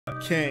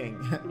King.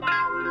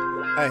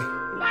 Hey,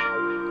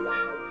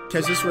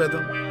 catch this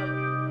rhythm.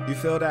 You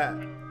feel that?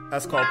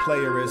 That's called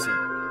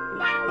playerism.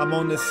 I'm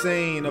on the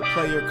scene, a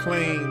player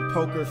clean,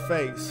 poker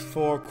face,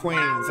 4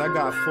 queens. I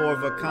got 4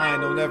 of a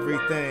kind on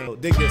everything.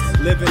 Dig this,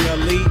 living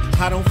elite.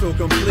 I don't feel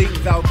complete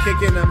without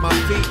kicking at my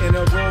feet in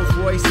a Rolls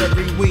Royce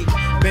every week.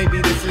 Maybe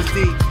this is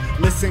deep.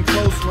 Listen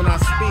close when I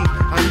speak.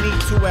 I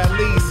need to at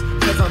least,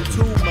 cause I'm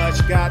too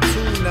much. Got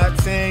 2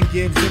 nuts and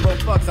give 0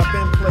 fucks. I've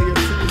been player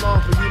too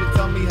long for you to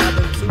tell me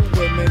having 2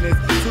 women is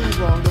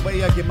too wrong. The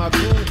way I get my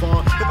groove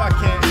on. If I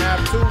can't have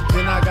 2,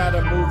 then I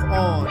gotta move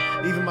on.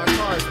 Even my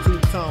car is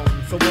 2-tone.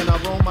 So when I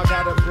roam, I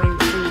gotta bring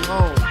 2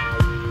 home.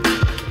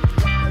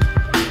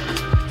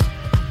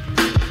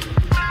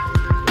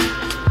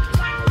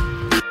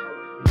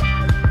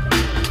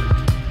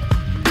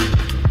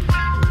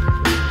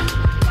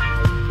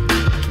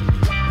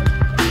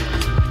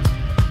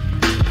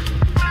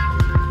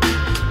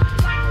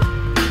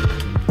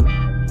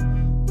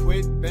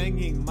 Quit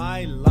banging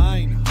my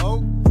line,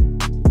 ho.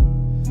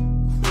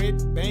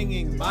 Quit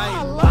banging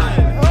my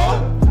line, ho.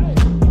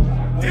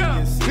 When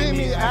you see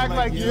me act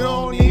like you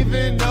don't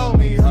even know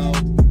me, ho.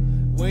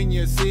 When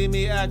you see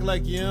me act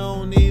like you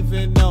don't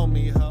even know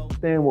me, ho.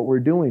 Understand what we're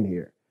doing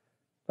here.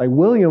 Like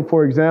William,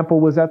 for example,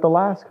 was at the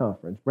last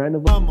conference.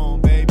 Brandon, come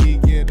on, baby,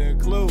 get a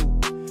clue.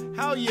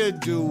 How you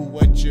do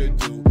what you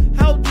do?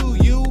 How do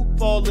you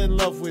fall in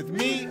love with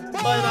me,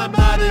 but I'm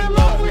not in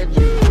love with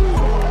you?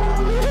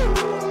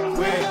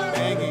 Quit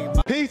banging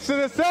my... Peace to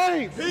the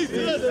saints. Peace to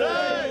the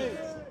saints.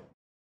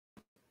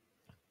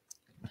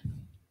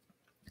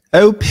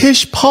 Oh,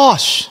 pish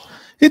posh.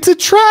 It's a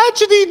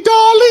tragedy,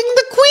 darling.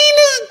 The queen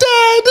is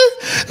dead.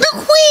 The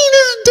queen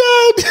is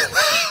dead.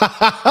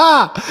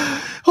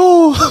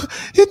 Oh,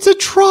 it's a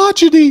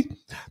tragedy.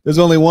 There's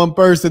only one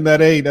person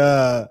that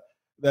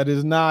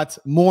is not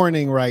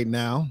mourning right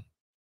now.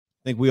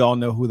 I think we all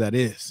know who that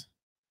is.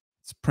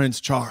 It's Prince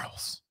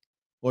Charles,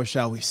 or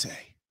shall we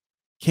say,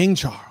 King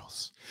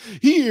Charles.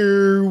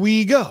 Here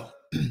we go.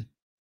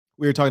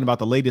 We are talking about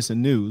the latest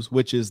in news,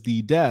 which is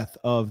the death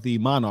of the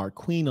monarch,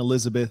 Queen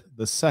Elizabeth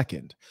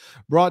II,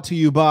 brought to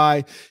you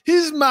by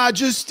His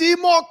Majesty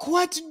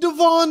Marquett de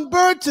Von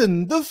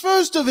Burton, the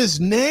first of his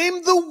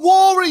name, the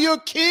warrior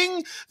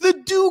king, the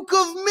Duke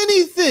of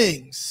many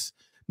things,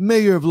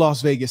 Mayor of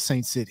Las Vegas,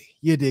 Saint City.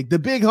 You dig? The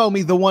big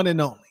homie, the one and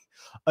only,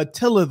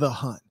 Attila the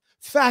Hun,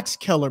 Fax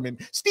Kellerman,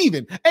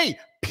 Stephen, hey,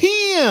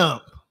 PM.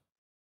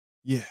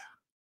 Yeah,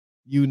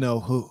 you know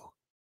who,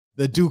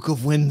 the Duke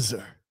of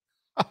Windsor.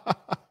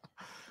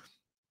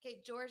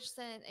 George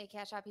sent a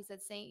cash app. He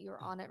said, Saint, you're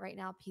on it right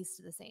now. Peace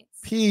to the saints.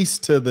 Peace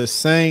to the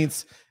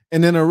saints.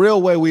 And in a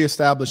real way, we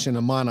establishing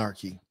a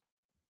monarchy.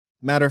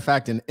 Matter of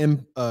fact, an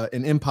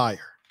empire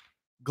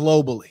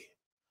globally.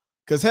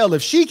 Because hell,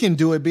 if she can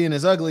do it being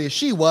as ugly as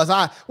she was,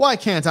 why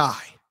can't I?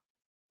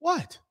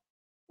 What?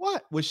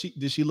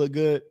 Did she look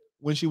good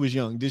when she was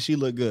young? Did she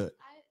look good?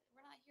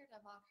 We're not here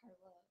to mock her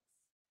looks.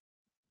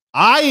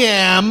 I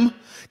am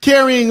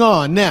carrying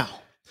on. Now,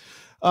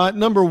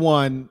 number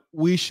one,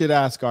 we should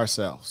ask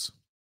ourselves,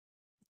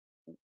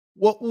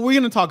 well, we're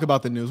going to talk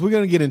about the news. We're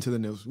going to get into the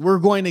news. We're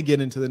going to get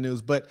into the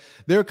news, but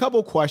there are a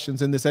couple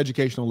questions in this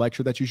educational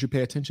lecture that you should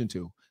pay attention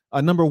to.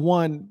 Number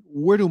one,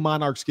 where do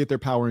monarchs get their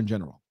power in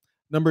general?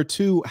 Number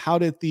two, how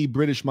did the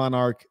British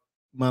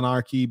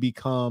monarchy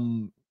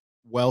become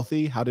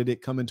wealthy? How did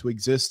it come into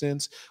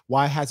existence?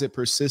 Why has it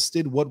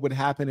persisted? What would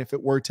happen if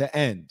it were to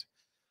end?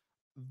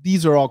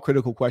 These are all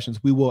critical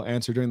questions we will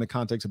answer during the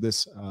context of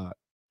this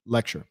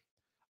lecture.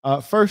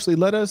 Firstly,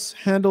 let us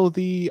handle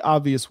the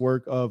obvious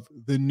work of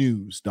the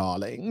news,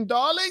 darling.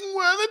 Darling,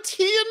 where the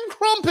tea and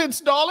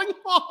crumpets, darling?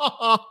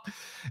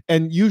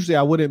 And usually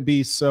I wouldn't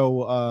be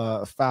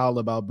so foul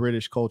about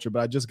British culture, but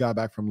I just got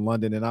back from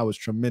London and I was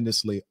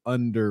tremendously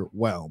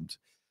underwhelmed.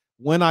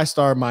 When I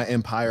start my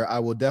empire, I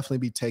will definitely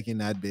be taking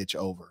that bitch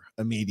over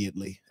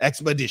immediately,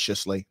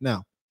 expeditiously.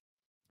 Now,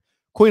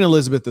 Queen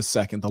Elizabeth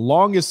II, the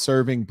longest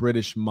serving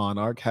British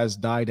monarch, has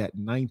died at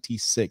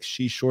 96.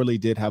 She surely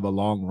did have a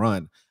long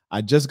run. I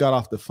just got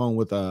off the phone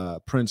with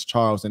Prince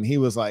Charles, and he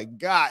was like,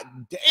 God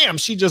damn,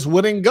 she just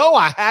wouldn't go.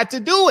 I had to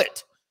do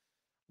it.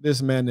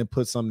 This man then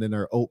put something in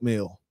her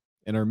oatmeal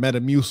and her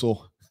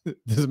Metamucil.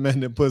 This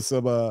man then put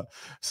some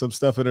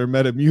stuff in her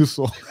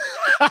Metamucil.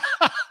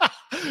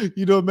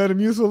 You know what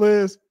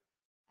Metamucil is?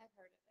 I've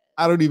heard of it.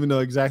 I don't even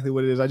know exactly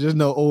what it is. I just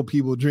know old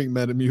people drink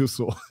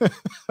Metamucil.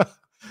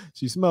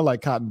 She smelled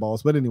like cotton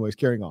balls. But anyways,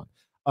 carrying on.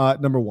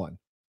 Number one.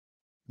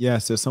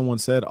 Yes, as someone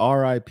said,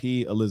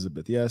 R.I.P.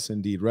 Elizabeth. Yes,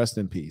 indeed. Rest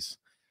in peace.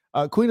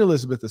 Queen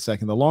Elizabeth II,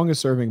 the longest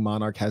serving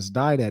monarch, has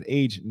died at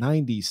age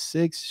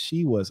 96.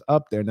 She was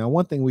up there. Now,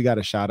 one thing we got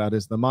to shout out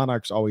is the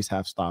monarchs always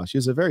have style.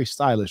 She's a very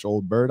stylish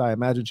old bird. I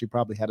imagine she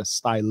probably had a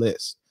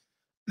stylist.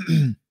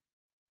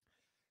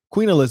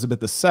 Queen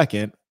Elizabeth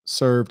II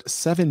served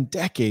 7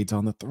 decades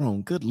on the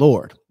throne. Good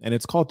Lord. And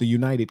it's called the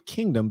United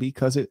Kingdom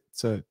because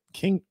it's a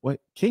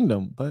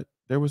kingdom, but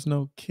there was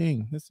no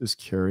king. This is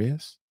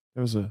curious.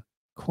 There was a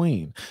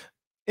queen.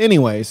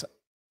 Anyways,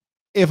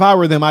 if I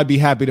were them, I'd be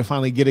happy to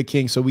finally get a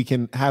king so we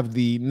can have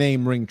the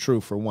name ring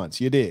true for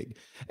once. You dig?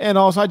 And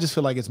also, I just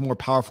feel like it's more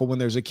powerful when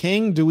there's a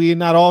king. Do we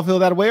not all feel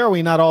that way? Are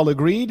we not all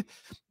agreed?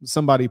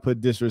 Somebody put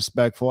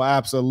disrespectful.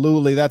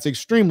 Absolutely. That's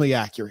extremely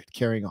accurate.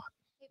 Carrying on.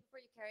 Hey, before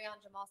you carry on,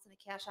 Jamal sent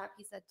a cash app.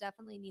 He said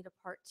definitely need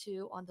a part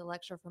 2 on the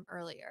lecture from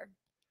earlier.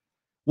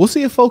 We'll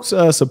see if folks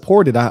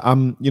support it. I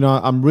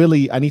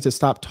need to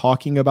stop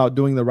talking about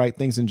doing the right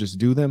things and just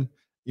do them.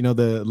 You know,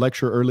 the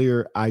lecture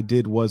earlier I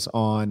did was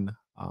on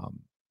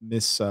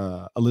Miss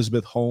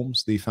Elizabeth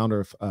Holmes, the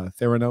founder of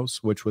Theranos,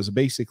 which was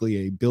basically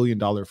a $1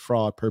 billion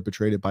fraud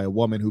perpetrated by a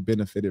woman who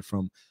benefited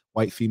from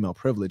white female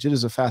privilege. It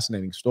is a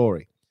fascinating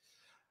story.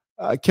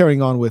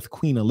 Carrying on with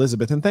Queen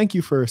Elizabeth, and thank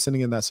you for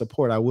sending in that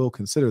support. I will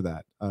consider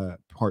that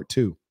part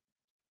 2.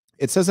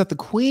 It says that the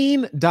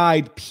Queen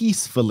died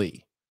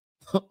peacefully.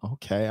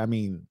 Okay, I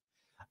mean,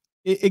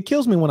 it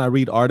kills me when I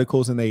read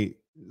articles and they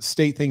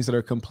state things that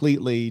are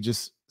completely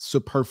just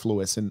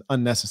superfluous and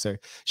unnecessary.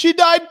 She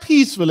died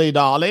peacefully,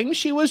 darling.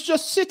 She was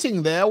just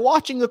sitting there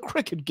watching a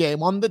cricket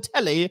game on the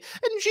telly,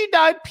 and she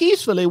died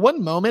peacefully.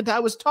 One moment I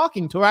was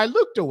talking to her, I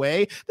looked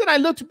away, then I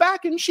looked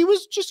back, and she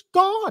was just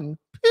gone.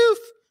 Poof!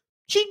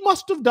 She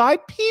must have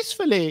died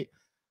peacefully.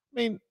 I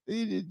mean,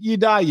 you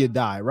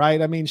die,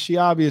 right? I mean, she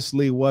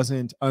obviously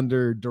wasn't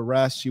under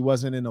duress. She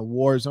wasn't in a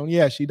war zone.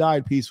 Yeah, she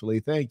died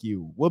peacefully. Thank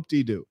you.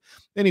 Whoop-de-doo.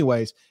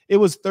 Anyways, it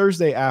was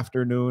Thursday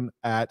afternoon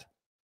at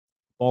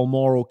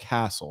Balmoral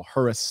Castle,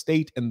 her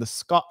estate in the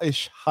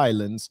Scottish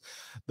Highlands.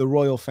 The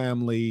royal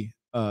family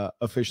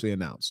officially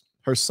announced.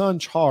 Her son,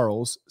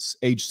 Charles,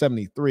 age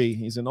 73,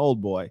 he's an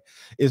old boy,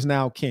 is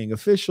now king.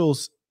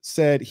 Officials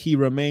said he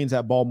remains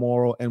at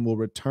Balmoral and will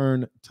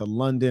return to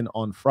London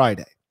on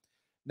Friday.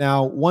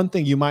 Now, one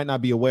thing you might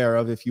not be aware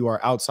of if you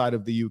are outside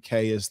of the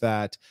UK is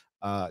that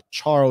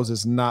Charles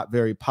is not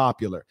very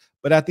popular.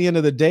 But at the end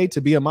of the day,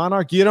 to be a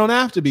monarch, you don't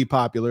have to be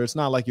popular. It's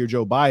not like you're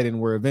Joe Biden,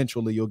 where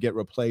eventually you'll get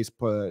replaced,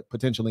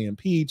 potentially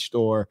impeached,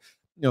 or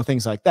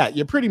things like that.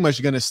 You're pretty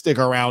much going to stick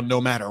around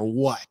no matter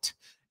what.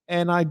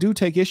 And I do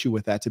take issue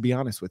with that, to be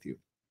honest with you.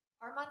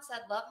 Armand said,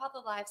 love how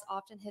the lives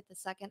often hit the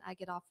second I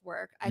get off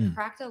work. I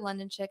cracked a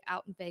London chick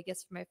out in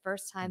Vegas for my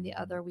first time the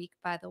other week,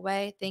 by the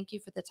way. Thank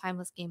you for the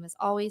timeless game as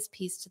always.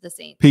 Peace to the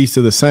saints. Peace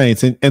to the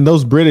saints. And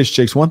those British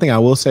chicks, one thing I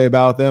will say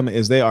about them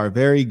is they are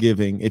very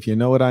giving, if you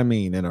know what I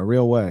mean, in a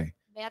real way.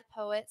 Mad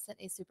Poet sent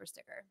a super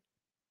sticker.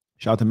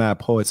 Shout out to Mad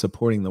Poet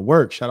supporting the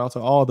work. Shout out to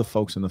all the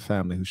folks in the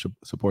family who should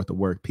support the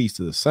work. Peace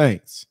to the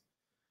saints.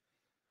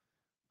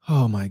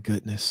 Oh, my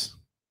goodness.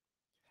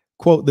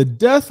 Quote, the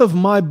death of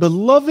my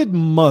beloved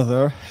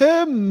mother,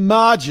 Her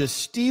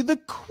Majesty the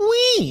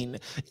Queen,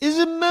 is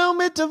a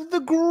moment of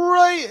the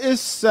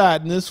greatest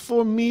sadness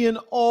for me and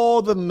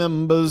all the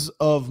members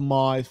of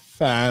my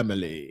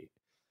family,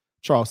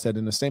 Charles said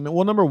in a statement.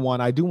 Well, number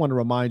one, I do want to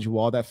remind you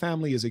all that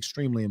family is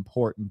extremely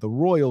important. The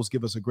royals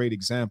give us a great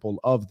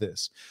example of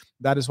this.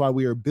 That is why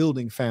we are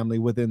building family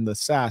within the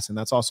SAS, and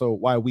that's also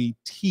why we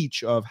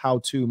teach of how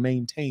to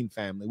maintain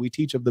family. We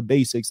teach of the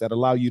basics that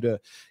allow you to,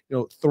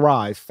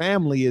 thrive.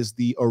 Family is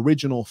the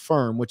original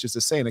firm, which is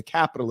to say, in a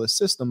capitalist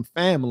system,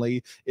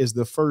 family is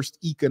the first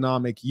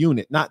economic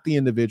unit, not the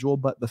individual,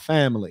 but the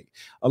family.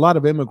 A lot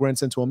of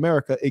immigrants into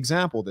America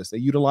example this. They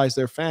utilize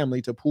their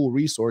family to pool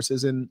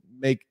resources and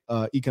make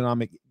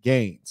economic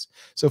gains.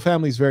 So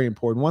family is very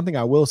important. One thing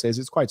I will say is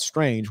it's quite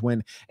strange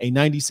when a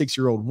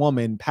 96-year-old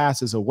woman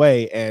passes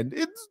away and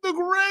it's the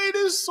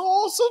greatest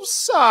source of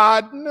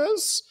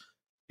sadness.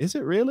 Is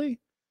it really?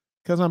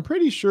 Because I'm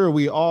pretty sure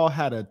we all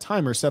had a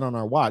timer set on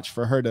our watch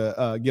for her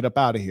to get up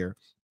out of here.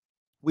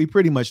 We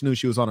pretty much knew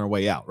she was on her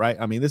way out, right?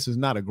 I mean, this is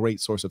not a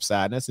great source of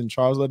sadness. And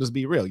Charles, let us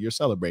be real. You're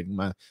celebrating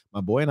my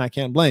boy, and I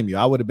can't blame you.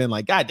 I would have been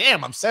like, God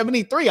damn, I'm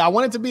 73. I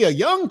wanted to be a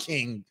young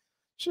king.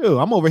 Shoot,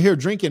 I'm over here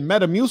drinking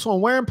Metamucil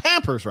and wearing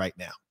Pampers right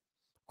now.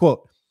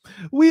 Quote,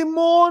 we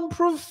mourn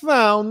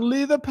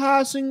profoundly the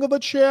passing of a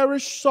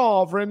cherished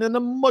sovereign and a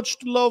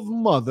much-loved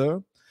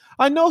mother.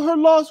 I know her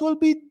loss will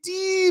be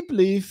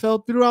deeply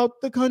felt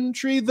throughout the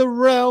country, the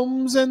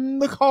realms, and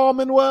the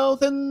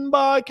Commonwealth, and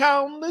by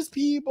countless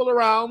people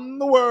around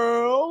the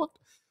world.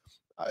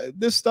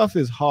 This stuff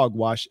is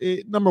hogwash.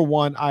 Number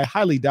one, I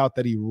highly doubt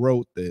that he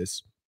wrote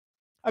this.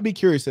 I'd be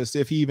curious as to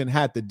if he even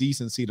had the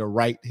decency to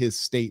write his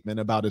statement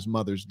about his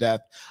mother's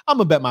death. I'm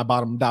going to bet my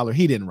bottom dollar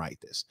he didn't write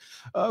this.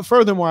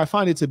 Furthermore, I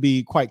find it to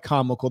be quite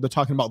comical. They're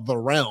talking about the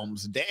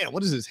realms. Damn,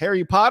 what is this,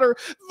 Harry Potter?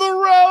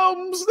 The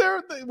realms.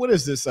 What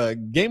is this,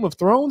 Game of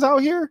Thrones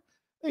out here?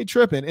 They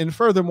tripping. And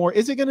furthermore,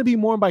 is it going to be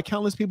mourned by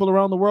countless people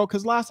around the world?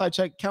 Because last I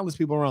checked, countless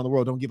people around the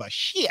world don't give a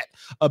shit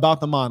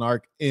about the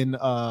monarch in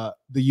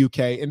the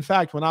UK. In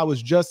fact, when I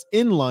was just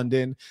in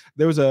London,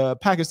 there was a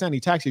Pakistani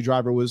taxi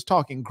driver who was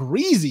talking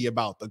greasy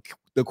about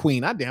the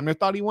queen. I damn near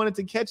thought he wanted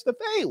to catch the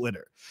fade with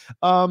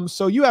her.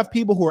 So you have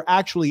people who are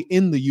actually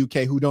in the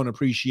UK who don't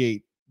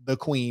appreciate the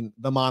Queen,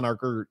 the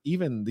monarch, or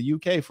even the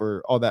UK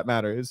for all that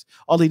matters.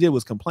 All he did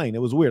was complain.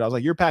 It was weird. I was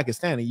like, you're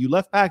Pakistani. You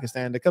left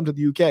Pakistan to come to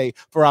the UK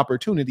for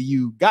opportunity.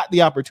 You got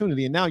the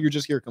opportunity, and now you're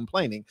just here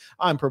complaining.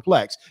 I'm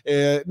perplexed.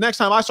 Next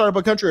time I start up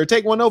a country or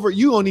take one over,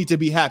 you don't need to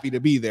be happy to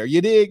be there.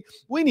 You dig?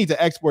 We need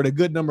to export a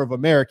good number of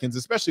Americans,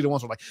 especially the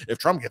ones who are like, if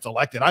Trump gets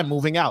elected, I'm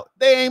moving out.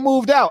 They ain't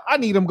moved out. I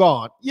need them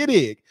gone. You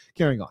dig?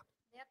 Carrying on.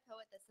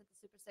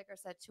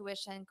 Said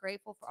tuition,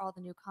 grateful for all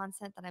the new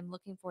content that I'm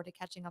looking forward to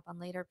catching up on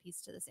later.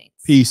 Peace to the saints.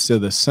 Peace to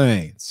the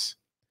saints.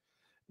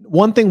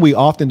 One thing we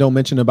often don't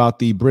mention about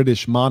the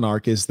British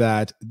monarch is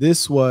that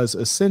this was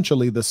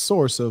essentially the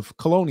source of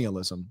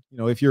colonialism. You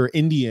know, if you're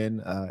Indian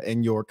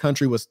and your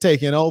country was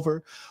taken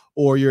over,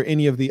 or you're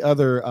any of the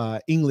other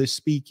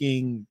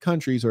English-speaking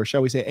countries, or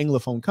shall we say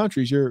Anglophone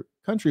countries, your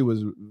country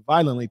was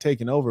violently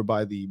taken over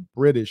by the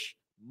British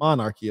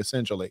monarchy,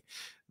 essentially.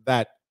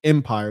 That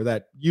empire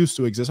that used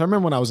to exist. I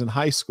remember when I was in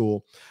high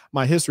school,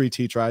 my history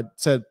teacher, I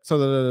said, so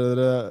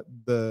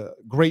the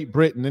Great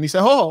Britain, and he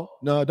said, oh,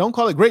 no, don't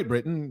call it Great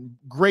Britain.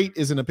 Great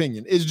is an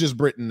opinion. It's just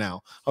Britain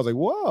now. I was like,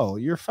 whoa,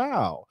 you're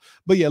foul.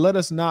 But yeah, let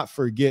us not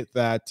forget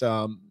that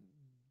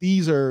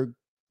these are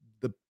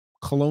the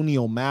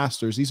colonial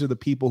masters. These are the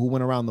people who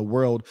went around the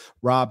world,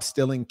 robbed,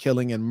 stealing,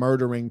 killing, and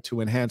murdering to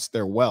enhance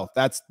their wealth.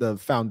 That's the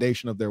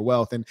foundation of their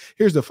wealth. And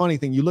here's the funny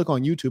thing. You look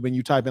on YouTube and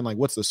you type in, like,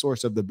 what's the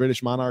source of the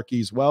British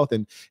monarchy's wealth?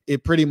 And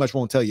it pretty much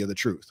won't tell you the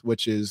truth,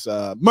 which is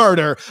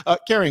murder.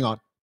 Carrying on.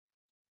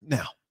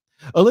 Now,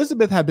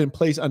 Elizabeth had been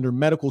placed under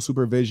medical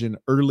supervision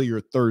earlier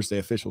Thursday,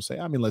 officials say.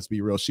 I mean, let's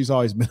be real. She's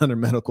always been under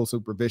medical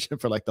supervision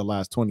for like the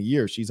last 20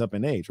 years. She's up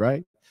in age,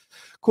 right?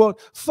 Quote,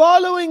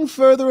 following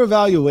further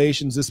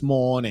evaluations this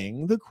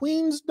morning, the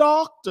Queen's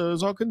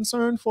doctors are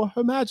concerned for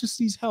Her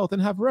Majesty's health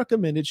and have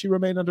recommended she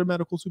remain under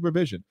medical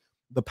supervision.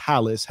 The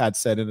palace had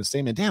said in a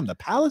statement. Damn, the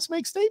palace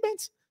makes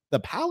statements?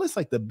 The palace,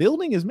 like the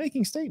building, is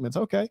making statements.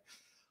 Okay.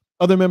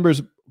 Other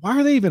members, why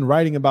are they even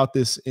writing about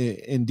this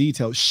in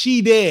detail?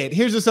 She dead.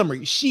 Here's the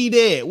summary. She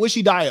dead. What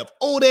she die of?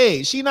 Old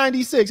age. She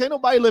 96. Ain't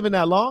nobody living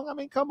that long. I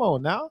mean, come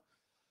on now.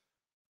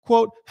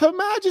 Quote, Her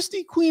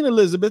Majesty Queen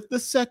Elizabeth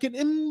II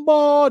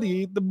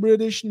embodied the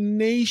British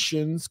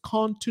nation's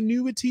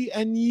continuity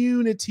and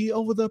unity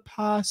over the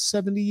past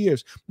 70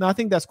 years. Now, I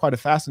think that's quite a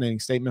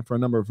fascinating statement for a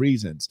number of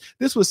reasons.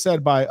 This was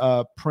said by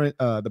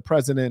the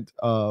president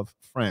of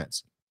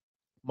France,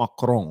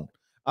 Macron,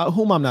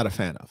 whom I'm not a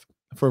fan of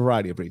for a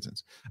variety of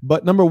reasons.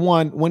 But number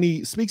one, when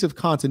he speaks of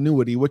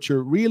continuity, what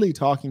you're really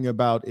talking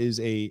about is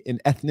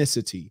an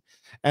ethnicity.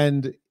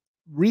 And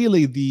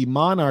really, the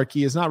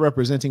monarchy is not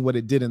representing what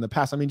it did in the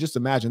past. I mean, just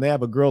imagine they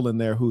have a girl in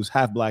there who's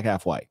half black,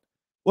 half white.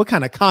 What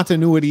kind of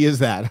continuity is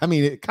that? I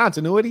mean,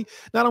 continuity,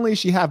 not only is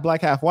she half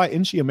black, half white,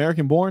 isn't she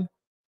American born?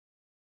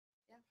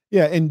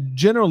 Yeah, and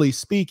generally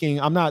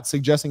speaking, I'm not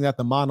suggesting that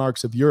the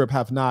monarchs of Europe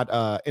have not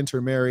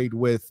intermarried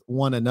with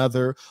one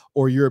another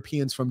or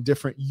Europeans from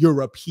different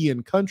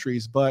European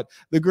countries, but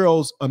the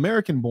girl's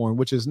American born,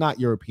 which is not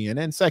European.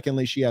 And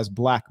secondly, she has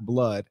black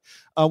blood,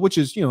 which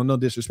is, you know, no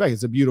disrespect.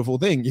 It's a beautiful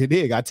thing. You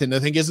dig? I tend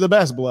to think it's the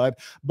best blood.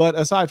 But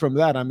aside from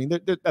that, I mean,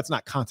 that's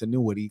not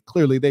continuity.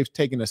 Clearly, they've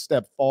taken a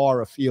step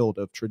far afield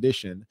of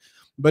tradition.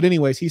 But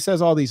anyways, he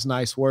says all these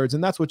nice words,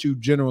 and that's what you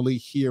generally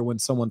hear when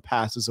someone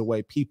passes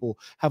away. People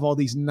have all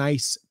these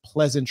nice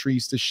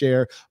pleasantries to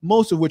share,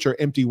 most of which are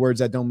empty words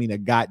that don't mean a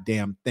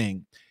goddamn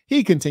thing.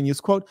 He continues,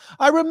 quote,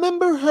 I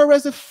remember her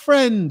as a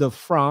friend of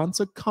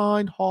France, a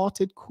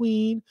kind-hearted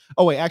queen.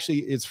 Oh, wait, actually,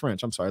 it's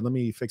French. I'm sorry. Let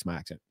me fix my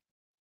accent.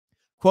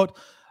 Quote,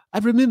 I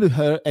remember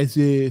her as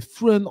a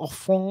friend of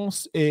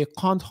France, a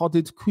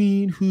kind-hearted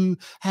queen who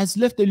has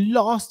left a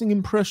lasting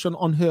impression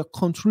on her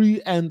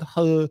country and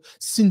her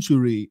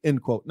century,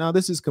 end quote. Now,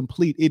 this is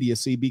complete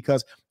idiocy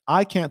because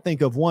I can't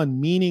think of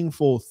one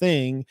meaningful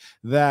thing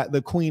that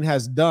the queen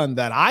has done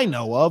that I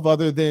know of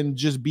other than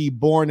just be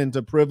born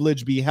into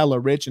privilege, be hella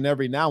rich, and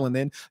every now and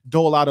then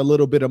dole out a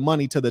little bit of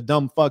money to the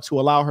dumb fucks who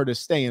allow her to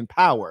stay in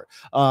power.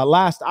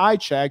 Last I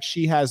checked,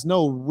 she has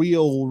no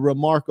real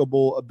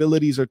remarkable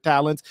abilities or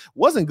talents.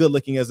 Wasn't good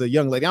looking as a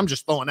young lady. I'm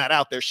just throwing that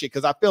out there shit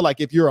because I feel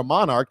like if you're a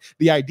monarch,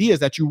 the idea is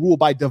that you rule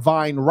by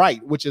divine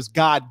right, which is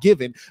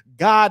God-given.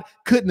 God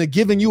couldn't have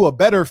given you a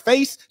better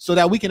face so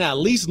that we can at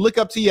least look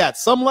up to you at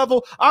some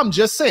level. I'm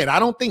just saying, I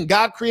don't think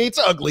God creates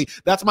ugly.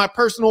 That's my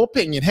personal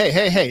opinion. Hey,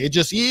 it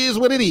just is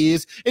what it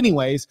is.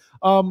 Anyways,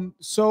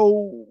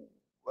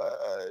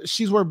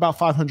 she's worth about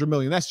 500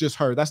 million. That's just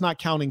her. That's not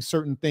counting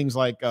certain things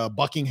like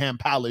Buckingham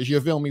Palace, you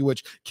feel me,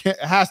 which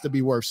has to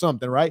be worth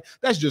something, right?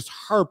 That's just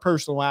her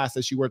personal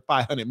assets. She's worth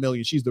 500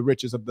 million. She's the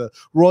richest of the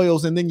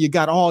royals. And then you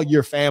got all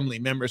your family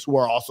members who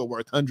are also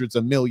worth hundreds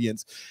of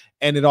millions.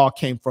 And it all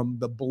came from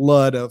the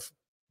blood of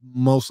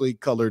mostly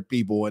colored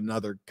people in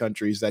other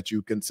countries that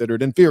you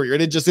considered inferior.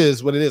 And it just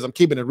is what it is. I'm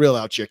keeping it real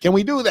out here. Can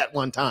we do that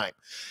one time?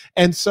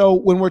 And so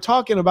when we're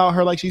talking about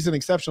her like she's an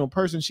exceptional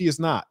person, she is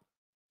not.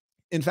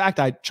 In fact,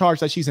 I charge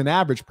that she's an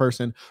average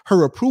person.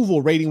 Her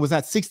approval rating was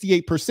at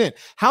 68%.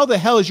 How the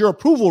hell is your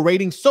approval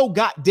rating so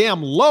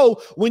goddamn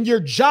low when your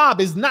job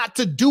is not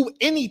to do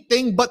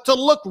anything but to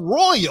look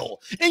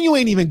royal? And you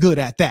ain't even good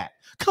at that.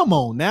 Come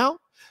on now.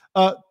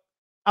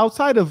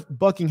 Outside of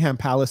Buckingham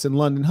Palace in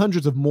London,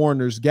 hundreds of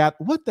mourners gathered.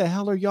 What the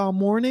hell are y'all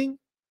mourning?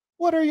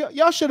 What are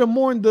y'all should have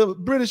mourned the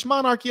British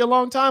monarchy a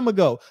long time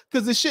ago,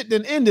 because the shit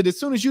didn't ended as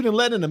soon as you didn't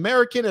let an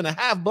American and a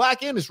half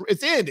black in.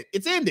 It's ended.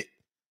 It's ended.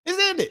 It's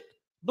ended.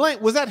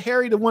 Blank. Was that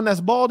Harry, the one that's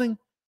balding?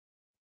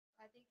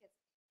 I think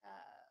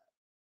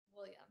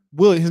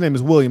it's His name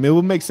is William. It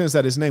would make sense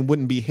that his name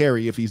wouldn't be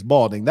Harry if he's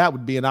balding. That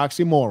would be an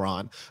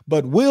oxymoron.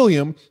 But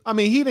William, I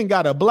mean, he done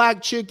got a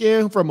black chick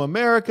in from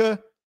America.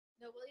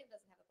 No, William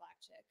doesn't have a black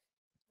chick.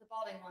 The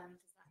balding one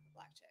does not have a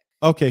black chick.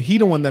 Okay, he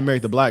the one that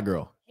married the black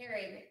girl.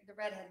 Harry, the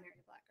redhead, married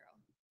a black girl.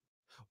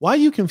 Why are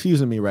you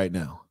confusing me right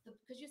now?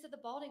 Because you said the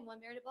balding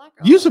one married a black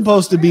girl. You're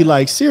supposed to be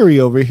like Siri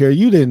over here.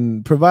 You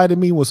didn't provided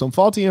me with some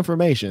faulty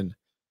information.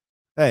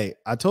 Hey,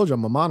 I told you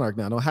I'm a monarch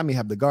now. Don't have me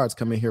have the guards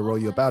come in here, roll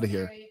you up out of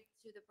here.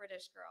 To the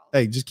British girl.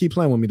 Hey, just keep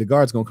playing with me. The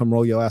guards gonna come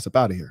roll your ass up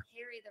out of here.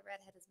 Harry, the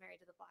redhead, is married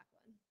to the black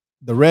one.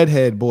 The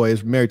redhead boy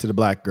is married to the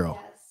black girl.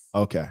 Yes.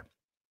 Okay.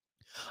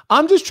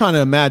 I'm just trying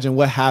to imagine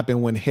what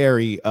happened when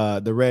Harry,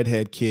 the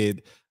redhead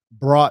kid,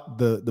 brought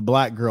the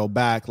black girl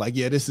back. Like,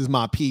 yeah, this is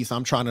my piece.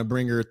 I'm trying to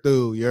bring her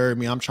through. You heard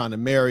me? I'm trying to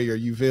marry her.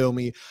 You feel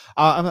me?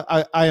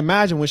 I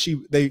imagine when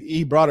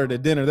he brought her to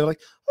dinner, they're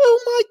like, oh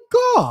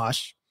my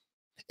gosh,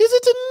 is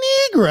it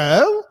a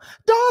Negro?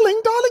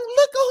 Darling,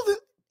 look over.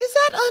 Is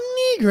that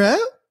a Negro?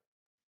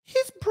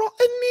 He's brought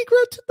a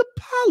Negro to the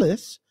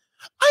palace.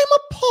 I'm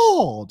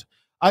appalled.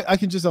 I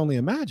can just only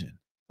imagine.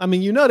 I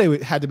mean, you know, they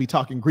had to be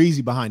talking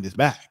greasy behind his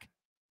back.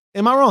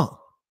 Am I wrong?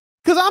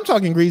 Because I'm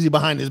talking greasy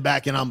behind his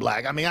back and I'm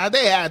black. I mean,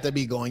 they had to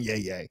be going,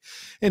 yay.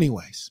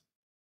 Anyways.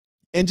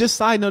 And just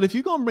side note, if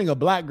you're going to bring a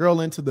black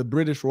girl into the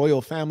British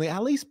royal family,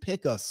 at least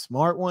pick a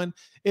smart one.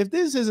 If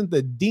this isn't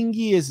the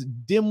dingiest,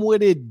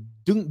 dim-witted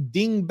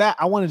dingbat,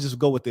 I want to just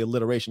go with the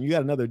alliteration. You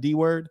got another D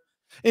word?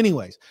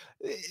 Anyways,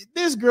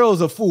 this girl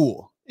is a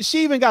fool.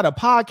 She even got a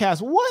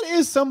podcast. What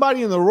is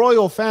somebody in the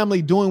royal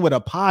family doing with a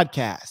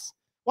podcast?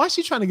 Why is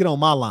she trying to get on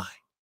my line?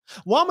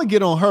 Well, I'm going to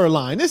get on her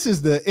line. This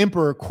is the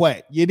Emperor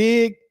Quett. You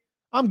dig?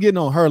 I'm getting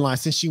on her line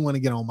since she want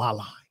to get on my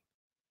line.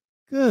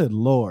 Good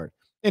Lord.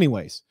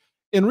 Anyways,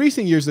 in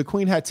recent years, the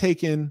Queen had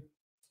taken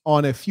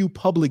on a few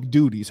public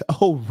duties.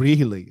 Oh,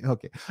 really?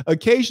 Okay.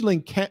 Occasionally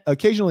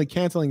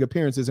canceling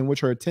appearances in which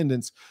her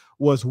attendance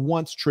was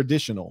once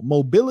traditional.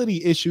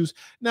 Mobility issues.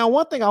 Now,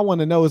 one thing I want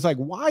to know is, like,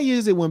 why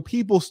is it when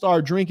people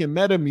start drinking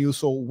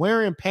Metamucil,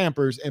 wearing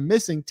Pampers, and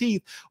missing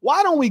teeth,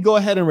 why don't we go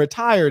ahead and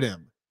retire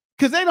them?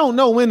 Because they don't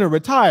know when to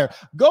retire.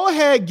 Go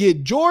ahead,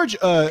 get Joe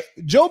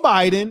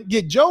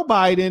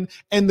Biden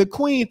and the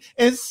Queen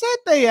and set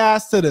their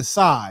ass to the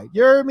side.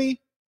 You heard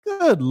me?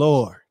 Good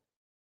Lord.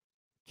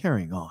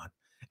 Carrying on.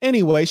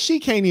 Anyway, she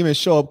can't even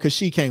show up because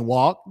she can't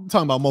walk. I'm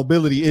talking about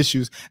mobility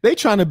issues. They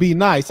trying to be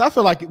nice. I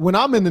feel like when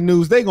I'm in the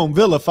news, they going to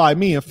vilify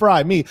me and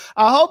fry me.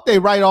 I hope they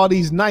write all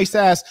these nice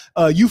ass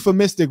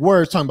euphemistic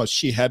words talking about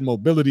she had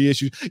mobility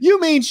issues.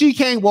 You mean she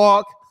can't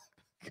walk?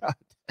 God.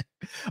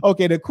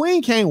 Okay, the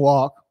Queen can't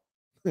walk.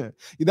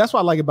 That's what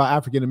I like about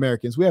African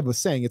Americans. We have a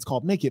saying, it's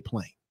called make it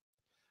plain.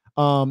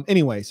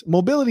 Anyways,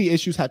 mobility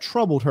issues had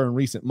troubled her in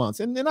recent months.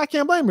 And I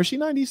can't blame her. She's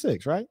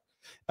 96, right?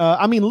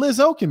 I mean,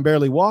 Lizzo can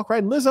barely walk,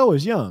 right? And Lizzo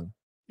is young.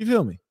 You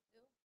feel me?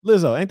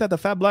 Lizzo, ain't that the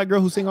fat black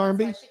girl who sing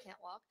R&B? She can't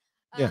walk.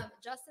 Yeah.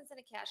 Justin sent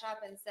a cash app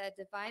and said,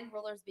 divine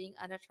rulers being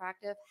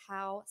unattractive,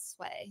 how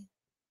sway?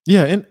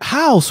 Yeah, and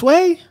how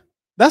sway?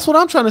 That's what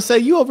I'm trying to say.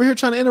 You over here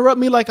trying to interrupt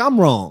me like I'm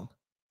wrong.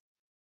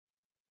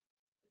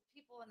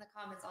 People in the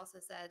comments also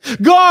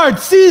said, guard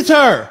sees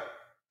her.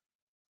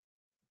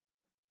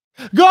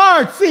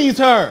 Guard sees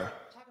her.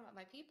 I'm talking about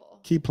my people.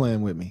 Keep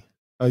playing with me.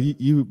 Are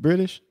you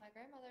British? My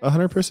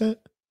grandmother. 100%?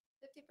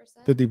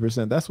 50%.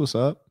 50%. That's what's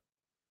up.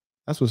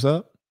 That's what's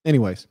up.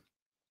 Anyways,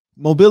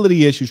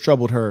 mobility issues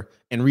troubled her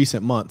in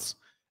recent months,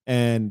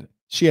 and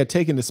she had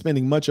taken to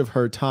spending much of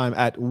her time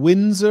at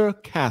Windsor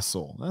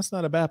Castle. That's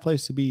not a bad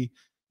place to be,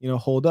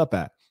 holed up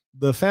at.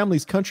 The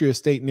family's country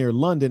estate near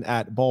London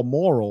at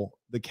Balmoral,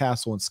 the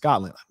castle in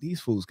Scotland. These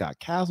fools got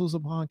castles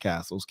upon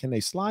castles. Can they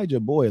slide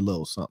your boy a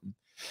little something?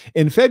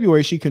 In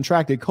February, she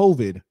contracted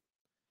COVID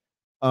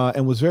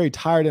and was very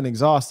tired and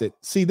exhausted.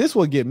 See, this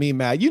will get me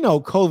mad.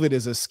 COVID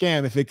is a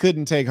scam if it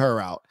couldn't take her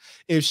out.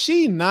 If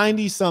she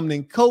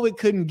 90-something, COVID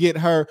couldn't get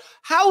her,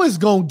 how is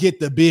going to get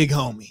the big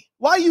homie?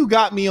 Why you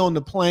got me on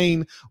the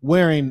plane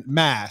wearing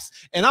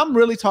masks? And I'm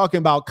really talking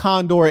about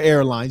Condor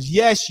Airlines.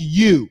 Yes,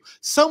 you.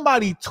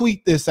 Somebody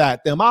tweet this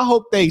at them. I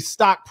hope they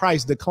stock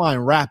price decline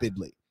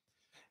rapidly.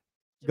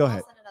 Go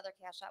ahead. Send another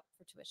cash out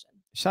for tuition.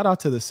 Shout out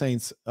to the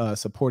Saints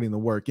supporting the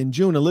work. In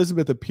June,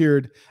 Elizabeth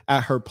appeared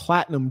at her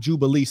Platinum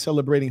Jubilee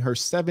celebrating her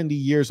 70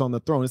 years on the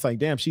throne. It's like,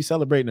 damn, she's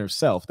celebrating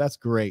herself. That's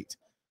great.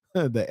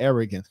 The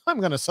arrogance.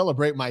 I'm going to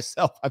celebrate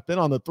myself. I've been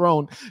on the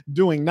throne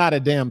doing not a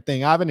damn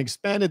thing. I haven't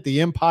expanded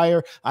the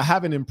empire. I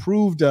haven't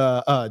improved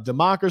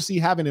democracy,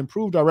 haven't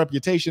improved our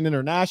reputation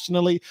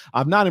internationally.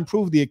 I've not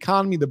improved the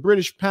economy. The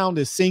British pound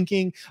is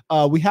sinking.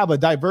 We have a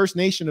diverse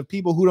nation of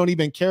people who don't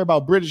even care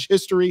about British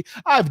history.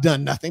 I've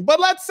done nothing, but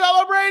let's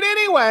celebrate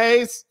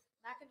anyways.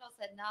 Mackendall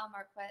said, "Nah,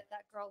 Marquett,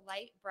 that girl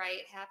light,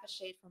 bright, half a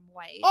shade from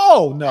white."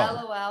 Oh no.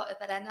 LOL. If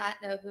I did not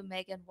know who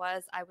Megan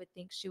was, I would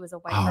think she was a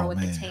white girl with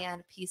a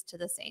tan. Peace to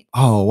the saints.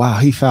 Oh wow,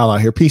 he foul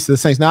out here. Peace to the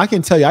saints. Now I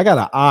can tell you, I got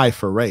an eye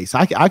for race.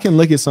 I can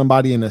look at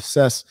somebody and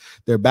assess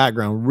their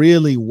background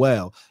really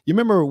well. You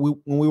remember when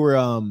we were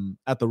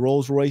at the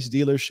Rolls Royce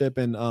dealership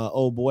and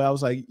oh boy, I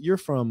was like, "You're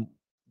from,"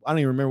 I don't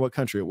even remember what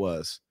country it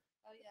was.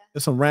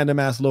 It's some random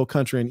ass little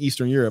country in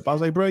Eastern Europe. I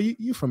was like, "Bro,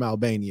 you from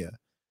Albania?"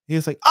 He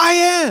was like, "I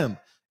am."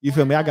 You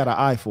feel me? I got an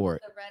eye for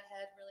it. The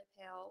redhead, really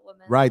pale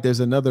woman. Right. There's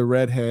another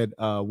redhead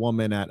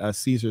woman at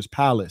Caesar's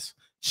Palace.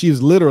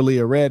 She's literally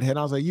a redhead.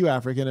 I was like, "You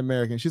African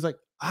American?" She's like,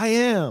 "I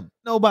am."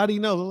 Nobody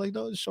knows. I was like,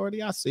 "No,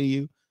 shorty, I see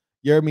you."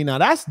 You heard me? Now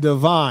that's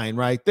divine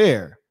right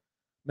there.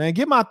 Man,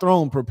 get my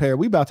throne prepared.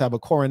 We about to have a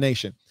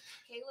coronation.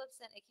 Caleb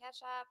sent a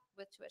cash app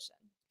with tuition.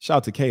 Shout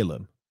out to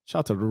Caleb. Shout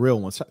out to the real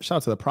ones. Shout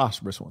out to the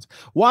prosperous ones.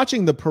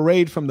 Watching the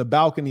parade from the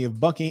balcony of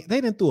Buckingham. They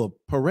didn't do a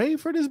parade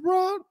for this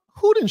broad?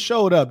 Who didn't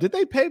showed up? Did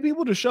they pay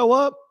people to show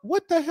up?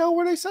 What the hell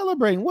were they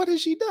celebrating? What has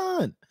she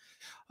done?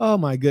 Oh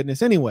my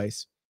goodness.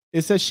 Anyways,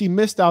 it says she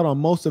missed out on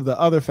most of the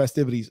other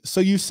festivities. So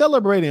you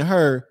celebrating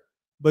her,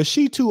 but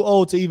she too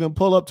old to even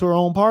pull up to her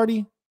own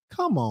party?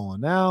 Come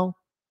on now.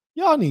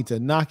 Y'all need to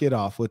knock it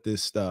off with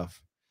this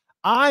stuff.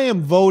 I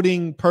am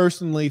voting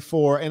personally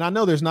for, and I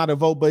know there's not a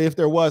vote, but if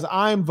there was,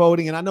 I'm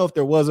voting. And I know if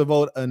there was a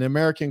vote, an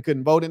American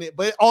couldn't vote in it,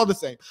 but all the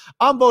same,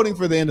 I'm voting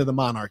for the end of the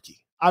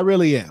monarchy. I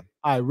really am.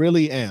 I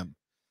really am.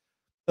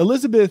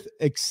 Elizabeth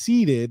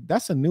acceded.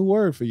 That's a new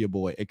word for your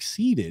boy.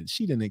 Acceded.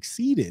 She done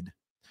acceded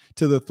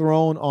to the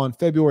throne on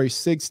February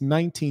 6,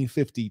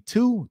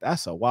 1952.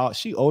 That's a wild.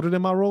 She older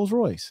than my Rolls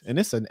Royce, and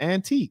it's an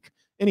antique.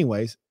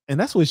 Anyways, and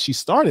that's when she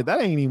started.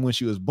 That ain't even when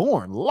she was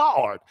born.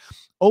 Lord.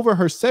 Over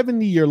her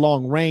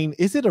 70-year-long reign.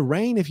 Is it a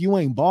reign if you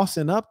ain't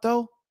bossing up,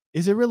 though?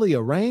 Is it really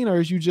a reign, or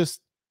is you just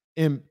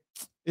in?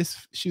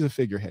 She's a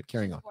figurehead.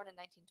 Carrying on. Born in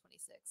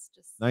 1926.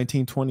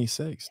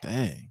 1926. Yeah.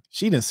 Dang.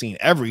 She done seen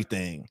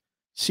everything.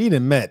 She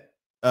done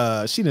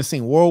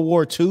seen World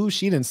War II.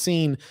 She done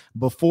seen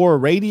before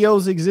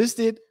radios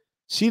existed.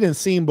 She done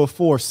seen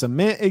before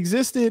cement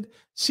existed.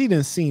 She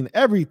done seen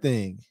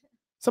everything.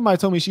 Somebody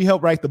told me she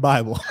helped write the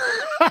Bible.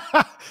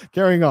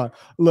 Carrying on.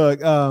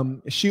 Look,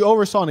 she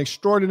oversaw an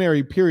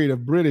extraordinary period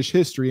of British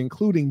history,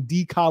 including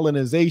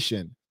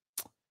decolonization.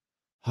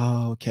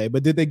 Okay,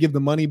 but did they give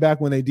the money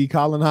back when they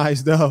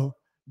decolonized, though?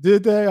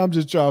 Did they? I'm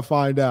just trying to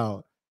find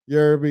out. You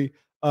heard me?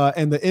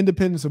 And the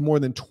independence of more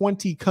than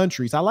 20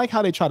 countries. I like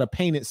how they try to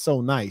paint it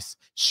so nice.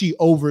 She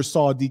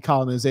oversaw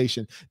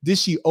decolonization. Did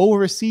she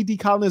oversee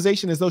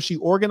decolonization as though she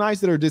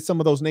organized it, or did some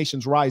of those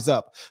nations rise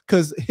up?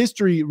 Because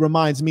history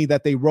reminds me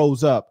that they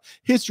rose up.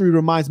 History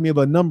reminds me of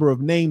a number of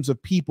names of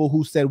people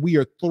who said we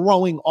are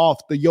throwing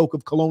off the yoke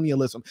of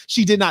colonialism.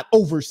 She did not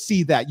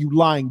oversee that, you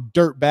lying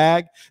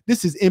dirtbag.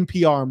 This is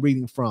NPR I'm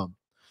reading from.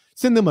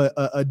 Send them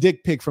a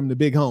dick pic from the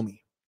big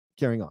homie.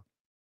 Carrying on.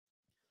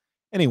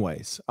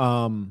 Anyways,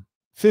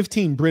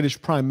 15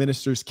 British prime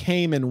ministers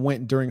came and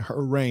went during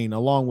her reign,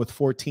 along with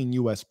 14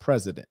 U.S.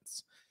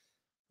 presidents.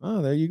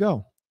 Oh, there you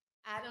go.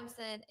 Adam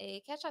sent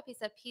a catch up. He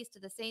said, "Peace to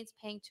the saints,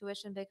 paying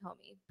tuition, big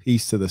homie."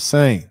 Peace to the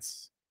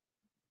saints.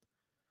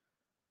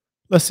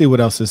 Let's see what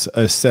else is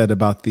said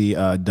about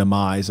the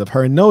demise of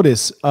her.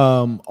 Notice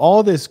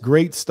all this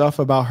great stuff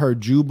about her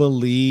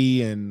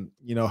jubilee and,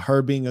 you know,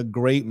 her being a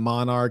great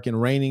monarch and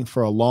reigning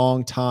for a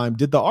long time.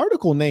 Did the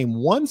article name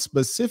one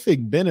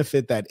specific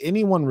benefit that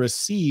anyone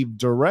received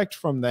direct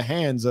from the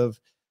hands of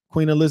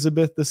Queen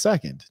Elizabeth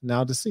II,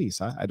 now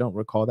deceased? I don't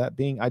recall that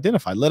being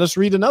identified. Let us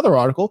read another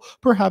article.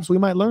 Perhaps we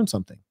might learn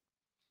something.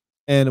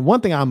 And one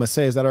thing I'm going to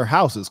say is that her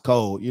house is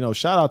cold. You know,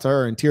 shout out to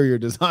her interior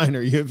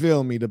designer. You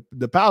feel me?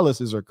 The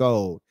palaces are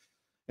cold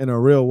in a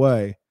real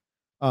way.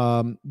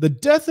 The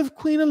death of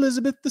Queen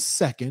Elizabeth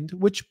II,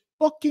 which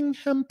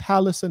Buckingham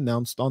Palace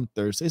announced on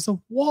Thursday, is a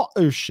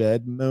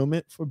watershed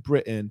moment for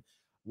Britain.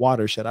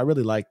 Watershed. I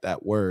really like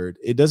that word.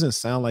 It doesn't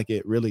sound like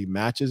it really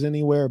matches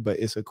anywhere, but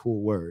it's a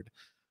cool word.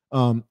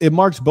 It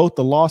marks both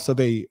the loss of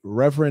a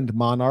reverend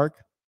monarch,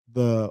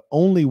 the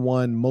only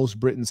one most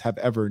Britons have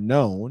ever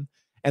known,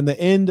 and the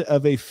end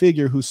of a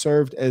figure who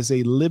served as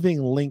a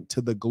living link to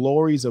the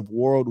glories of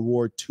World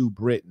War II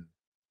Britain.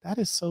 That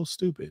is so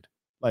stupid.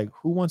 Like,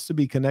 who wants to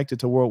be connected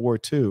to World War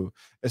II,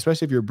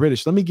 especially if you're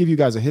British? Let me give you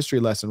guys a history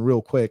lesson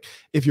real quick.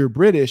 If you're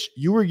British,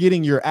 you were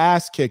getting your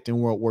ass kicked in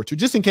World War II.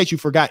 Just in case you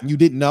forgot and you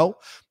didn't know,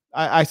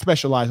 I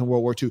specialize in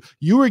World War II.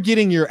 You were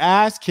getting your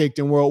ass kicked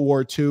in World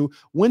War II.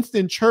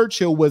 Winston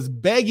Churchill was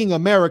begging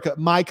America,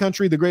 my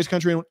country, the greatest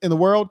country in the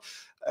world,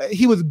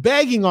 he was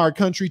begging our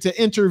country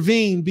to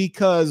intervene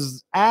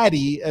because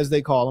Addy, as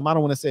they call him, I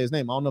don't want to say his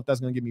name. I don't know if that's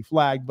going to get me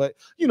flagged, but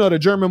you know, the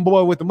German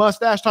boy with the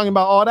mustache talking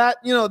about all that,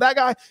 you know, that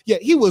guy, yeah,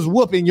 he was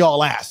whooping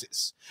y'all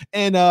asses.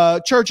 And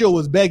Churchill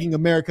was begging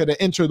America to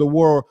enter the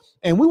war.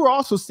 And we were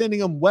also sending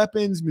them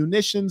weapons,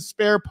 munitions,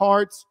 spare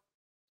parts,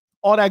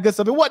 all that good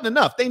stuff. It wasn't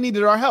enough. They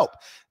needed our help,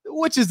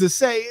 which is to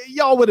say,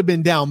 y'all would have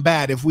been down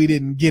bad if we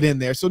didn't get in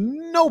there. So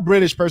no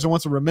British person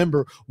wants to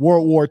remember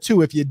World War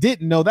II. If you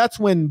didn't know, that's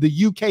when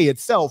the UK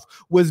itself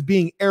was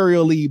being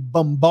aerially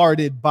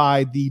bombarded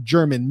by the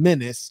German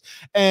menace.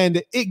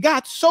 And it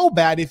got so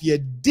bad, if you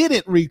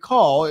didn't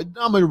recall, I'm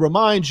going to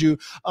remind you,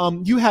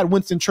 you had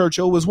Winston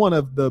Churchill, was one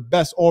of the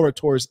best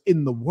orators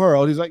in the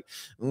world. He's like,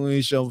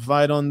 we shall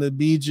fight on the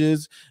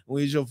beaches,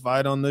 we shall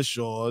fight on the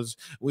shores,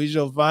 we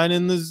shall fight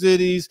in the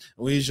cities,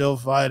 we shall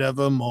fight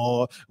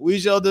evermore, we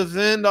shall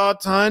defend our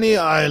tiny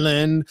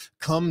island,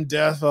 come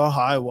death or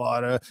high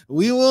water,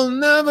 we will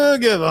never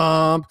give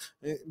up,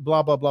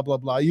 blah, blah, blah, blah,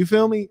 blah. You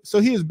feel me? So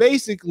he is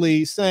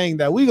basically saying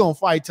that we're going to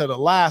fight to the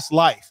last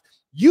life.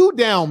 You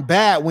down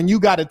bad when you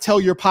got to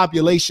tell your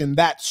population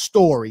that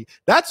story.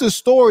 That's a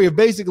story of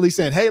basically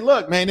saying, hey,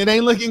 look, man, it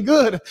ain't looking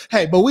good.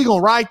 Hey, but we're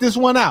going to ride this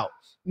one out.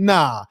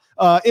 Nah,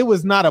 it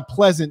was not a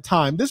pleasant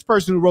time. This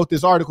person who wrote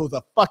this article is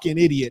a fucking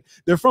idiot.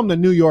 They're from the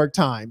New York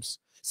Times.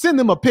 Send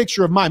them a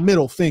picture of my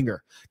middle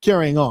finger.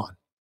 Carrying on.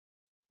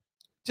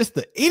 Just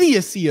the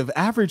idiocy of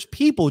average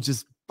people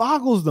just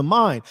boggles the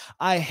mind.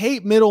 I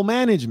hate middle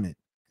management.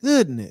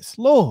 Goodness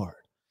Lord.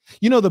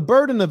 You know, the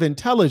burden of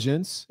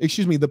intelligence,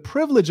 the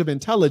privilege of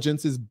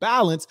intelligence is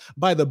balanced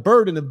by the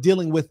burden of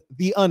dealing with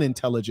the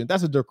unintelligent.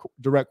 That's a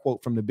direct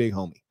quote from the big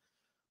homie.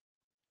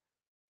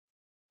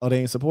 Oh, they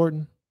ain't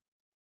supporting?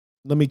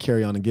 Let me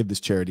carry on and give this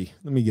charity.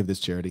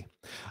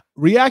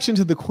 Reaction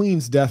to the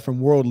Queen's death from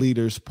world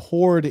leaders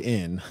poured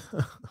in.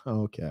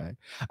 Okay.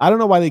 I don't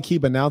know why they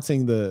keep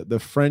announcing the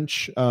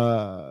French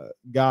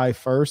guy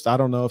first. I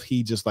don't know if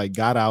he just like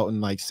got out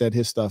and like said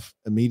his stuff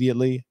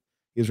immediately.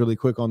 He was really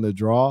quick on the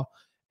draw.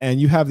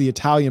 And you have the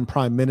Italian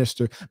Prime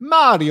Minister,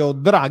 Mario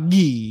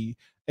Draghi,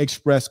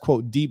 express,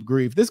 quote, deep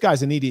grief. This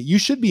guy's an idiot. You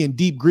should be in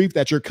deep grief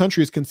that your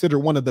country is considered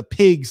one of the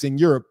pigs in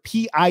Europe,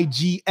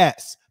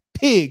 P-I-G-S.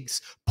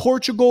 Pigs,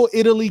 Portugal,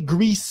 Italy,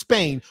 Greece,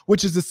 Spain,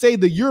 which is to say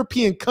the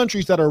European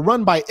countries that are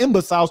run by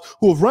imbeciles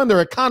who have run their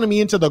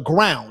economy into the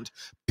ground.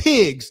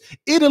 Pigs.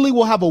 Italy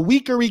will have a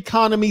weaker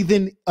economy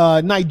than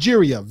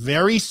Nigeria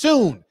very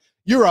soon.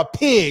 You're a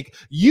pig.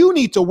 You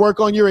need to work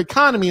on your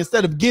economy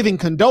instead of giving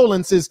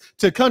condolences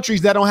to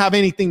countries that don't have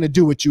anything to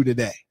do with you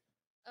today.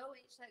 OH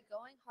said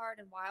going hard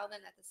and wild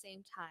and at the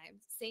same time.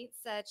 Saint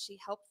said she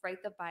helped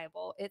write the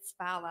Bible. It's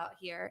foul out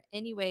here.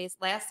 Anyways,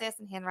 last sass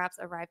and hand wraps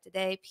arrived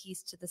today.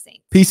 Peace to the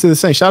saints. Peace to the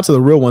saints. Shout out to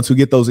the real ones who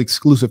get those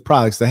exclusive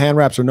products. The hand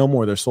wraps are no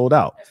more. They're sold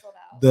out.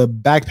 The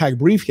backpack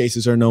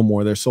briefcases are no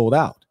more. They're sold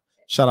out.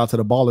 Shout out to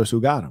the ballers who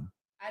got them.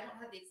 I don't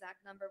have the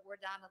exact number. We're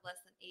down to less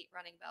than 8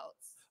 running belts.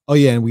 Oh,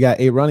 yeah, and we got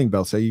 8 running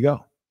belts. There you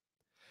go.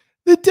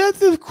 The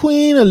death of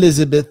Queen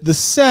Elizabeth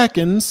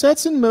II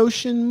sets in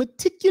motion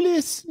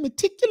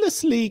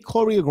meticulously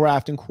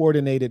choreographed and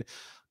coordinated.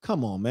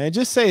 Come on, man.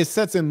 Just say it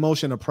sets in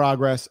motion a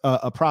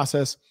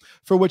process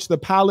for which the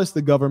palace,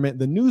 the government,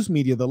 the news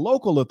media, the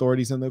local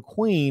authorities, and the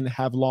Queen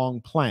have long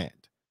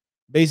planned.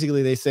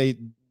 Basically, they say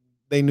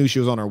they knew she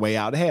was on her way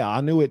out. Hey, I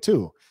knew it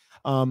too.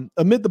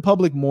 Amid the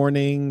public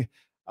mourning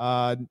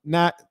and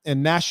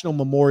national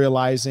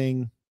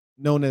memorializing,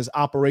 known as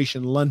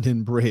Operation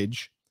London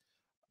Bridge,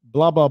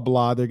 blah, blah,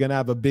 blah. They're going to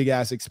have a big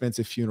ass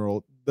expensive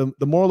funeral.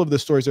 The moral of the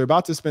story is they're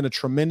about to spend a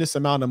tremendous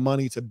amount of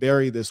money to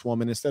bury this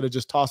woman instead of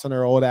just tossing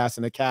her old ass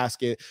in a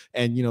casket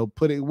and, you know,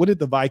 what did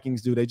the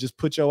Vikings do? They just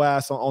put your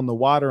ass on the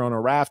water on a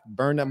raft,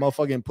 burn that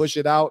motherfucker and push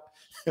it out.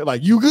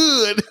 Like, you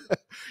good.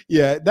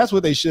 Yeah, that's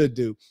what they should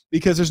do,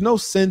 because there's no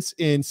sense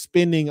in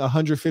spending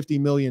 $150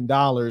 million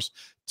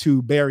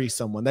to bury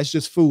someone. That's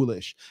just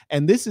foolish.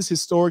 And this has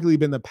historically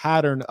been the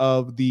pattern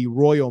of the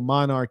royal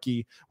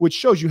monarchy, which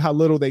shows you how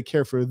little they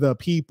care for the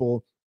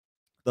people.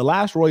 The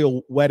last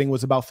royal wedding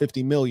was about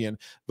 50 million.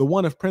 The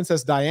one of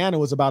Princess Diana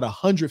was about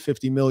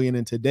 150 million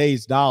in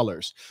today's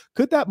dollars.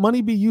 Could that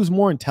money be used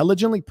more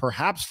intelligently?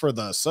 Perhaps for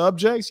the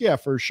subjects? Yeah,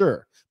 for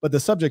sure. But the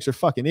subjects are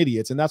fucking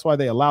idiots, and that's why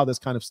they allow this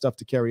kind of stuff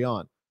to carry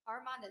on.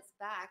 Armand is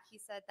back. He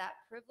said that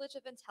privilege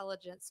of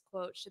intelligence,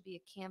 quote, should be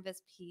a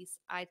canvas piece.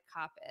 I'd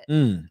cop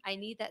it. I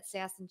need that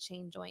sass and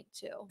chain joint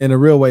too. In a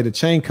real way, the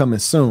chain coming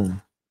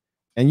soon.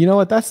 And you know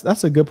what?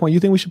 That's a good point.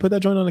 You think we should put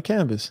that joint on the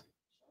canvas?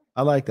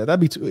 I like that.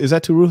 Is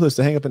that too ruthless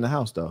to hang up in the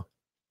house though?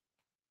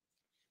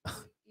 You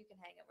can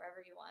hang it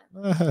wherever you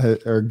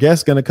want. Or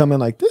guests gonna come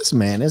in like, this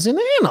man is an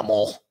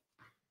animal.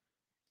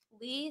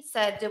 Lee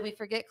said, did we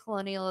forget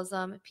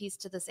colonialism? Peace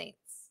to the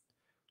saints.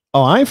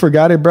 Oh, I ain't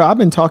forgot it, bro. I've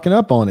been talking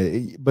up on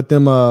it, but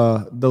them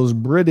those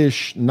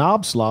British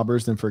knob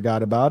slobbers then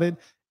forgot about it.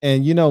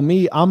 And you know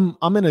me, I'm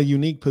in a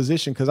unique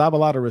position because I have a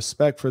lot of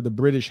respect for the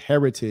British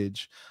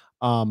heritage.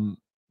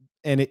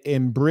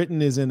 And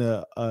Britain is in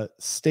a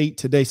state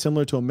today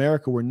similar to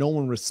America where no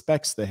one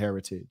respects the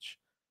heritage.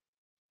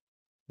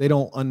 They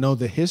don't know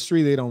the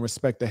history. They don't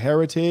respect the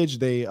heritage.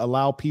 They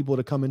allow people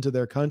to come into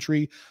their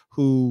country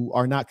who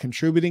are not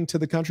contributing to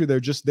the country. They're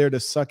just there to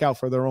suck out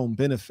for their own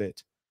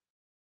benefit.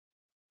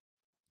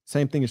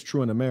 Same thing is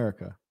true in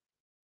America.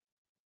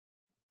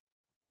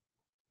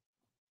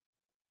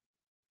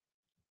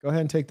 Go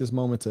ahead and take this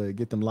moment to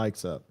get them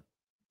likes up.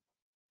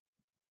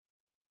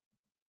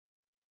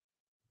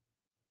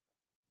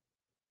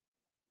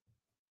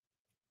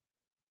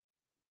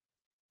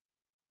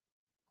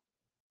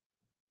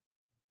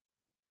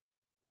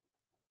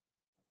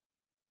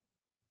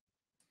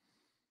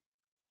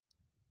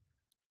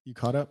 You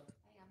caught up?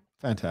 I am.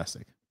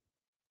 Fantastic.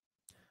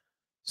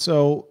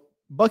 So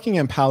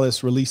Buckingham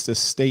Palace released a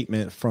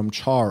statement from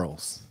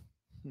Charles,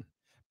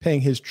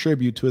 paying his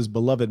tribute to his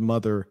beloved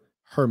mother,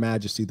 Her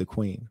Majesty the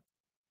Queen.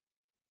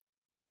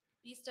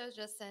 Bisto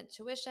just sent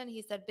tuition.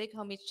 He said Big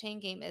Homie's chain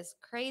game is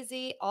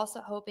crazy.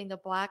 Also hoping the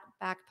black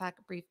backpack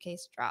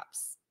briefcase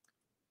drops.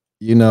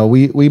 You know,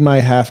 we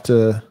might have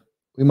to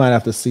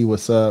see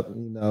what's up.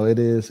 You know, it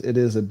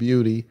is a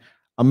beauty.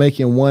 I'm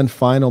making one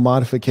final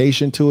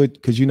modification to it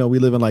because, you know, we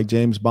live in like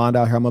James Bond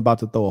out here. I'm about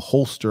to throw a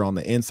holster on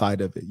the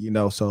inside of it, you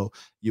know, so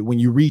when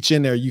you reach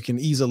in there, you can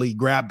easily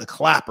grab the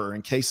clapper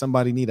in case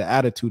somebody need an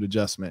attitude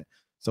adjustment.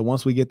 So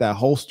once we get that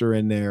holster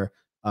in there,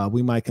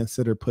 we might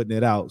consider putting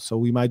it out. So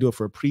we might do it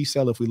for a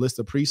pre-sale. If we list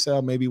a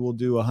pre-sale, maybe we'll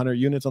do 100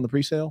 units on the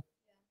pre-sale.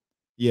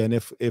 Yeah,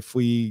 and if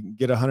we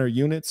get 100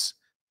 units,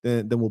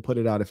 then we'll put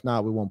it out. If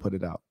not, we won't put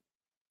it out.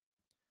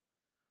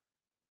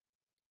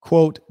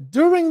 Quote,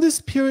 during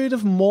this period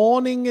of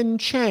mourning and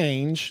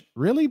change,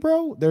 really,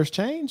 bro? There's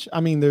change?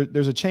 I mean,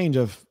 there's a change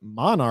of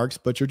monarchs,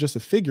 but you're just a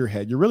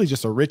figurehead. You're really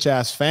just a rich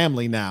ass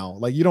family now.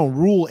 Like, you don't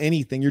rule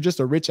anything. You're just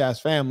a rich ass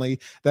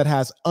family that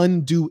has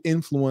undue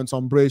influence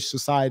on British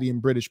society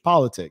and British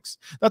politics.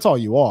 That's all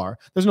you are.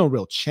 There's no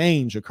real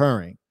change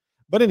occurring.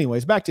 But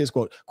anyways, back to his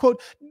quote.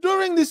 Quote,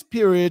 during this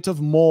period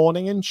of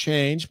mourning and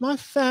change, my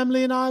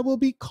family and I will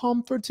be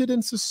comforted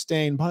and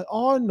sustained by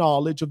our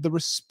knowledge of the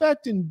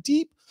respect and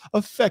deep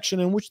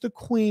affection in which the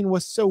Queen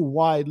was so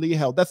widely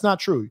held. That's not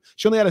true.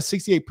 She only had a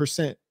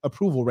 68%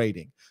 approval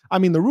rating. I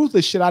mean, the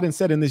ruthless shit I done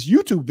said in this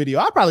YouTube video,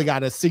 I probably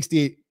got a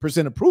 68%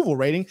 approval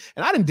rating,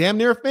 and I done damn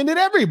near offended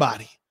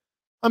everybody.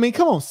 I mean,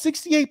 come on,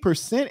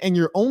 68%, and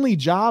your only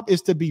job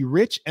is to be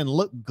rich and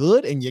look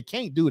good, and you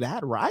can't do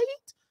that, right?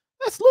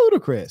 That's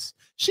ludicrous.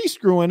 She's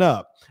screwing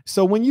up.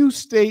 So when you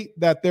state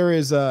that there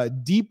is a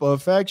deep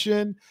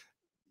affection,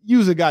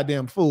 use a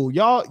goddamn fool.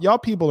 Y'all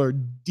people are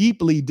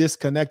deeply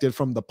disconnected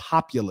from the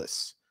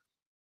populace.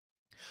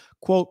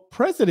 Quote,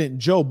 President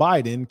Joe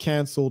Biden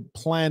canceled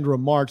planned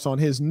remarks on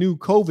his new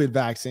COVID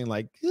vaccine.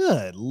 Like,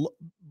 good,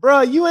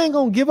 bruh, you ain't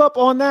gonna give up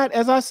on that.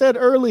 As I said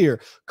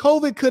earlier,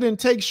 COVID couldn't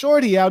take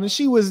Shorty out and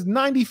she was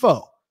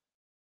 94.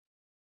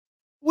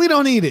 We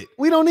don't need it.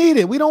 We don't need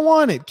it. We don't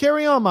want it.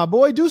 Carry on, my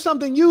boy. Do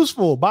something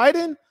useful,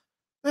 Biden.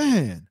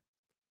 Man.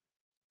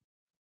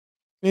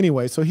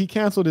 Anyway, so he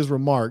canceled his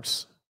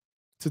remarks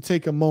to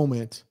take a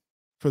moment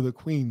for the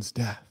Queen's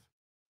death.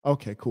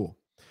 Okay, cool.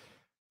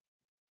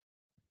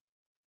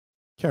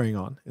 Carrying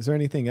on. Is there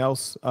anything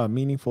else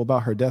meaningful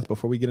about her death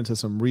before we get into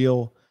some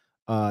real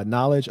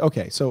knowledge?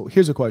 Okay, so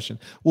here's a question.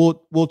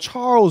 Will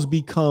Charles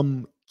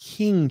become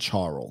King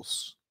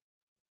Charles?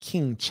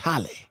 King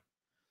Charlie?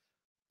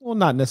 Well,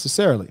 not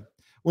necessarily.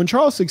 When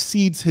Charles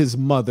succeeds his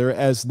mother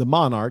as the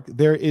monarch,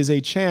 there is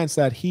a chance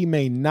that he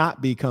may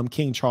not become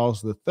King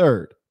Charles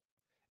III.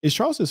 Is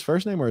Charles his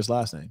first name or his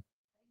last name?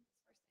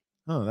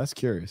 Oh, that's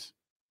curious.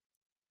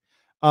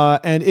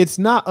 And it's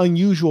not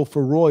unusual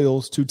for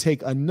royals to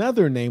take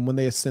another name when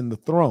they ascend the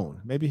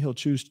throne. Maybe he'll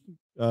choose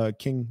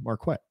King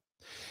Marquett.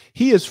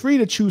 He is free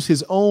to choose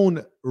his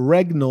own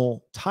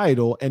regnal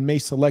title and may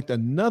select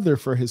another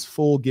for his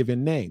full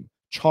given name.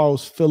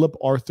 Charles Philip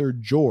Arthur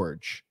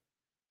George.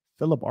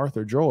 Philip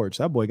Arthur George.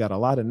 That boy got a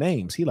lot of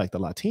names. He like the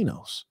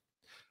Latinos.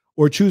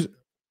 Or choose,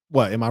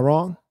 what, am I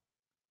wrong?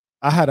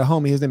 I had a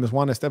homie, his name is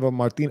Juan Esteban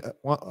Martinez,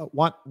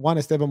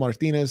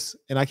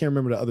 and I can't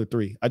remember the other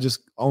three. I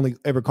just only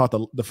ever caught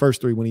the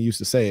first three when he used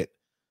to say it.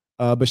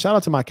 But shout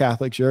out to my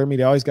Catholics. You heard me?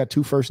 They always got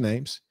two first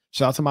names.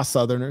 Shout out to my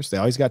Southerners. They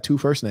always got two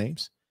first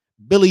names.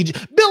 Billy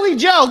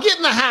Joe, get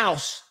in the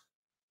house.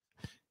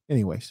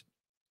 Anyways,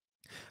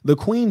 the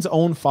Queen's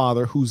own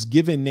father, whose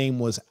given name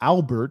was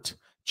Albert,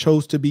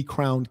 chose to be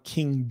crowned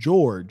King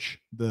George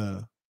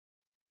the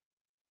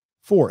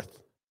Fourth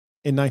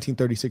in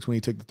 1936 when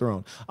he took the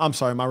throne. I'm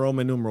sorry, my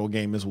Roman numeral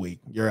game is weak.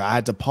 I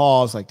had to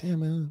pause, like,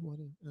 damn, man.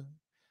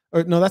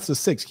 Or no, that's the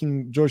sixth,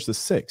 King George the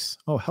Sixth.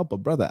 Oh, help a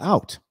brother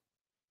out.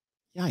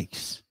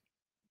 Yikes.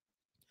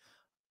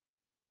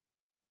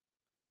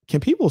 Can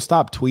people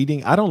stop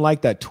tweeting? I don't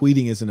like that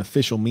tweeting is an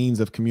official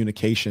means of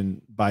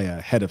communication by a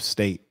head of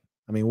state.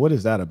 I mean, what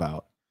is that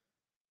about?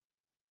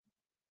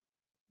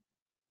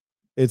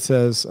 It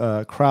says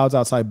crowds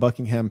outside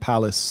Buckingham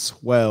Palace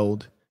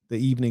swelled the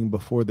evening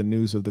before the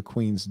news of the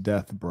Queen's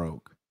death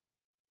broke.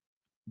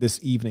 This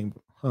evening,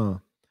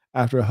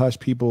 after a hush,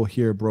 people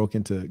here broke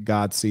into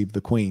God Save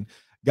the Queen.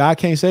 God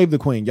can't save the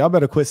Queen. Y'all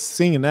better quit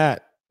singing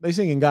that. They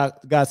singing God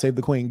Save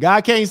the Queen.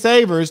 God can't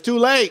save her. It's too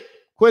late.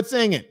 Quit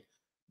singing.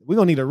 We're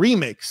going to need a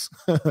remix.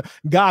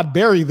 God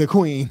bury the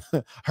Queen.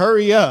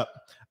 Hurry up.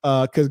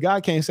 Because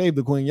God can't save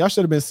the Queen. Y'all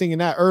should have been singing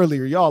that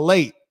earlier. Y'all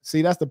late.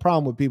 See, that's the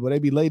problem with people. They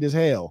be late as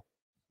hell.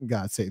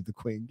 God save the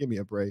Queen. Give me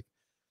a break.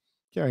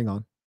 Carrying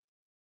on.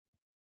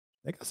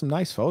 They got some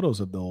nice photos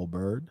of the old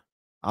bird.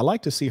 I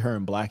like to see her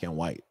in black and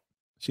white.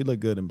 She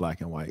looked good in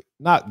black and white.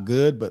 Not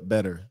good, but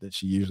better than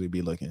she usually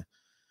be looking.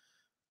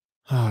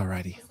 All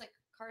righty. It's like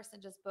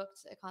Carson just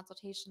booked a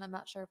consultation. I'm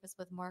not sure if it's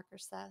with Mark or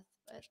Seth,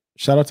 but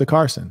shout out to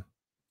Carson.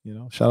 You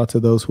know, shout out to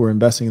those who are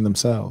investing in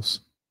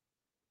themselves.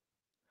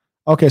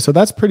 Okay, so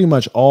that's pretty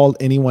much all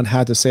anyone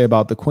had to say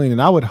about the Queen.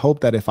 And I would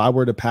hope that if I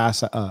were to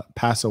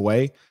pass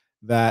away,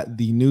 that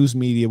the news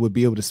media would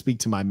be able to speak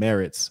to my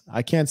merits.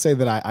 I can't say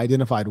that I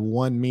identified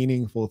one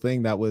meaningful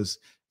thing that was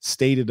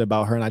stated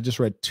about her. And I just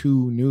read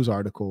 2 news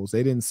articles.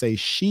 They didn't say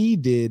she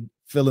did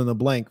fill in the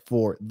blank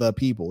for the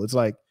people. It's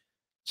like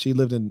she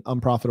lived an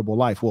unprofitable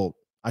life. Well,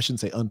 I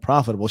shouldn't say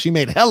unprofitable. She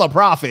made hella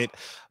profit,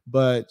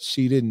 but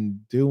she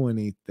didn't do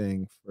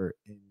anything for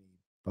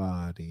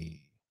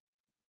anybody.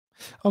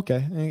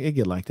 Okay, it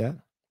get like that.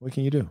 What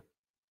can you do?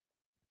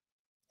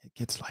 It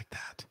gets like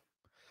that.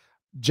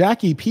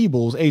 Jackie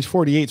Peebles, age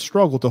 48,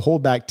 struggled to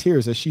hold back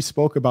tears as she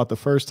spoke about the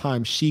first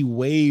time she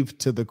waved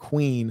to the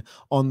Queen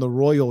on the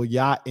royal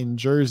yacht in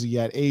Jersey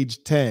at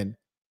age 10.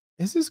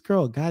 Is this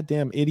girl a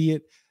goddamn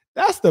idiot?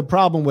 That's the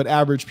problem with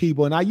average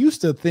people. And I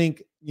used to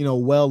think,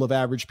 well of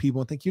average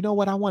people and think, you know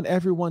what? I want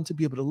everyone to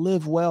be able to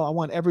live well. I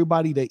want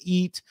everybody to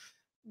eat.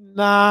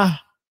 Nah,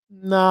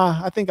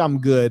 I think I'm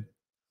good.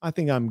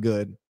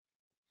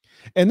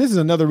 And this is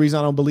another reason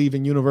I don't believe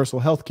in universal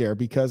health care,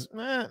 because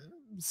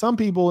some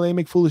people, they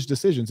make foolish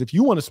decisions. If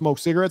you want to smoke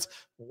cigarettes,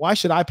 why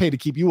should I pay to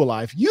keep you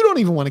alive? You don't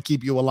even want to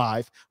keep you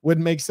alive.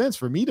 Wouldn't make sense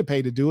for me to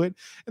pay to do it.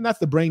 And that's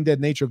the brain dead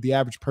nature of the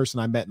average person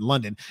I met in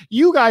London.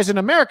 You guys in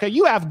America,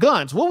 you have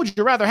guns. What would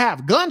you rather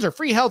have, guns or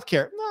free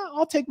healthcare? No,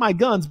 I'll take my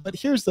guns. But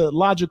here's the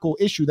logical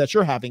issue that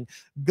you're having.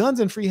 Guns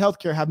and free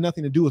healthcare have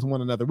nothing to do with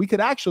one another. We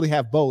could actually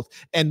have both.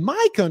 And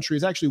my country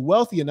is actually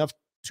wealthy enough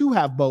to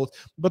have both.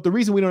 But the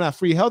reason we don't have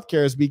free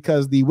healthcare is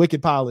because the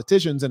wicked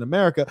politicians in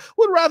America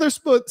would rather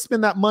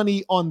spend that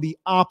money on the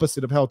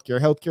opposite of healthcare.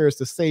 Healthcare is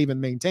to save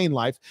and maintain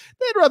life.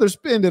 They'd rather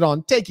spend it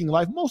on taking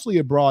life, mostly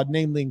abroad,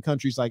 namely in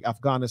countries like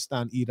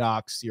Afghanistan,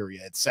 Iraq,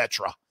 Syria,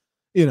 etc.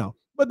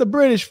 But the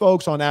British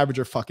folks on average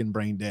are fucking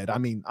brain dead. I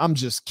mean, I'm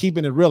just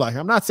keeping it real.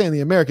 I'm not saying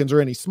the Americans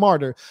are any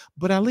smarter,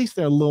 but at least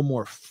they're a little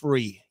more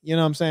free. You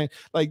know what I'm saying?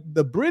 Like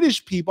the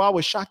British people, I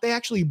was shocked. They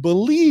actually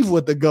believe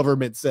what the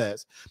government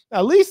says.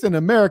 At least in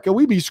America,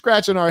 we be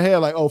scratching our head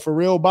like, oh, for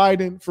real,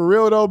 Biden? For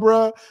real though,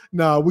 bruh?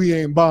 No, we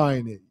ain't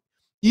buying it.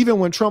 Even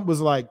when Trump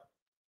was like,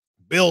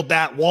 build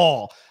that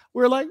wall.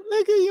 We're like,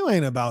 nigga, you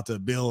ain't about to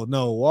build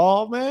no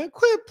wall, man.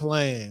 Quit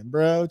playing,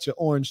 bro. With your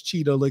orange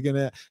Cheeto looking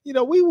at.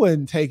 We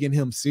wasn't taking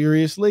him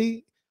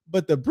seriously.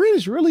 But the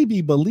British really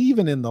be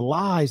believing in the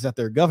lies that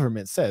their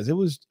government says. It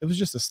was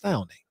just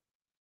astounding.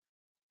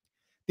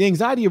 The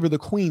anxiety over the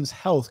Queen's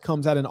health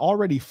comes at an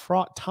already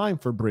fraught time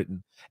for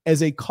Britain,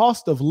 as a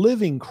cost of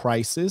living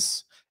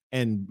crisis,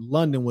 and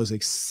London was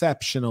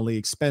exceptionally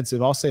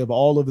expensive. I'll say of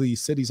all of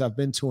these cities I've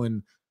been to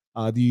in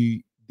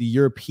the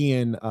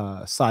European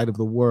side of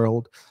the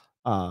world,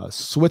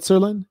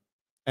 Switzerland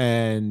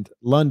and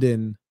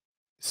London.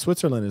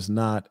 Switzerland is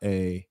not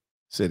a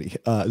city.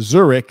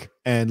 Zurich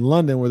and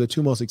London were the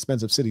 2 most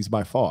expensive cities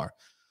by far.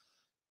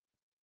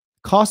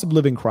 Cost of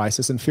living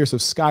crisis and fears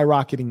of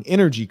skyrocketing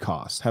energy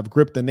costs have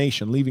gripped the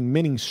nation, leaving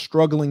many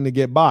struggling to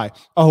get by.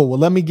 Oh, well,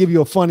 let me give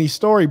you a funny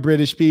story,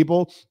 British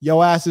people.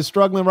 Yo ass is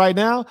struggling right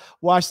now.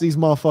 Watch these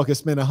motherfuckers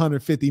spend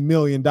 $150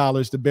 million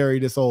to bury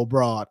this old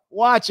broad.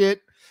 Watch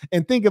it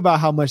and think about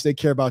how much they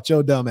care about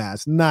your dumb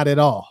ass. Not at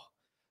all.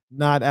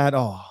 Not at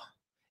all.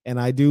 And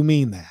I do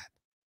mean that.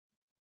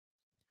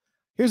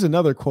 Here's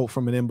another quote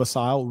from an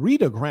imbecile.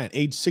 Rita Grant,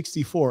 age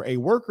 64, a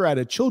worker at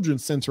a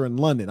children's center in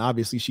London.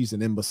 Obviously, she's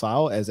an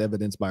imbecile, as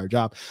evidenced by her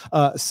job.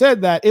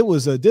 Said that it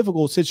was a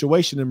difficult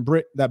situation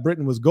that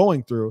Britain was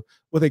going through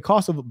with a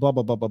cost of blah,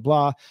 blah, blah, blah,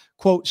 blah.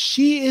 Quote,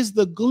 she is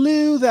the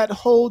glue that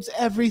holds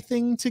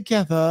everything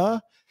together.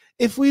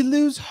 If we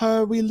lose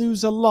her, we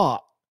lose a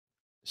lot.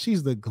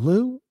 She's the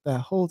glue that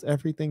holds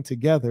everything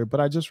together. But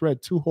I just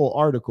read 2 whole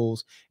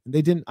articles and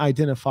they didn't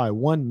identify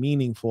one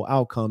meaningful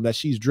outcome that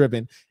she's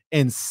driven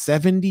in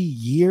 70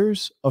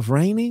 years of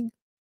reigning.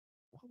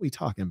 What are we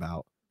talking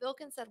about?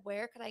 Bilkin said,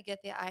 where could I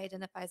get the I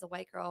identify as a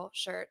white girl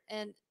shirt?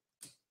 And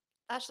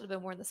that should have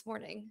been worn this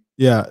morning.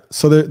 Yeah.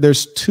 So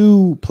there's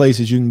 2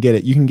 places you can get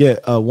it. You can get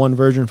one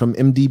version from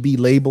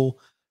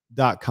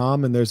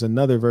mdblabel.com. And there's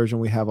another version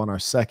we have on our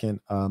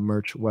second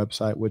merch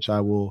website, which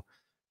I will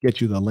get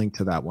you the link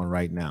to that one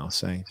right now,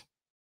 Saint.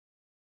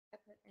 I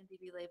put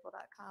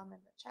mdblabel.com in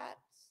the chat.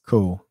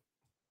 Cool.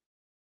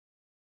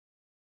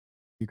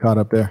 You caught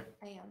up there?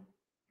 I am.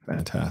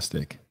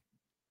 Fantastic.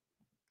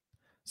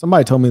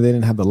 Somebody told me they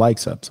didn't have the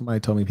likes up. Somebody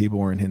told me people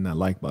weren't hitting that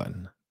like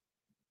button.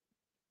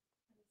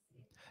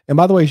 And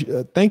by the way,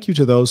 thank you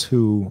to those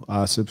who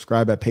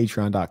subscribe at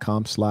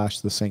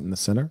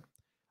patreon.com/thesaintandthesinner.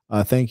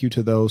 Thank you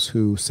to those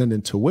who send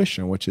in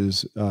tuition, which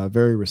is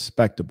very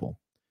respectable.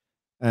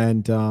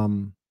 And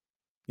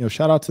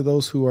shout out to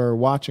those who are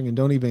watching and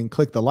don't even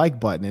click the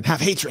like button and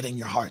have hatred in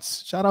your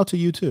hearts. Shout out to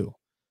you too.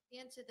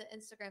 And to the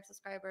Instagram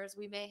subscribers,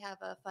 we may have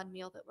a fun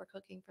meal that we're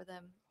cooking for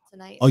them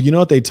tonight. Oh, you know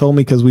what they told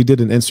me? Because we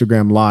did an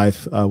Instagram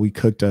live. We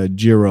cooked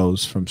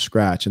gyros from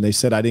scratch, and they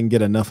said I didn't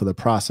get enough of the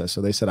process. So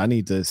they said I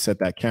need to set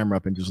that camera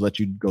up and just let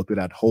you go through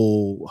that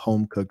whole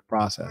home cooked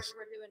process.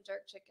 We're doing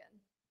jerk chicken.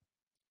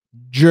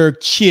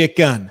 Jerk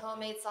chicken.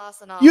 Homemade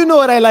sauce and all. You know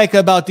what I like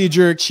about the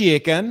jerk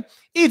chicken?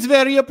 It's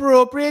very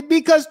appropriate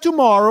because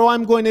tomorrow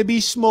I'm going to be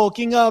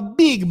smoking a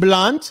big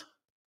blunt.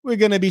 We're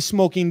going to be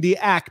smoking the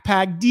ACK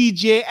Pack,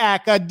 DJ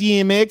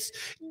Academics,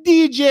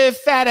 DJ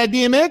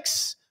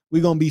Fatademics.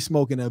 We're going to be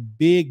smoking a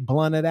big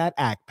blunt of that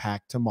ACK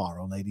Pack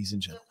tomorrow, ladies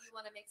and gentlemen. So if you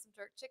want to make some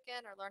jerk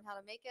chicken or learn how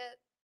to make it,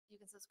 you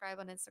can subscribe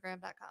on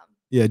Instagram.com.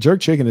 Yeah,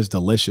 jerk chicken is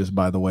delicious,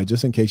 by the way,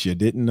 just in case you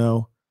didn't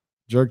know.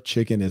 Jerk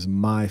chicken is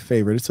my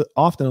favorite. It's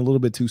often a little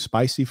bit too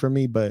spicy for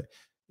me, but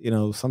you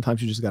know,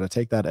 sometimes you just got to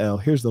take that L.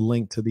 Here's the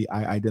link to the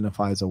I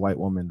Identify as a White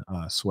Woman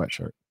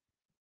sweatshirt.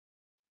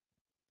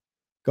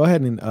 Go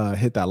ahead and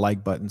hit that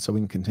like button so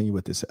we can continue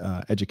with this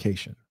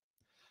education.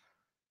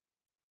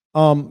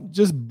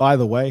 Just by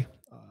the way,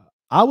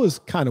 I was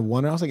kind of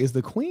wondering, I was like, is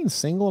the queen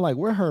single? Like,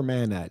 where her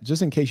man at?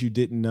 Just in case you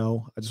didn't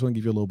know, I just want to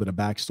give you a little bit of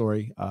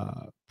backstory.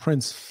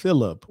 Prince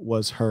Philip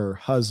was her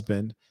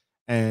husband,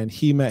 and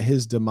he met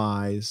his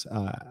demise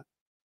a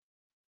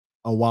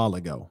while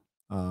ago.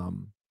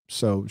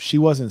 So she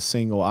wasn't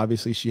single.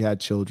 Obviously, she had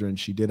children.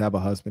 She did have a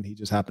husband. He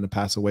just happened to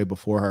pass away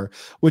before her,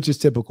 which is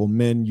typical.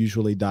 Men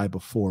usually die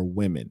before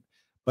women.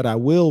 But I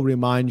will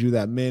remind you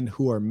that men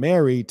who are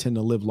married tend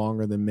to live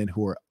longer than men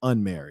who are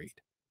unmarried.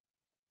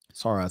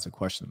 Sarah has a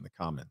question in the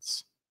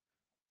comments.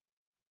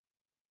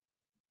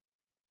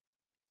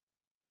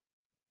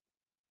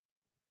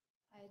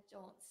 I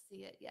don't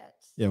see it yet.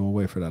 Yeah, we'll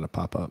wait for that to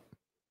pop up.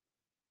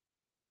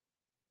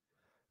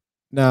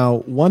 Now,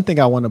 one thing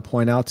I want to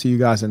point out to you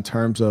guys in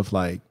terms of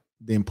like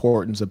the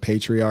importance of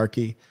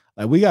patriarchy,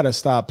 like we got to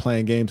stop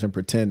playing games and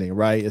pretending,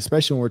 right?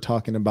 Especially when we're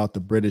talking about the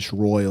British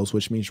royals,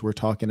 which means we're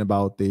talking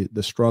about the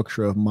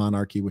structure of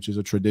monarchy, which is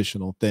a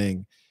traditional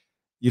thing.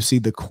 You see,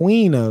 the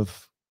queen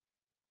of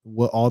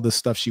all the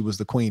stuff she was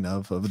the queen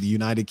of the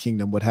United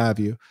Kingdom, what have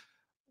you.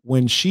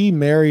 When she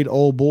married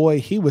old boy,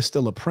 he was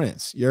still a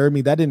prince. You heard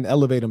me? That didn't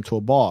elevate him to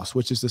a boss,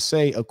 which is to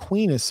say a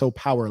queen is so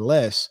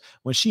powerless.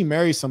 When she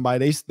marries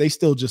somebody, they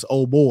still just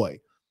old boy.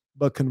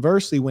 But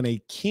conversely, when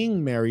a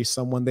king marries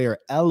someone, they are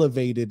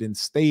elevated in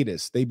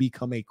status. They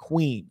become a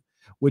queen,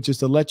 which is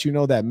to let you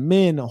know that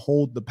men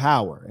hold the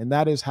power. And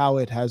that is how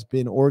it has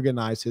been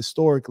organized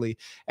historically.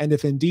 And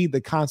if indeed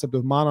the concept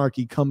of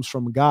monarchy comes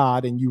from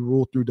God and you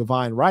rule through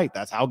divine right,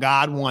 that's how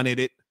God wanted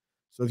it.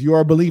 So if you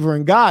are a believer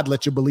in God,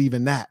 let you believe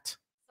in that.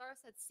 Sarah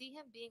said, see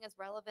him being as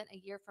relevant a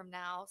year from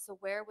now. So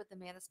where would the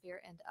manosphere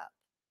end up?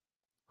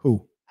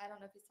 Who? I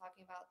don't know if he's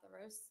talking about the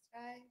roast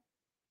guy.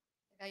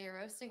 The guy you're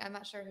roasting. I'm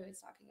not sure who he's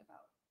talking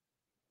about.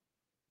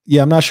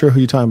 Yeah, I'm not sure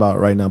who you're talking about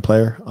right now,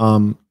 player.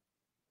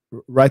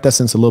 Write that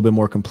sentence a little bit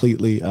more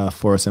completely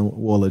for us, and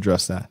we'll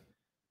address that.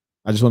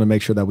 I just want to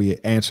make sure that we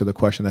answer the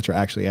question that you're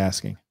actually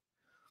asking.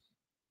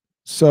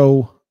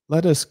 So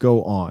let us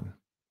go on.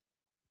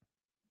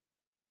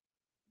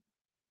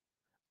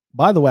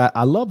 By the way,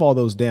 I love all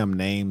those damn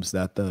names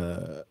that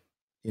the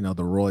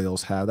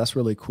royals have. That's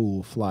really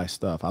cool, fly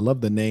stuff. I love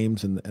the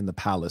names and the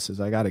palaces.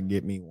 I got to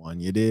get me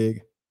one. You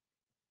dig?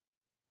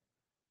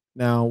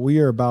 Now, we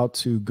are about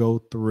to go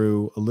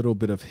through a little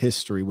bit of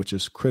history, which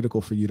is critical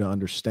for you to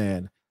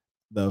understand.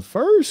 The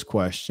first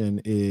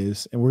question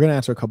is, and we're going to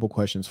answer a couple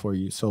questions for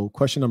you. So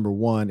question number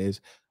one is,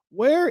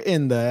 where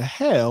in the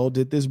hell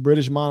did this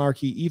British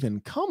monarchy even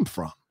come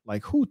from?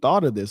 Like, who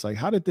thought of this? Like,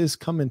 how did this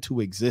come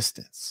into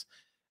existence?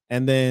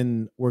 And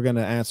then we're going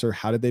to answer,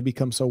 how did they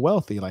become so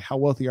wealthy? Like, how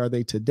wealthy are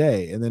they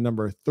today? And then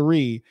number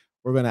three,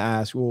 we're going to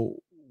ask, well,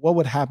 what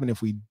would happen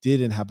if we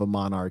didn't have a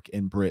monarch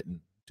in Britain?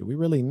 Do we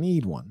really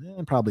need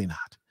one? Probably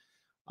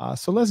not.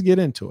 So let's get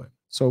into it.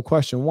 So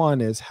question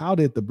one is, how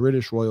did the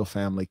British royal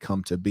family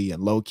come to be?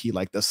 And low key,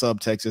 like the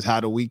subtext is,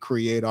 how do we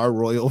create our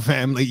royal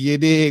family? You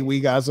dig? We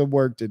got some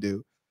work to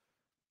do.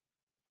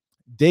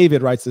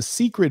 David writes, the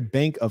secret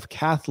bank of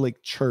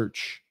Catholic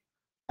Church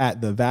at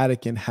the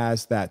Vatican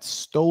has that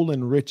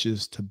stolen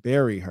riches to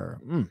bury her.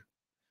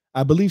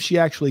 I believe she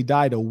actually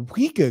died a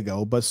week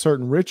ago, but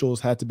certain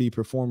rituals had to be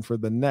performed for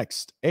the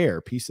next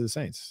heir. Peace to the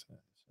saints.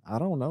 I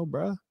don't know,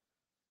 bruh.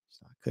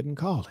 I couldn't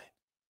call it.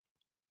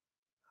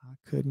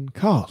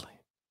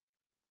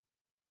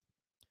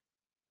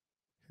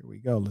 Here we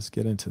go. Let's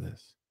get into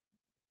this.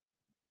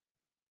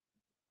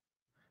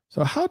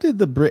 So how did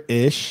the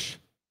British,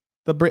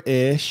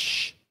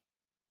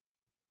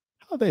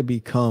 how they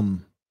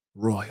become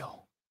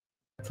royal?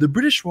 The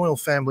British royal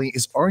family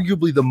is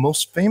arguably the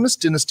most famous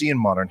dynasty in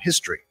modern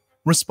history,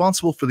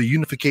 responsible for the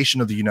unification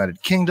of the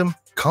United Kingdom,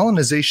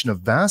 colonization of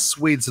vast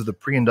swathes of the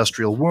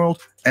pre-industrial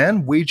world,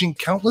 and waging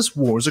countless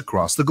wars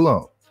across the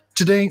globe.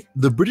 Today,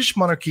 the British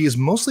monarchy is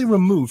mostly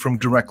removed from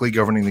directly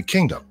governing the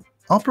kingdom,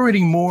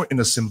 operating more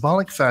in a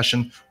symbolic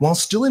fashion while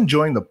still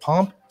enjoying the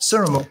pomp,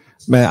 ceremony.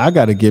 Man, I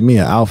got to get me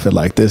an outfit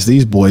like this.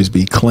 These boys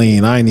be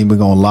clean. I ain't even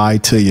going to lie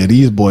to you.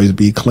 These boys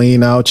be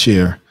clean out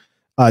here.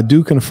 I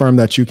do confirm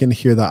that you can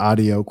hear the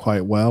audio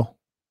quite well.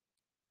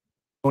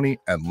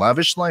 And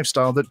lavish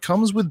lifestyle that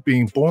comes with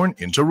being born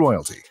into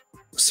royalty.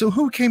 So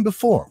who came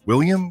before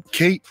William,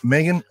 Kate,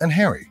 Meghan, and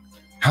Harry?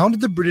 How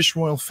did the British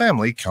royal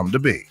family come to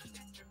be?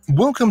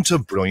 Welcome to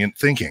Brilliant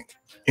Thinking.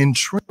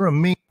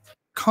 Intriguing,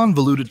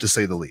 convoluted to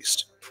say the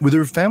least, with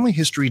her family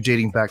history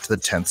dating back to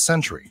the 10th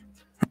century.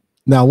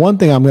 Now, one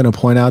thing I'm going to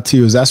point out to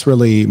you is that's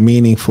really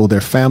meaningful. Their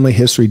family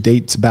history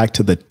dates back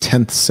to the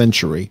 10th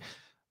century.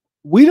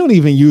 We don't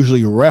even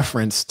usually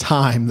reference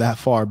time that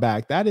far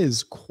back. That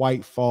is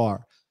quite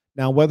far.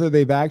 Now, whether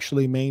they've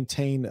actually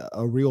maintained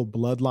a real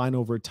bloodline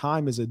over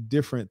time is a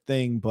different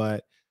thing,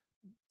 but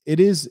it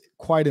is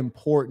quite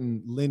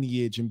important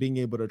lineage and being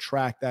able to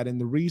track that. And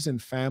the reason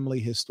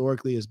family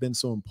historically has been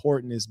so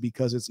important is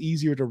because it's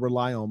easier to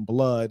rely on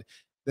blood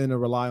than to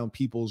rely on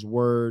people's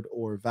word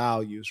or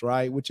values,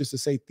 right? Which is to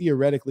say,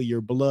 theoretically,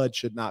 your blood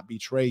should not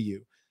betray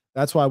you.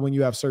 That's why when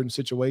you have certain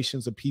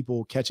situations of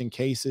people catching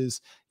cases,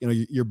 you know,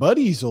 your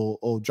buddies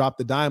will drop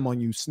the dime on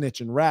you,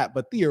 snitch and rat.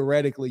 But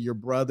theoretically, your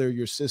brother,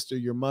 your sister,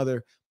 your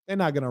mother, they're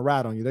not going to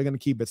rat on you. They're going to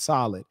keep it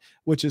solid,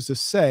 which is to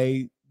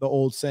say, the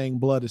old saying,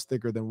 blood is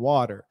thicker than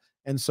water.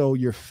 And so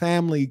your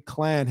family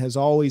clan has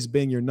always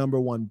been your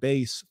number one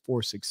base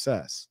for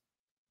success.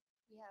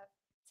 Yeah,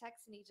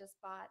 Texany just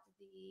bought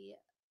the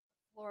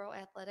floral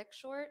athletic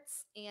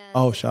shorts and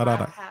Oh, the shout out.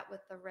 black hat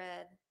with the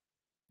red.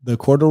 The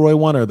corduroy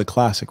one or the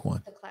classic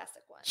one? The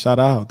classic one. Shout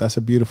out. That's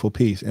a beautiful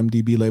piece.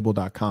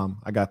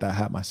 mdblabel.com. I got that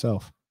hat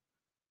myself.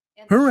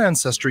 Her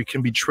ancestry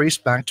can be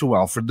traced back to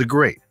Alfred the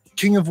Great,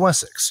 King of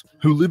Wessex,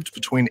 who lived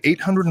between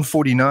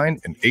 849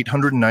 and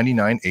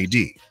 899 AD.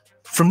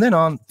 From then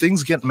on,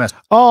 things get messy.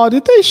 Oh,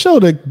 did they show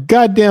the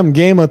goddamn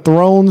Game of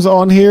Thrones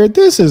on here?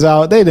 This is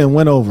out. They didn't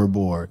went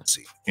overboard.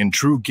 In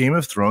true Game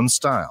of Thrones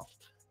style.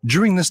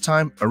 During this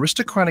time,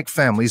 aristocratic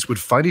families would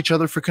fight each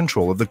other for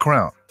control of the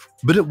crown.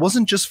 But it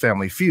wasn't just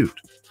family feud.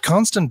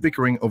 Constant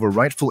bickering over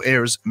rightful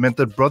heirs meant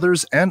that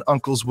brothers and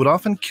uncles would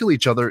often kill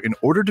each other in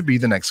order to be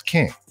the next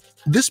king.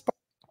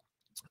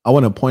 I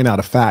want to point out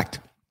a fact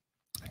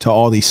to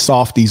all these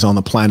softies on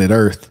the planet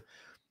Earth.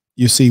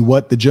 You see,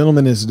 what the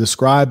gentleman is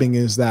describing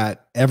is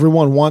that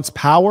everyone wants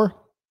power.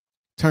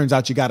 Turns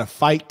out you got to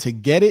fight to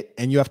get it,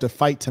 and you have to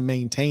fight to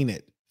maintain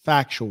it.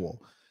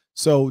 Factual.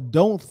 So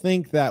don't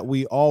think that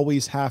we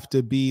always have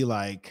to be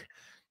like,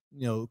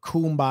 you know,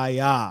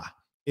 kumbaya.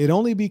 It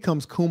only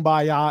becomes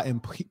kumbaya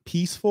and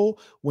peaceful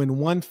when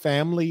one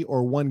family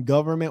or one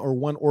government or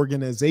one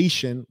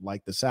organization,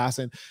 like the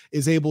Assassin,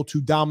 is able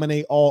to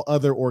dominate all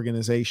other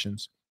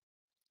organizations.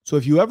 So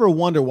if you ever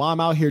wonder why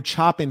I'm out here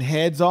chopping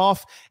heads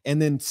off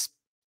and then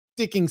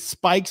sticking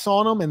spikes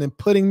on them and then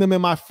putting them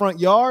in my front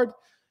yard,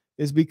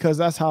 is because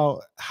that's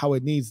how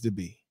it needs to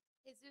be.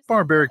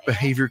 Barbaric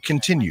behavior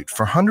continued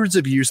for hundreds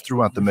of years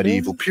throughout the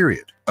medieval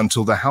period,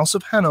 until the House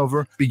of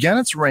Hanover began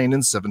its reign in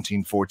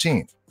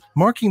 1714.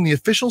 Marking the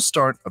official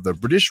start of the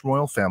British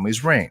royal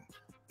family's reign.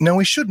 Now,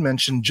 we should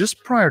mention,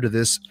 just prior to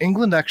this,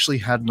 England actually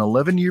had an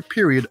 11-year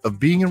period of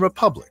being a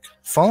republic,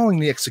 following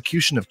the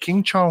execution of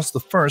King Charles I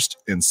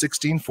in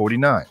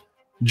 1649.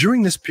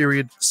 During this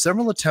period,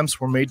 several attempts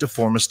were made to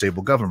form a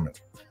stable government,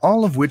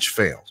 all of which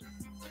failed,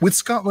 with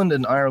Scotland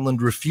and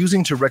Ireland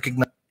refusing to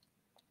recognize.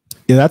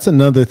 Yeah, that's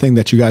another thing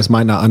that you guys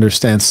might not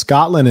understand.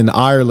 Scotland and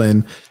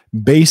Ireland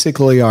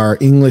basically are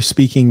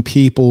English-speaking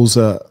peoples.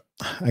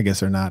 I guess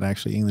they're not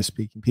actually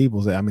English-speaking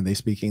peoples. I mean, they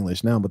speak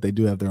English now, but they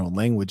do have their own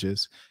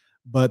languages.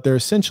 But they're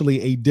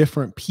essentially a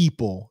different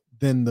people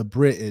than the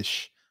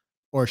British,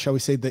 or shall we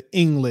say the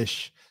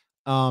English.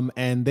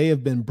 And they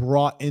have been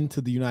brought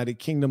into the United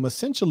Kingdom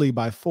essentially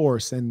by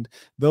force. And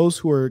those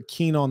who are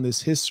keen on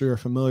this history are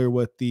familiar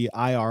with the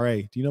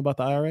IRA. Do you know about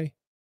the IRA?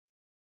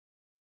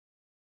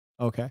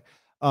 Okay.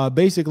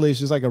 Basically, it's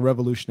just like a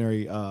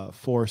revolutionary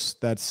force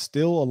that's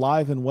still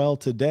alive and well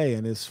today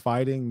and is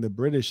fighting the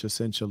British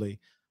essentially.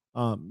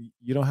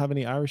 You don't have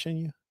any Irish in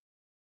you?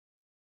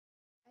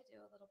 I do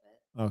a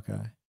little bit.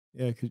 Okay.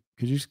 Yeah,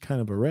 because you're kind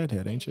of a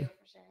redhead, ain't you? Thank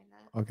you for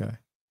sharing that. Okay.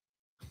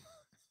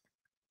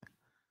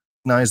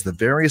 Recognize the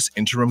various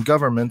interim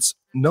governments,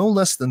 no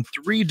less than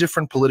 3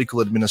 different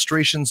political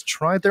administrations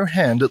tried their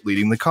hand at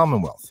leading the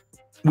Commonwealth.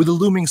 With a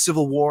looming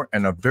civil war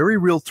and a very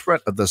real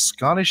threat of the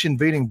Scottish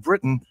invading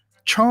Britain,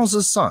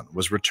 Charles's son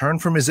was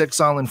returned from his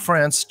exile in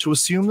France to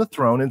assume the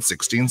throne in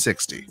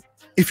 1660.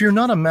 If you're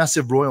not a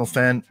massive royal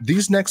fan,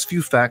 these next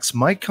few facts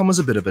might come as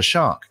a bit of a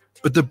shock,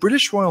 but the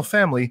British royal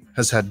family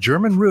has had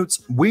German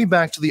roots way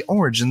back to the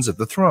origins of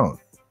the throne.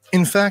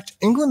 In fact,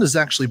 England has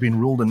actually been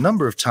ruled a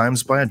number of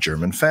times by a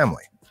German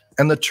family,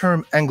 and the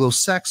term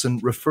Anglo-Saxon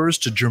refers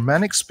to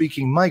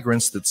Germanic-speaking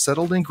migrants that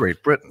settled in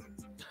Great Britain.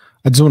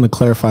 I just want to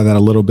clarify that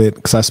a little bit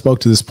because I spoke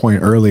to this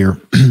point earlier.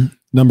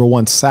 Number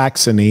one,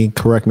 Saxony,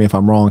 correct me if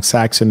I'm wrong,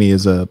 Saxony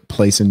is a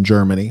place in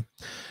Germany.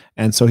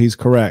 And so he's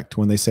correct.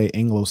 When they say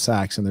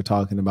Anglo-Saxon, they're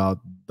talking about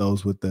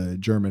those with the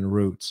German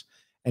roots.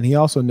 And he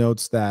also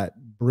notes that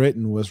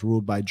Britain was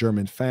ruled by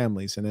German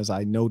families. And as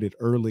I noted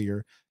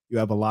earlier, you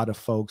have a lot of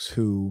folks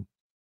who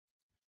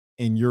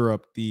in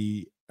Europe,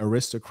 the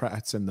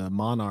aristocrats and the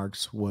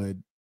monarchs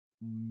would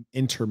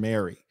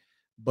intermarry.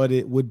 But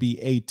it would be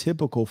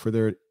atypical for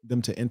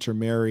them to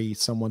intermarry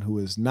someone who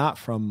is not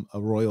from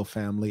a royal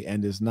family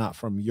and is not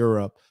from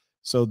Europe.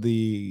 So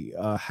the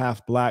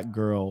half black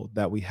girl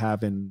that we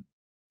have in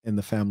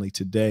the family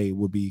today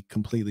would be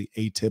completely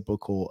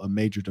atypical, a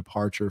major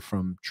departure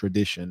from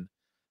tradition.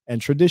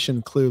 And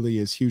tradition clearly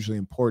is hugely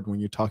important when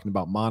you're talking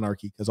about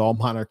monarchy, because all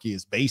monarchy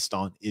is based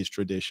on is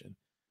tradition.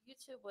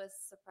 YouTube was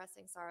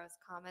suppressing Sorrow's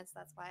comments.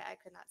 That's why I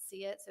could not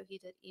see it. So he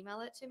did email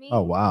it to me.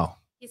 Oh, wow.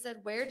 He said,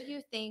 where do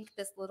you think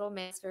this little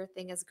manosphere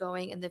thing is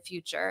going in the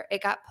future?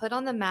 It got put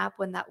on the map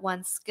when that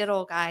one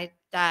Skittle guy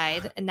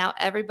died, and now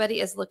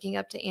everybody is looking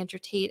up to Andrew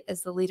Tate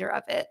as the leader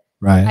of it.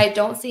 Right. I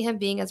don't see him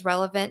being as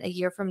relevant a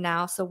year from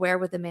now, so where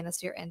would the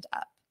manosphere end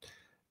up?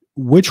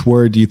 Which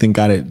word do you think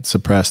got it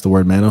suppressed, the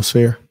word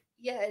manosphere?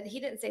 Yeah, he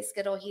didn't say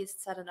Skittle. He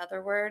said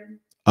another word.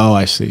 Oh,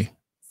 I see.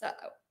 So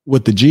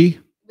with the G?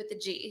 With the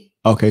G.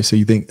 Okay, so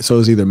you think, so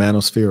it's either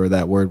manosphere or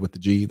that word with the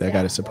G that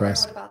got it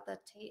suppressed? What about the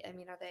Tate? I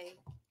mean, are they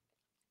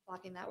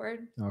blocking that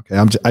word? Okay,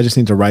 I just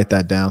need to write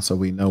that down so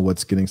we know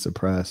what's getting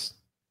suppressed.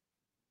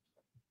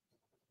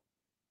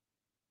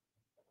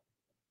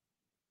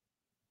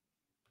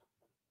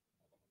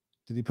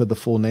 Did he put the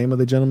full name of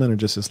the gentleman or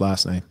just his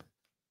last name?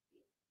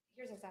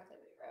 Here's exactly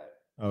what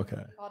he wrote.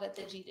 Okay. He called it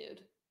the G dude.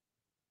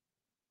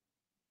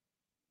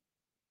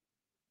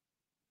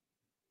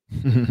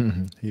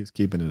 He's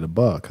keeping it a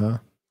buck, huh?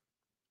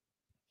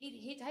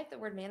 He typed the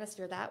word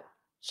manosphere. That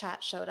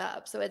chat showed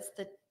up. So it's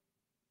the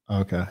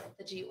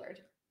G word.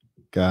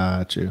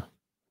 Got you.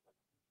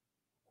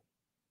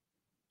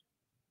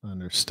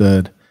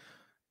 Understood.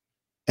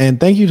 And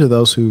thank you to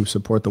those who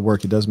support the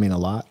work. It does mean a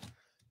lot.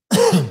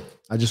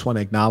 I just want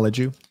to acknowledge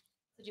you.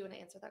 Did you want to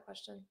answer that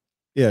question?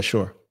 Yeah,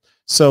 sure.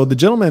 So the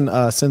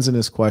gentleman sends in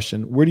this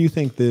question. Where do you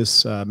think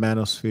this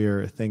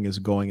manosphere thing is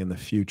going in the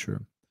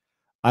future?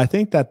 I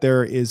think that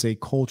there is a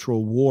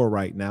cultural war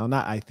right now.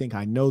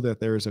 I know that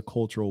there is a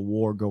cultural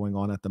war going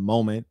on at the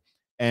moment.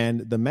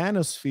 And the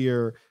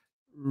manosphere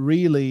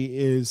really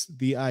is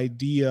the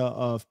idea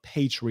of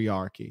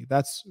patriarchy.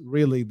 That's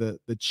really the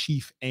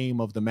chief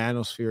aim of the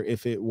manosphere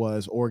if it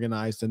was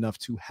organized enough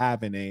to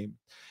have an aim.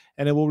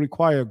 And it will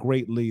require a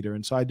great leader.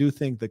 And so I do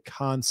think the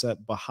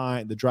concept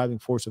behind the driving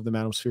force of the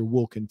manosphere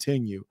will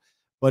continue,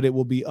 but it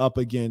will be up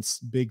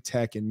against big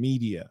tech and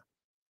media.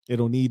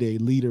 It'll need a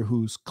leader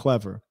who's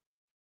clever.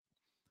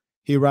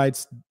 He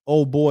writes,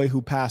 old boy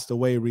who passed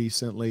away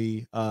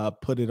recently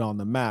put it on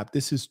the map.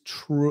 This is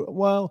true.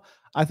 Well,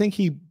 I think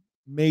he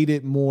made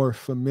it more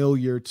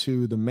familiar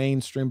to the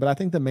mainstream, but I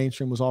think the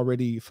mainstream was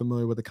already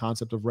familiar with the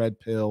concept of red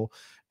pill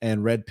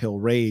and red pill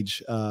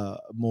rage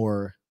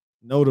more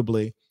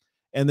notably.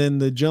 And then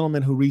the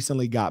gentleman who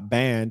recently got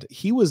banned,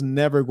 he was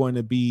never going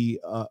to be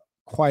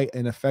quite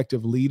an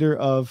effective leader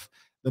of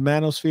the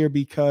manosphere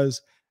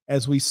because,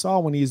 as we saw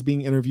when he was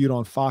being interviewed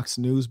on Fox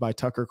News by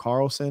Tucker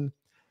Carlson,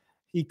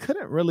 he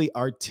couldn't really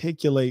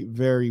articulate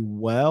very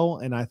well.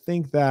 And I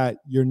think that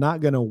you're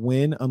not going to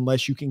win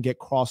unless you can get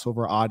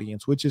crossover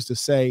audience, which is to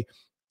say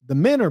the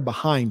men are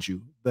behind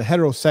you. The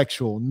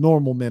heterosexual,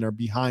 normal men are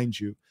behind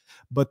you.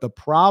 But the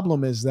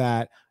problem is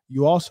that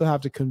you also have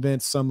to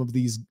convince some of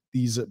these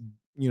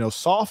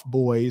soft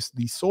boys,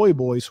 these soy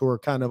boys who are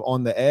kind of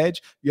on the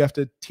edge. You have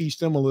to teach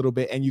them a little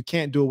bit, and you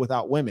can't do it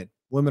without women.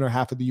 Women are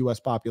half of the U.S.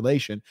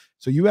 population.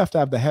 So you have to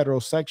have the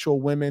heterosexual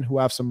women who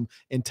have some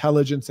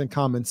intelligence and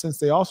common sense.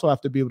 They also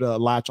have to be able to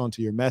latch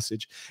onto your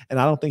message. And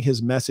I don't think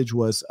his message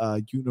was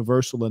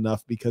universal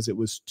enough because it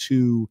was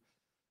too,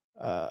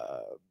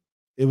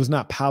 it was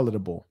not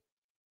palatable.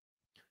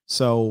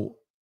 So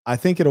I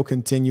think it'll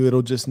continue.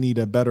 It'll just need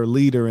a better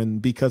leader.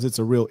 And because it's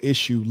a real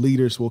issue,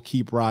 leaders will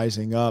keep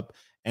rising up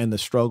and the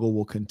struggle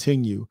will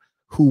continue.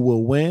 Who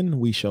will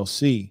win? We shall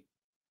see.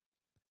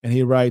 And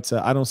he writes,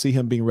 I don't see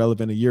him being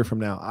relevant a year from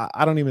now.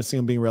 I don't even see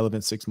him being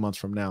relevant 6 months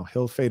from now.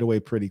 He'll fade away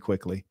pretty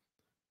quickly.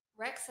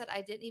 Rex said,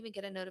 I didn't even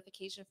get a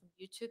notification from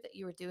YouTube that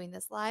you were doing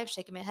this live.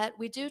 Shaking my head.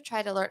 We do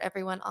try to alert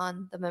everyone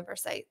on the member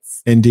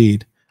sites.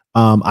 Indeed.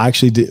 I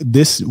actually did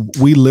this.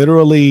 We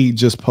literally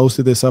just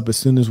posted this up as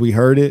soon as we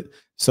heard it.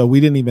 So we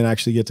didn't even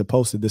actually get to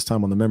post it this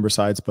time on the member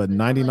sites, but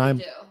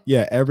 99.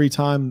 Yeah, every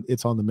time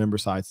it's on the member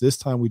sites. This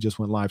time we just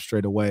went live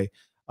straight away.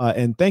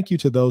 And thank you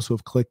to those who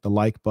have clicked the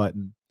like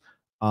button.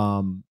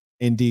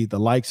 Indeed, the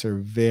likes are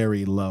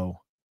very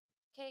low.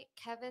 Okay,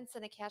 Kevin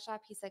sent a cash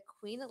app. He said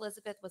Queen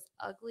Elizabeth was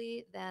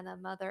ugly than a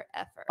mother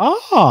effer.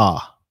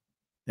 Ah,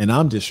 and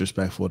I'm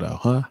disrespectful though,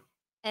 huh?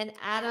 And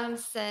Adam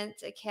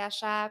sent a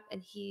cash app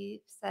and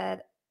he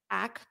said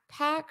Ack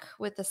Pack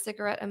with a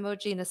cigarette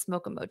emoji and a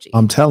smoke emoji.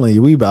 I'm telling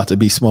you, we about to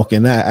be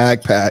smoking that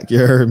Ack Pack. You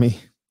heard me?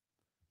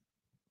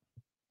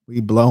 We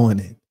blowing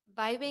it.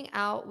 Vibing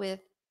out with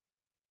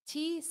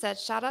T said,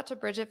 shout out to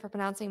Bridgette for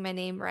pronouncing my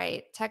name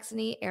right.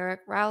 Texany Eric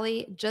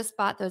Rowley just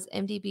bought those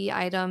MDB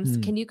items.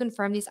 Can you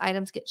confirm these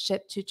items get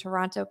shipped to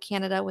Toronto,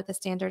 Canada with a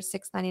standard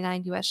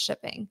 $6.99 US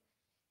shipping?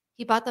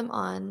 He bought them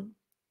on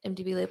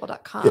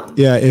mdblabel.com.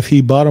 Yeah, if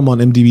he bought them on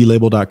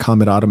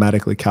mdblabel.com, it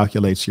automatically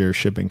calculates your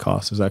shipping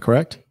costs. Is that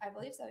correct? I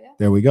believe so, yeah.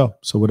 There we go.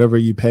 So whatever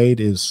you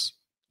paid is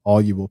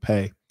all you will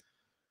pay.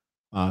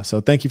 So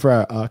thank you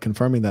for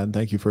confirming that, and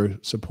thank you for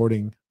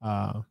supporting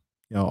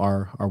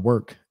our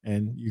work,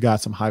 and you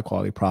got some high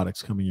quality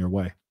products coming your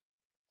way.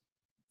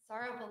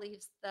 Sorrow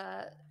believes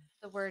the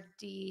word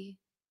D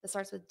that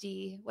starts with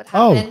D. What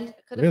happened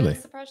could have been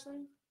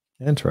suppression.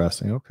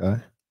 Interesting. Okay.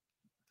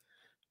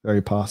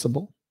 Very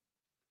possible.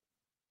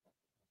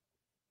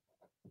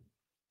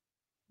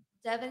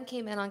 Devin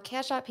came in on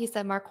Cash App. He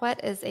said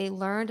Marquett is a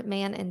learned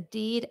man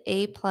indeed.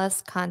 A+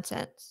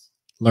 content.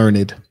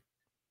 Learned.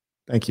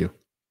 Thank you.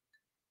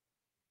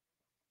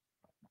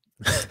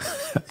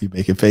 You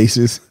making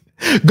faces?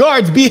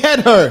 Guards,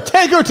 behead her.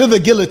 Take her to the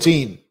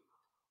guillotine.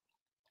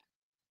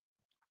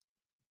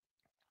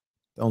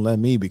 Don't let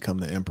me become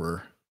the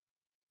emperor.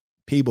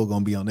 People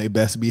gonna be on their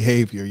best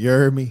behavior. You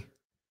heard me?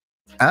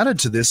 Added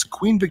to this,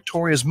 Queen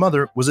Victoria's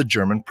mother was a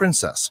German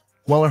princess,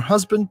 while her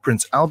husband,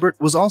 Prince Albert,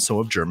 was also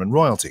of German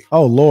royalty.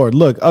 Oh, Lord.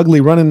 Look,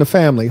 ugly running the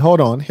family.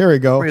 Hold on. Here we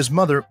go. Victoria's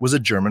mother was a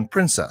German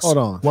princess. Hold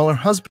on. While her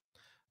husband...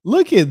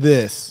 Look at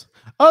this.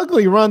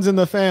 Ugly runs in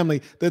the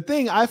family. The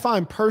thing I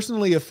find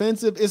personally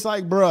offensive is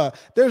like, bruh,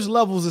 there's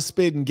levels of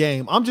spitting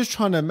game. I'm just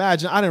trying to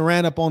imagine. I done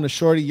ran up on the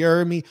shorty. You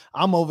heard me?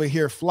 I'm over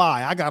here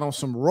fly. I got on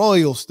some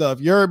royal stuff.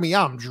 You heard me?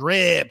 I'm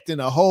dripped in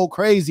a whole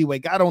crazy way.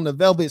 Got on the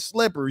velvet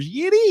slippers.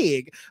 You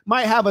dig?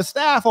 Might have a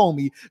staff on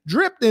me.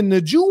 Dripped in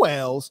the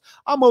jewels.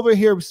 I'm over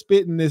here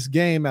spitting this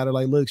game at her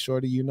like, look,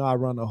 shorty, you know I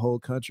run the whole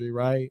country,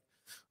 right?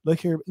 Look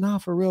here. Nah,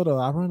 for real though.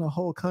 I run a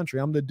whole country.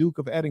 I'm the Duke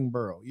of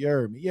Edinburgh. You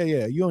heard me?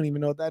 Yeah. You don't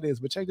even know what that is,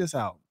 but check this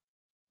out.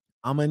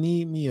 I'm going to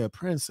need me a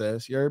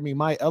princess. You heard me?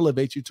 Might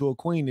elevate you to a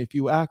queen if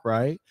you act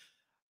right.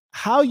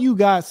 How you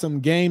got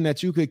some game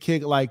that you could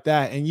kick like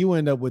that and you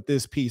end up with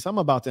this piece? I'm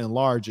about to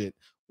enlarge it.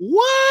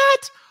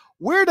 What?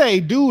 Where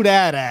they do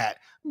that at?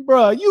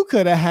 Bruh, you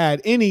could have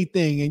had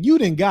anything and you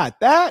didn't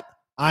got that?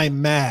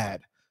 I'm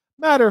mad.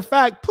 Matter of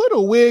fact, put a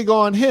wig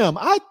on him.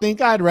 I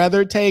think I'd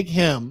rather take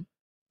him.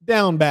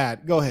 Down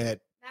bad. Go ahead.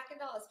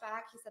 Mackendall is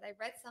back. He said, I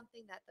read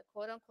something that the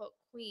quote-unquote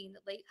queen,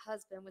 late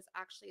husband, was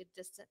actually a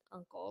distant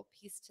uncle.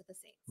 Peace to the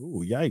saints.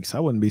 Ooh, yikes.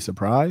 I wouldn't be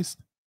surprised.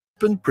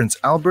 Prince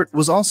Albert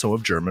was also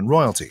of German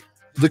royalty.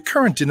 The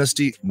current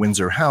dynasty,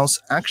 Windsor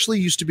House, actually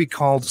used to be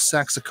called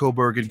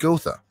Saxe-Coburg and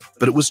Gotha,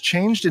 but it was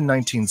changed in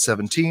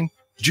 1917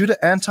 due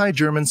to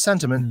anti-German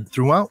sentiment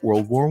throughout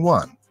World War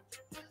I.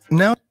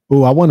 Now,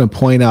 I want to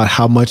point out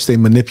how much they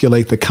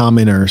manipulate the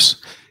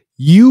commoners.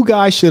 You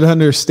guys should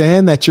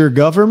understand that your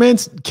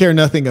governments care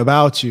nothing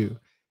about you.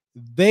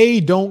 They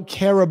don't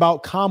care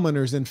about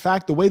commoners. In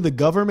fact, the way the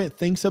government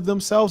thinks of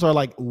themselves are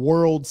like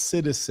world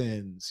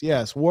citizens.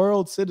 Yes,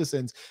 world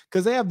citizens,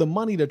 because they have the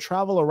money to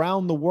travel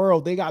around the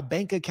world. They got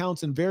bank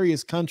accounts in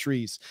various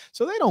countries.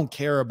 So they don't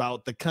care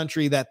about the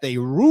country that they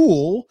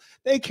rule.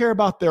 They care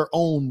about their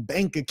own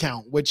bank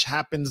account, which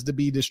happens to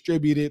be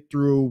distributed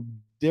through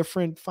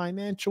different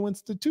financial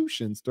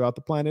institutions throughout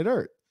the planet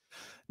Earth.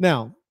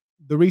 Now,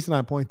 the reason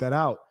I point that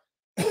out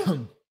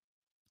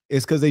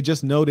is because they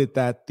just noted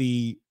that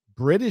the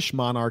British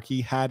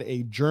monarchy had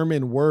a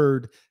German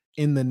word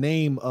in the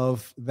name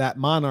of that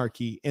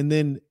monarchy. And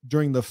then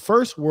during the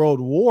First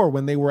World War,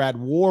 when they were at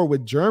war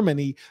with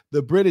Germany,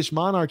 the British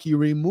monarchy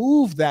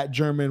removed that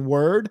German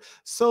word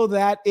so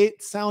that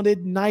it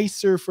sounded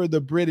nicer for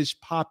the British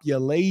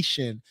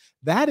population.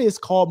 That is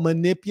called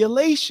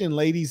manipulation,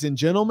 ladies and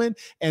gentlemen,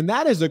 and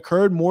that has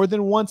occurred more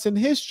than once in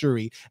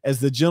history. As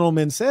the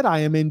gentleman said,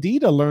 I am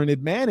indeed a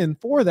learned man, and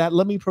for that,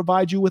 let me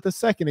provide you with a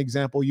second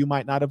example you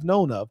might not have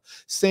known of.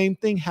 Same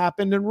thing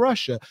happened in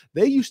Russia.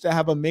 They used to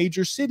have a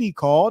major city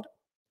called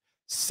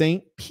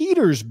St.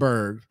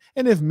 Petersburg.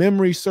 And if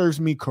memory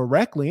serves me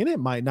correctly, and it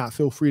might not,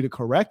 feel free to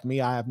correct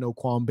me, I have no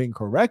qualm being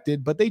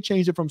corrected, but they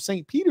changed it from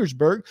St.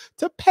 Petersburg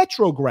to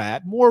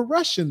Petrograd, more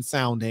Russian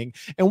sounding.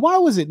 And why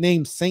was it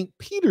named St.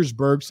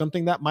 Petersburg,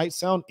 something that might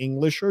sound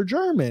English or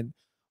German?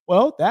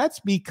 Well, that's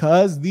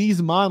because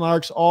these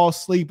monarchs all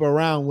sleep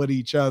around with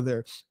each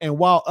other. And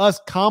while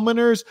us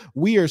commoners,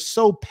 we are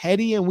so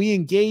petty and we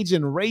engage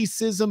in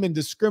racism and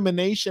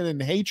discrimination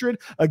and hatred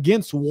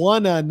against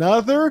one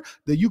another,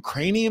 the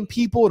Ukrainian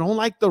people don't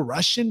like the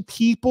Russian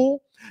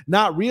people,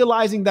 not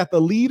realizing that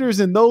the leaders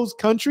in those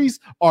countries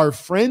are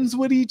friends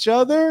with each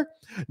other,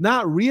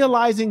 not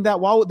realizing that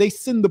while they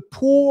send the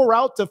poor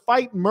out to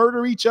fight and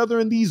murder each other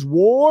in these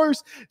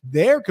wars,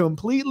 they're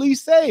completely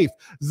safe.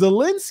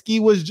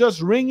 Zelensky was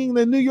just ringing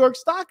the New York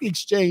Stock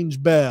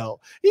Exchange bell.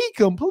 He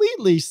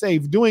completely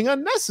safe doing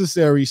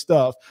unnecessary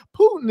stuff.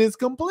 Putin is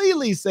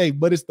completely safe,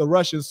 but it's the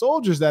Russian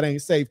soldiers that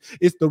ain't safe.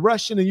 It's the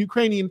Russian and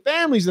Ukrainian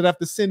families that have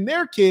to send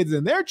their kids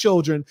and their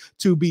children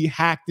to be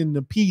hacked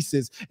into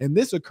pieces. And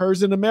this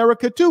occurs in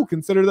America too.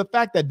 Consider the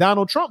fact that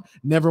Donald Trump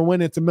never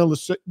went into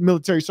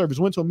military service,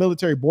 went to a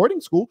military boarding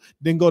school,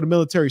 didn't go to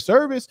military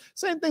service.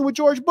 Same thing with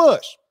George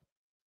Bush.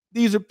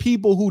 These are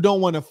people who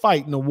don't want to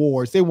fight in the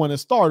wars. They want to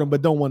start them,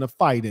 but don't want to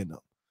fight in them.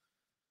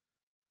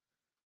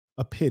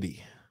 A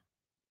pity.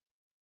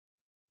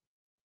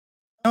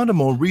 Now to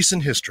more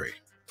recent history.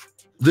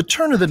 The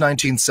turn of the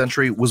 19th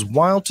century was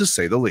wild to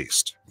say the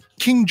least.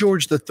 King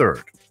George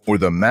III, or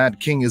the Mad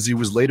King as he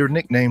was later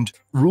nicknamed,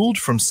 ruled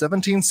from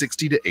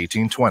 1760 to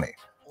 1820,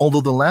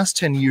 although the last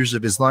 10 years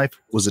of his life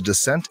was a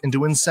descent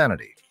into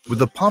insanity, with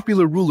the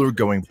popular ruler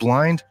going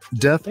blind,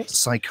 deaf,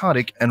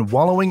 psychotic, and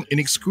wallowing in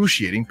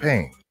excruciating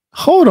pain.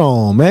 Hold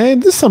on,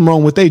 man. There's something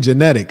wrong with their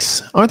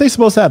genetics. Aren't they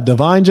supposed to have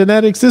divine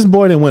genetics? This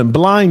boy then went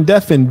blind,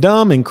 deaf, and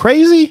dumb and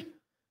crazy?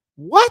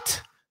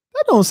 What?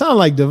 don't sound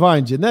like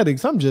divine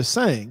genetics. I'm just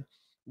saying,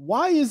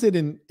 why is it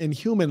in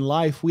human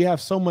life we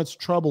have so much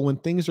trouble when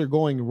things are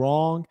going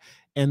wrong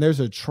and there's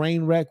a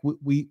train wreck?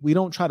 We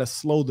don't try to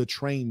slow the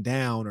train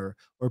down or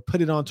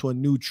put it onto a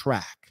new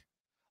track.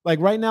 Like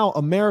right now,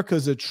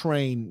 America's a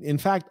train. In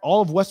fact,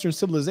 all of Western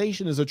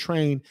civilization is a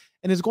train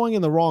and it's going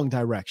in the wrong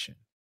direction.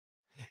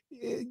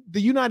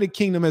 The United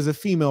Kingdom as a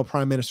female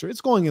prime minister, it's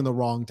going in the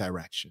wrong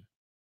direction.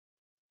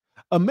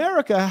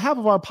 America, half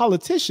of our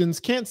politicians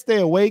can't stay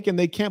awake and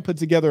they can't put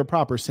together a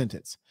proper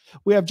sentence.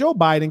 We have Joe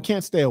Biden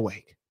can't stay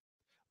awake.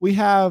 We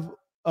have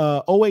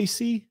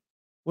OAC.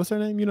 What's her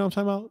name? You know what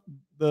I'm talking about?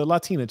 The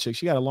Latina chick.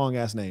 She got a long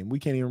ass name. We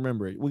can't even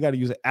remember it. We got to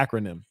use an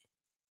acronym.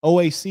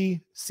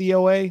 OAC,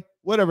 COA,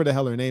 whatever the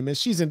hell her name is.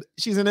 She's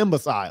an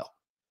imbecile.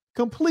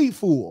 Complete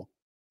fool.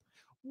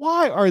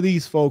 Why are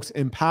these folks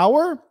in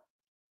power?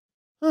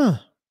 Kevin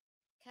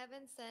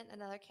sent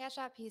another cash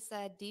app. He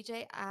said,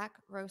 DJ Ack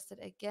roasted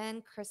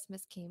again.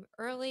 Christmas came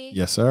early.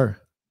 Yes, sir.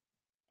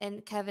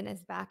 And Kevin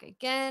is back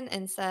again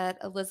and said,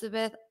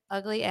 Elizabeth,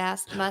 ugly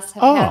ass, must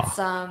have had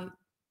some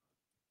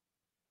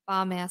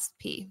bomb ass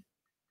pee.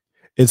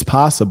 It's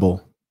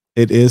possible.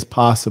 It is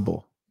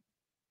possible.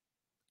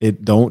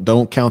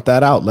 Don't count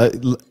that out.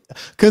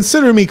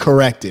 Consider me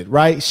corrected,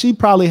 right? She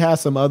probably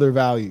has some other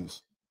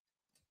values.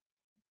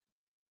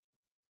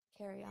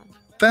 Carry on.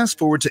 Fast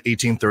forward to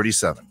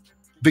 1837.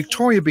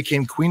 Victoria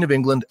became Queen of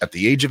England at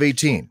the age of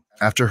 18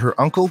 after her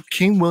uncle,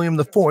 King William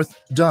IV,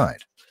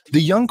 died.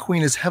 The young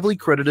queen is heavily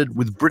credited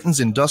with Britain's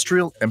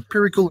industrial,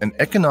 empirical, and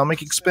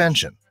economic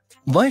expansion.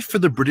 Life for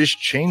the British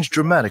changed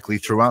dramatically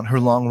throughout her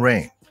long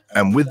reign,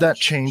 and with that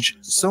change,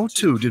 so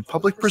too did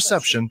public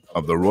perception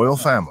of the royal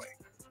family.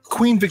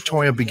 Queen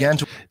Victoria began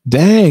to...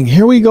 Dang,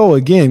 here we go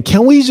again.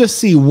 Can we just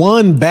see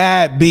one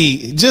bad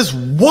beat? Just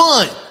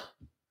one.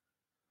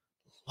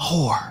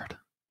 Lord.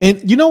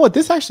 And you know what?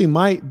 This actually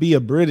might be a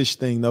British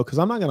thing, though, because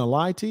I'm not going to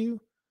lie to you.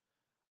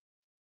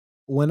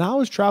 When I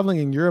was traveling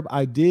in Europe,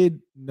 I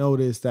did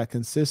notice that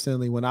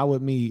consistently when I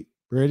would meet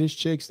British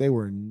chicks, they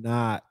were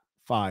not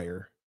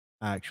fire,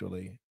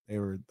 actually. They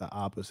were the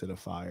opposite of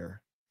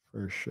fire,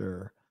 for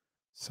sure.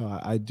 So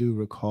I do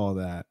recall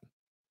that.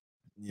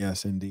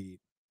 Yes, indeed.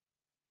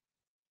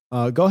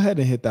 Go ahead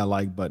and hit that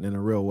like button in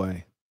a real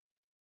way.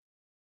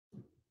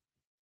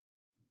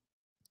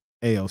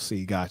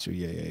 AOC, got you.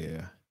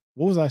 Yeah.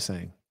 What was I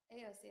saying?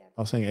 AOC.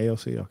 I was saying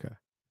AOC. Okay,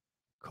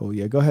 cool.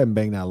 Yeah, go ahead and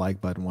bang that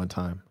like button one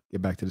time.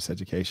 Get back to this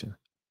education.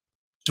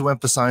 To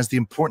emphasize the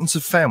importance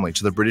of family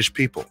to the British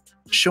people,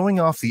 showing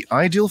off the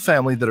ideal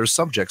family that her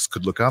subjects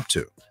could look up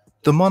to.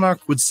 The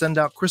monarch would send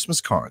out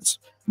Christmas cards.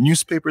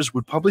 Newspapers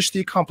would publish the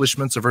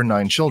accomplishments of her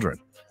 9 children,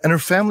 and her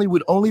family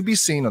would only be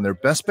seen on their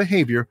best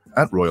behavior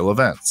at royal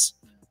events.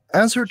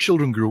 As her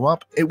children grew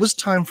up, it was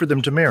time for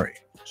them to marry.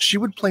 She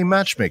would play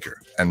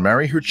matchmaker and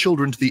marry her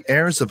children to the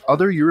heirs of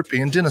other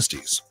European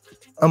dynasties,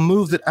 a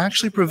move that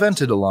actually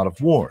prevented a lot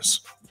of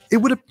wars. It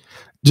would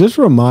just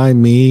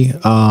remind me,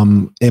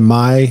 in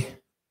my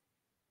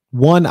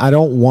one, I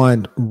don't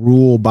want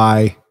rule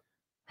by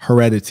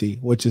heredity,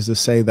 which is to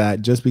say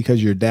that just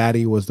because your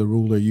daddy was the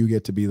ruler, you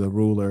get to be the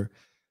ruler.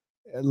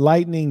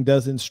 Lightning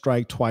doesn't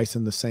strike twice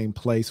in the same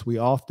place. We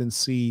often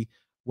see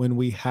when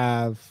we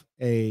have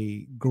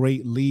a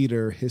great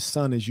leader, his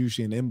son is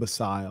usually an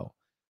imbecile.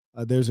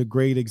 There's a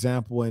great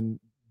example in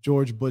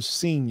George Bush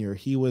Sr.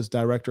 He was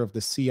director of the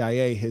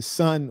CIA. His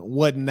son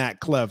wasn't that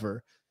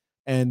clever.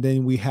 And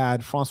then we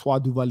had Francois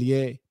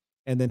Duvalier,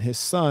 and then his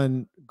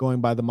son,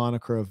 going by the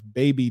moniker of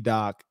Baby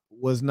Doc,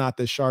 was not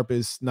the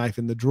sharpest knife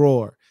in the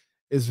drawer.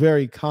 It's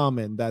very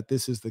common that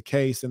this is the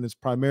case, and it's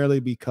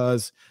primarily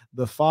because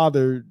the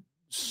father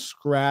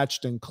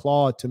scratched and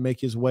clawed to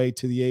make his way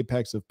to the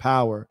apex of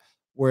power,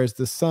 whereas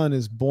the son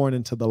is born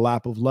into the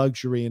lap of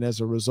luxury and as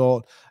a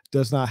result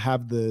does not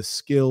have the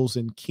skills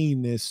and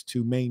keenness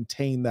to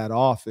maintain that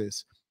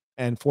office.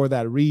 And for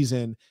that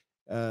reason,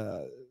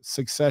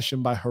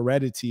 succession by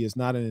heredity is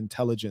not an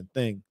intelligent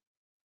thing.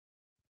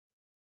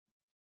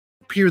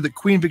 It appeared that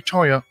Queen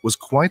Victoria was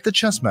quite the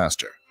chess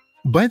master.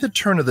 By the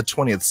turn of the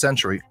 20th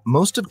century,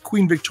 most of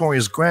Queen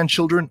Victoria's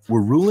grandchildren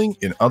were ruling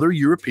in other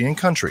European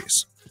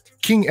countries.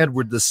 King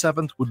Edward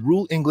VII would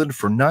rule England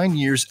for 9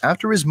 years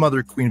after his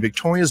mother Queen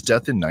Victoria's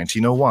death in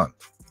 1901.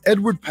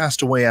 Edward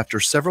passed away after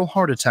several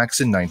heart attacks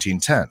in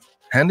 1910,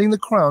 handing the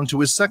crown to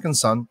his second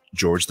son,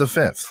 George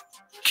V.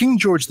 King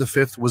George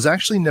V was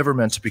actually never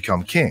meant to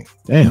become king,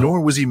 nor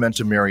was he meant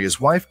to marry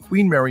his wife,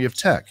 Queen Mary of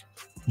Teck.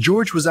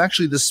 George was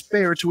actually the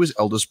spare to his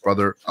eldest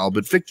brother,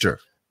 Albert Victor,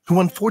 who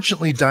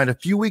unfortunately died a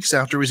few weeks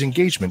after his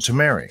engagement to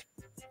Mary.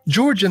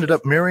 George ended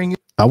up marrying...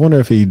 I wonder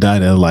if he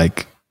died of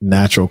like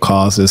natural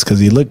causes, because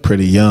he looked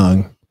pretty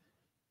young.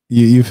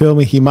 You feel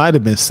me? He might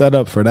have been set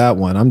up for that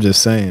one. I'm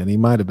just saying, he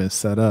might have been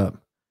set up.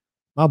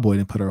 My boy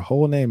didn't put her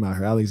whole name out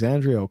here,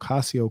 Alexandria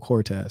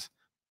Ocasio-Cortez.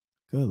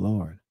 Good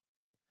Lord.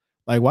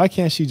 Like, why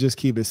can't she just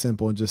keep it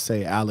simple and just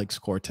say Alex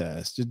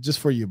Cortez? Just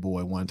for your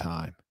boy one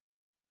time.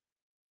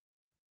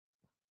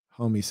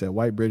 Homie said,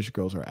 white British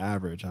girls are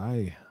average.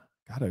 I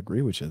gotta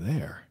agree with you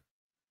there.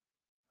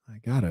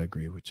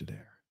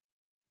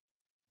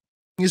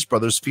 his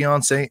brother's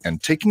fiancée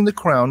and taking the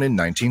crown in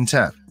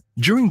 1910.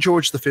 During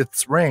George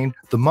V's reign,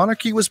 the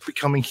monarchy was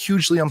becoming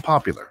hugely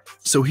unpopular,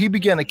 so he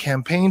began a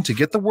campaign to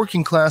get the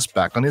working class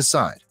back on his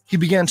side. He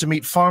began to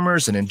meet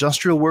farmers and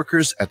industrial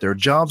workers at their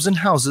jobs and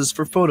houses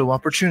for photo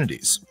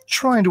opportunities,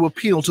 trying to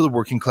appeal to the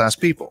working class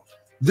people.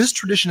 This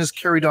tradition is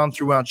carried on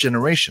throughout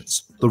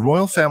generations, the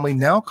royal family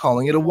now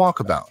calling it a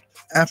walkabout.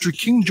 After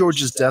King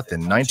George's death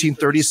in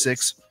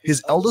 1936,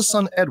 his eldest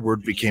son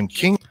Edward became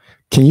king.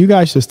 Can you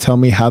guys just tell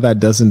me how that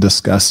doesn't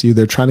disgust you?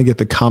 They're trying to get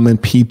the common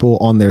people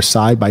on their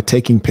side by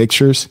taking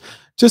pictures.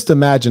 Just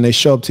imagine they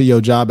show up to your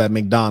job at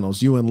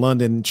McDonald's, you in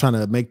London trying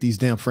to make these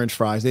damn French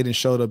fries. They didn't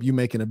show up, you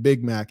making a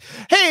Big Mac.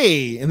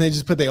 Hey, and they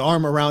just put their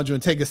arm around you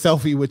and take a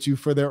selfie with you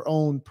for their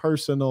own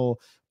personal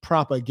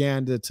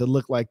propaganda to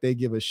look like they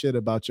give a shit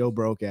about your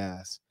broke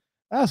ass.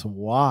 That's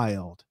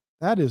wild.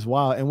 That is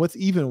wild. And what's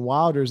even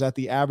wilder is that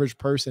the average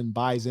person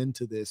buys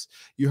into this.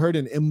 You heard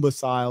an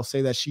imbecile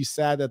say that she's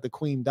sad that the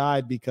queen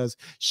died because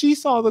she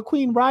saw the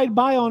queen ride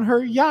by on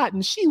her yacht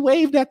and she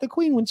waved at the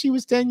queen when she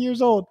was 10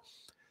 years old.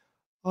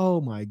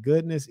 Oh my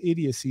goodness,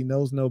 idiocy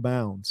knows no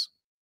bounds.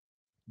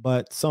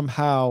 But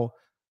somehow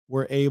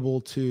we're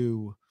able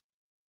to,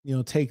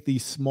 take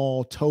these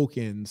small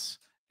tokens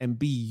and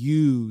be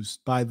used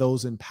by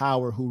those in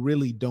power who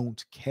really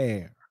don't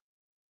care.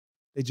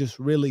 They just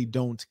really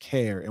don't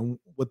care. And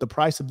with the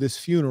price of this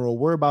funeral,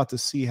 we're about to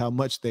see how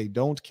much they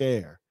don't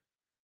care.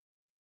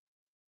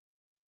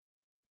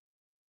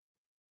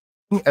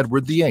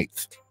 Edward VIII.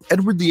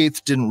 Edward VIII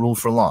didn't rule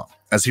for long,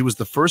 as he was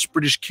the first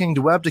British king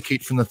to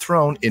abdicate from the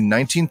throne in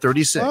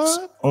 1936,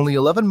 only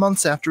 11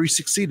 months after he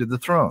succeeded the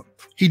throne.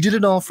 He did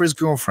it all for his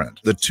girlfriend,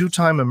 the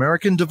two-time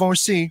American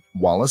divorcee,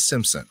 Wallis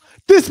Simpson.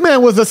 This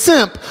man was a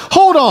simp.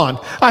 Hold on.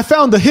 I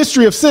found the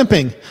history of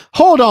simping.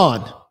 Hold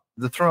on.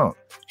 The throne.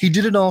 He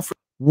did it all for...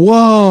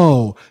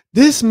 Whoa.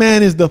 This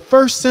man is the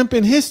first simp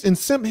in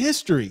simp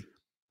history.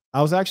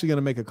 I was actually going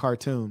to make a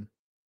cartoon.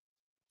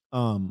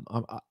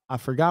 I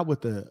forgot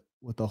what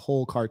the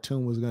whole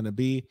cartoon was going to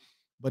be,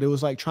 but it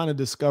was like trying to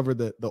discover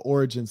the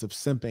origins of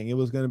simping. It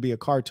was going to be a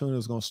cartoon. It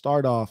was going to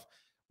start off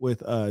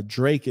with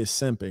Drake is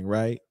simping,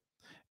 right?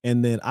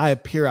 And then I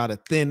appear out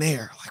of thin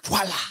air, like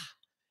voila.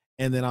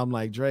 And then I'm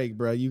like, Drake,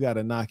 bro, you got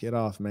to knock it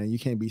off, man. You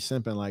can't be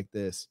simping like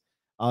this.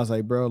 I was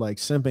like, bro, like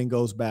simping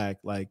goes back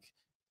like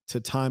to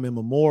time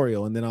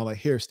immemorial. And then I'm like,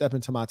 here, step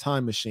into my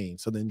time machine.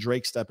 So then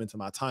Drake stepped into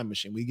my time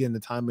machine. We get in the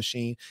time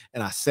machine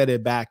and I set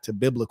it back to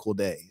biblical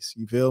days.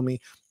 You feel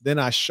me? Then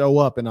I show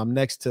up and I'm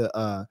next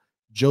to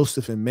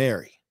Joseph and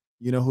Mary.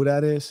 You know who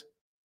that is?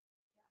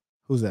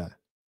 Who's that?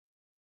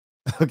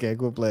 Okay,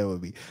 quit playing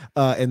with me.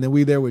 And then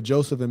we there with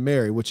Joseph and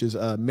Mary, which is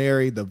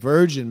Mary, the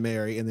Virgin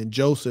Mary, and then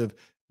Joseph,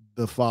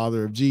 the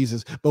father of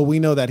Jesus. But we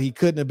know that he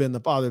couldn't have been the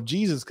father of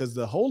Jesus because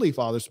the Holy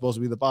Father is supposed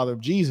to be the father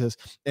of Jesus.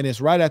 And it's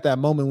right at that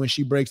moment when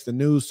she breaks the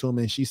news to him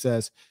and she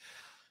says,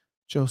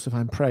 Joseph,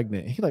 I'm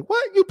pregnant. And he's like,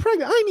 what? You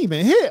pregnant? I ain't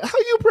even hit. How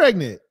you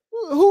pregnant?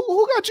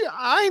 Who got you?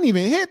 I ain't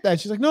even hit that.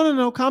 She's like,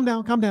 no, calm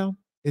down, calm down.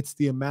 It's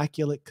the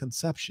Immaculate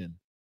Conception.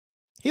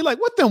 He like,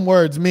 what them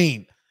words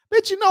mean?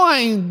 Bitch, you know I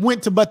ain't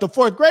went to but the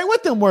 4th grade.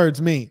 What them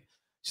words mean?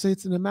 She said,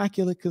 it's an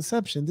Immaculate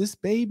Conception. This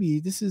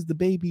baby, this is the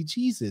baby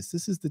Jesus.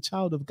 This is the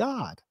child of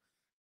God.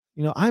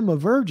 You know, I'm a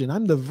virgin.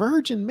 I'm the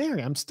Virgin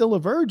Mary. I'm still a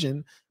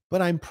virgin,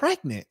 but I'm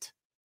pregnant.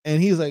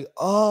 And he's like,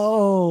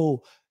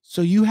 oh,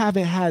 so you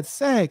haven't had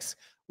sex,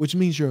 which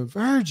means you're a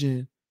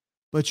virgin,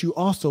 but you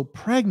also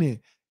pregnant.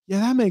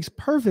 Yeah, that makes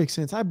perfect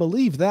sense. I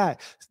believe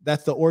that.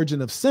 That's the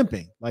origin of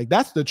simping. Like,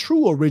 that's the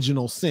true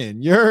original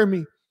sin. You heard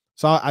me?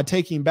 So I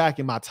take him back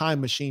in my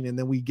time machine, and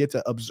then we get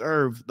to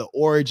observe the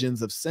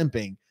origins of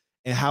simping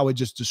and how it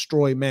just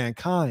destroyed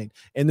mankind.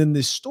 And then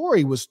this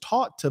story was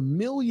taught to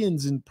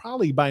millions and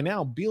probably by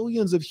now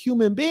billions of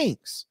human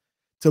beings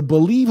to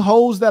believe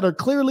hoes that are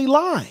clearly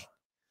lying.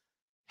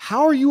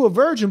 How are you a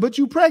virgin, but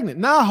you pregnant?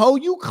 Nah, ho,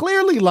 you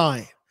clearly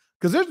lying.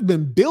 Because there's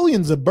been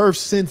billions of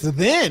births since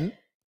then,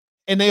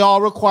 and they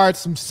all required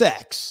some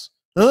sex.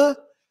 Huh?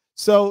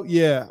 So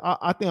yeah,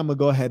 I think I'm gonna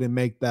go ahead and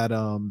make that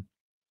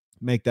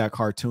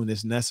cartoon.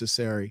 It's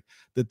necessary.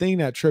 The thing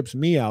that trips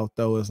me out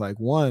though is like,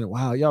 one,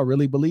 wow, y'all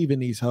really believe in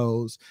these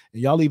hoes,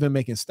 and y'all even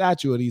making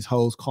statue of these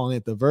hoes, calling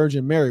it the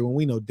Virgin Mary when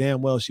we know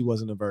damn well she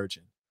wasn't a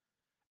virgin.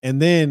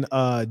 And then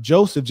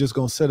Joseph just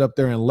gonna sit up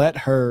there and let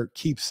her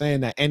keep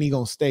saying that, and he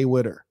gonna stay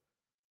with her.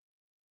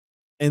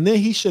 And then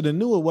he should have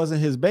knew it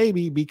wasn't his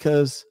baby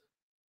because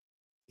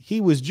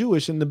he was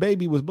Jewish and the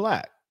baby was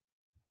black.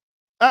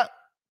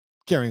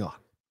 Carrying on.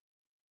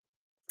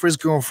 For his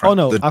girlfriend.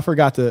 Oh no, I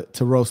forgot to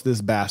roast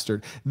this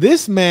bastard.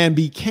 This man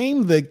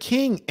became the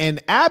king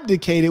and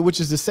abdicated, which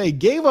is to say,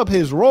 gave up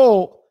his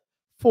role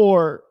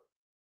for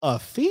a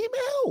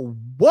female.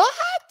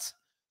 What?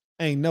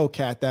 Ain't no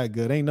cat that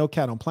good. Ain't no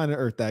cat on planet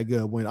Earth that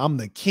good when I'm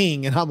the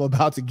king and I'm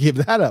about to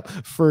give that up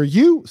for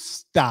you.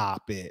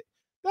 Stop it.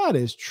 That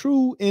is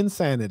true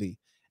insanity.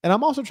 And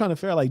I'm also trying to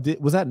figure out, like,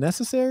 was that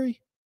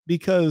necessary?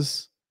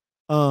 Because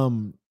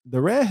the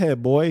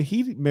redhead boy,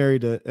 he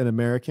married an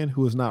American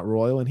who is not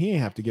royal, and he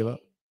ain't have to give up.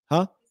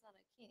 Huh? He's not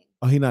a king.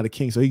 Oh, he's not a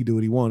king, so he can do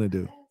what he want to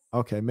do.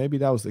 Okay, maybe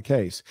that was the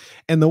case.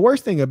 And the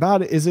worst thing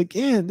about it is,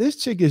 again, this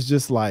chick is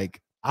just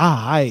like,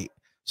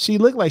 she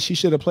looked like she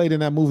should have played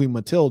in that movie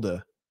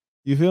Matilda.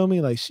 You feel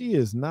me? Like, she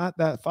is not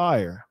that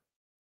fire.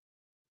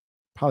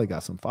 Probably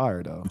got some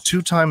fire though.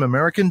 Two-time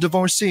American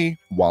divorcee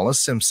Wallace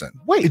Simpson.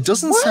 Wait, it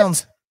doesn't what?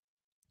 sound.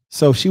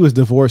 So she was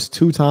divorced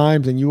 2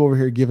 times, and you over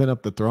here giving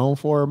up the throne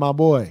for her, my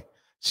boy.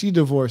 She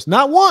divorced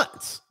not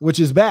once, which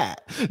is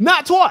bad,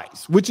 not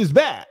twice, which is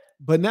bad,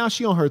 but now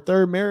she on her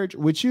 3rd marriage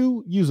with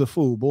you. You's a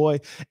fool, boy.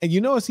 And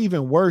you know it's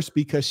even worse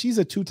because she's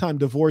a 2-time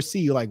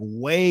divorcee, like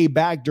way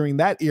back during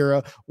that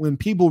era when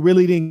people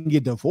really didn't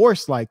get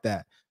divorced like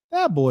that.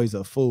 That boy's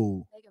a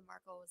fool. Meghan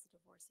Markle was a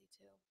divorcee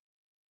too.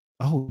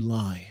 Oh,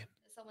 lying.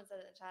 Someone said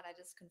in the chat. I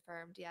just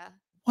confirmed. Yeah.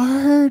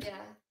 Word. Yeah.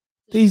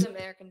 These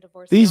American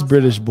divorcee. These also.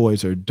 British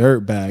boys are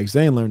dirt bags.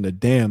 They ain't learned a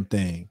damn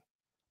thing.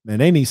 Man,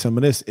 they need some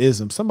of this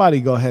ism. Somebody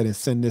go ahead and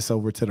send this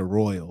over to the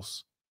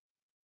royals.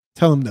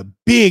 Tell them the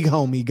big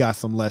homie got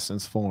some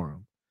lessons for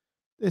him.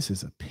 This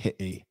is a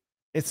pity.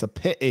 It's a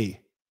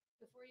pity.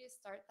 Before you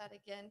start that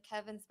again,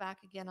 Kevin's back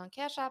again on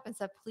Cash App and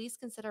said, please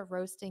consider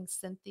roasting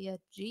Cynthia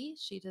G.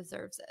 She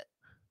deserves it.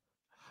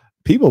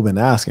 People have been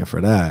asking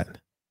for that.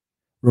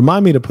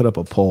 Remind me to put up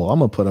a poll. I'm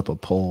going to put up a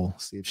poll,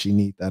 see if she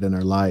needs that in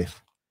her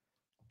life.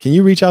 Can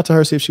you reach out to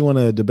her, see if she want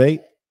to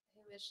debate?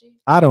 Who is she?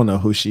 I don't know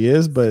who she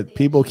is, but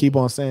people keep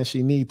on saying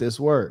she need this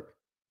work.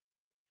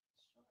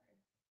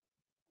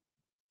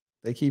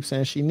 They keep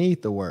saying she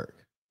need the work.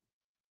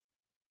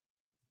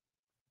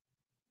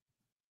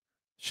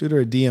 Shoot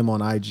her a DM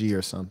on IG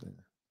or something.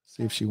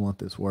 See if she want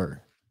this work.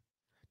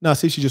 No,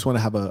 see if she just want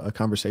to have a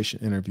conversation,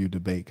 interview,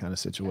 debate kind of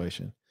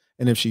situation.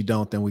 And if she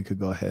don't, then we could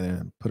go ahead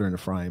and put her in the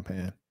frying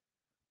pan.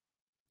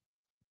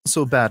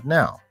 So bad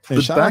now. Hey,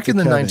 But shout out back to in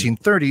the Kevin.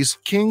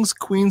 1930s, kings,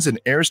 queens, and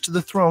heirs to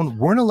the throne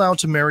weren't allowed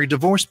to marry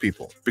divorced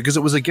people because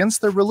it was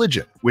against their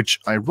religion, which,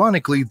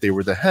 ironically, they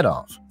were the head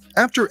of.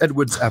 After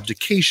Edward's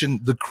abdication,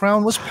 the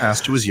crown was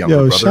passed to his younger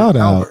brother, shout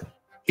out. Albert.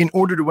 In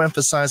order to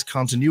emphasize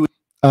continuity,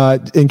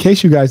 In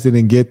case you guys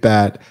didn't get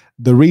that,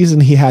 the reason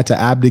he had to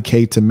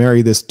abdicate to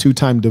marry this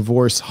 2-time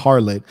divorce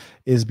harlot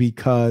is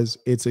because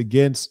it's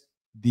against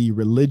the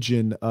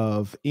religion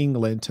of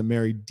England to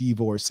marry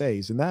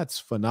divorcees. And that's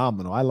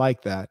phenomenal. I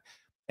like that.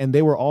 And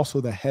they were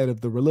also the head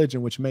of the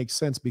religion, which makes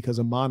sense because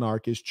a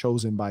monarch is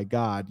chosen by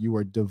God. You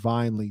are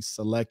divinely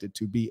selected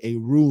to be a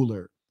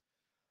ruler.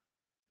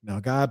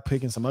 Now, God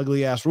picking some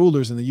ugly ass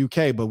rulers in the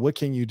UK, but what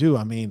can you do?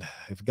 I mean,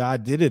 if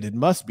God did it, it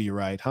must be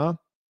right, huh?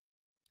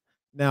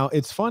 Now,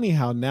 it's funny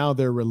how now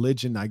their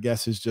religion, I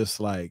guess, is just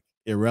like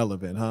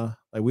irrelevant, huh?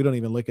 Like we don't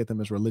even look at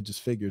them as religious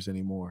figures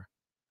anymore,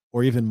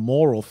 or even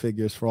moral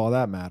figures for all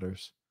that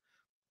matters.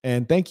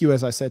 And thank you,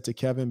 as I said to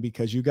Kevin,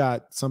 because you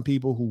got some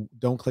people who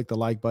don't click the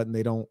like button,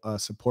 they don't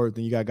support.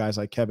 Then you got guys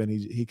like Kevin,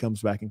 he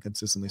comes back and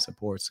consistently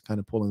supports, kind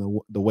of pulling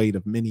the weight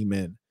of many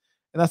men.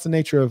 And that's the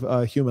nature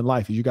of human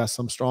life. You got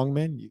some strong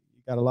men, you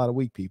got a lot of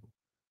weak people.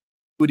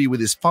 with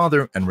his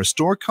father and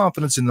restore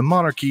confidence in the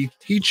monarchy,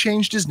 he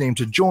changed his name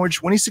to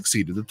George when he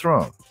succeeded the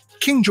throne.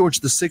 King George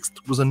VI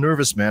was a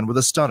nervous man with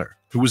a stutter,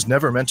 who was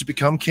never meant to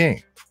become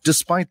king.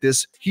 Despite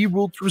this, he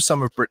ruled through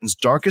some of Britain's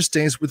darkest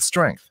days with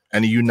strength,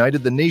 and he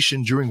united the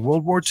nation during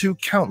World War II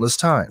countless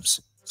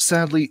times.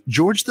 Sadly,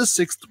 George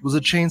VI was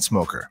a chain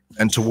smoker,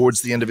 and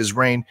towards the end of his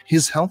reign,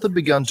 his health had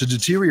begun to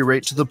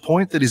deteriorate to the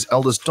point that his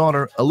eldest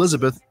daughter,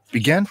 Elizabeth,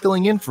 began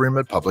filling in for him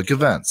at public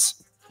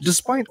events.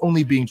 Despite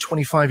only being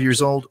 25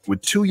 years old,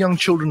 with 2 young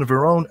children of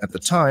her own at the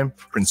time,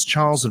 Prince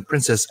Charles and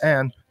Princess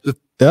Anne,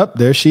 Yep,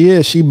 there she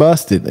is. She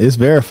busted. It's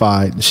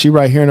verified. She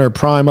right here in her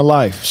prime of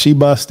life. She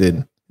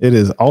busted. It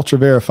is ultra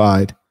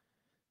verified.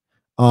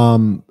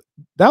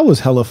 That was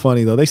hella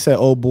funny though. They said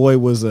old boy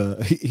was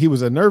he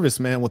was a nervous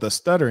man with a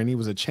stutter and he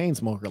was a chain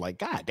smoker. Like,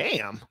 god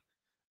damn.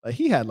 Like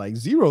he had like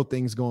 0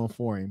 things going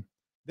for him.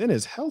 Then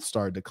his health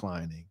started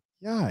declining.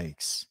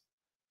 Yikes.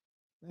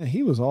 Man,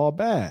 he was all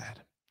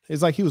bad.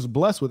 It's like he was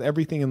blessed with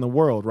everything in the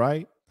world,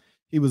 right?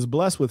 He was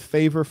blessed with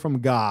favor from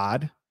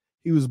God.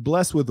 He was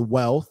blessed with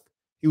wealth.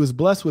 He was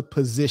blessed with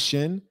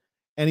position,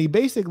 and he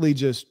basically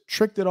just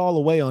tricked it all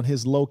away on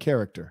his low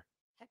character.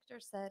 Hector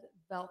said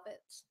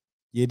velvet.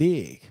 You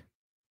dig?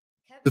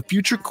 the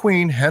future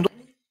queen, handled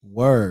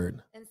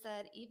Word. And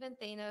said even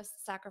Thanos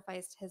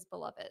sacrificed his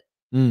beloved.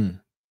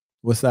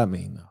 What's that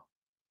mean though?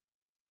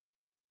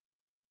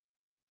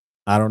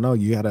 I don't know.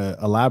 You gotta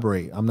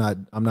elaborate. I'm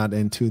not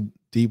in too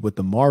deep with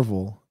the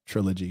Marvel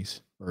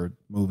trilogies or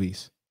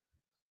movies.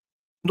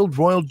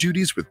 royal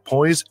duties with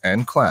poise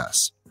and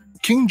class.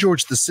 King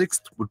George VI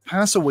would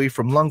pass away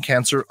from lung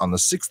cancer on the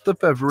 6th of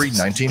February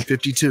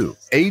 1952,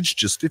 aged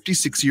just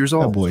 56 years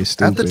old. That boy's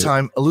At the stupid.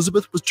 time,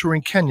 Elizabeth was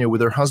touring Kenya with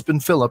her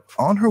husband Philip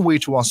on her way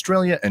to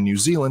Australia and New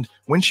Zealand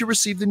when she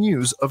received the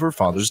news of her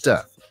father's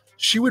death.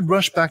 She would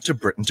rush back to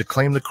Britain to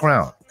claim the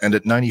crown, and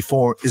at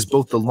 94 is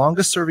both the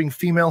longest-serving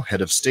female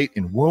head of state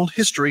in world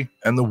history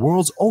and the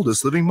world's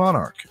oldest living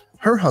monarch.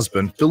 Her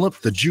husband,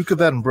 Philip, the Duke of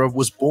Edinburgh,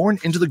 was born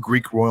into the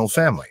Greek royal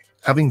family,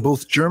 having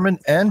both German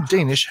and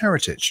Danish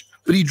heritage,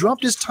 but he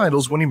dropped his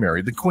titles when he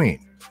married the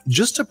Queen.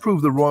 Just to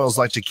prove the royals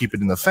like to keep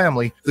it in the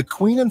family, the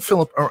Queen and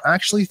Philip are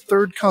actually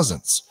third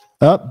cousins.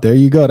 Oh, there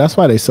you go. That's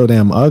why they so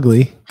damn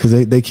ugly. Because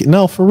they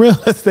no, for real,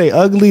 they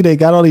ugly. They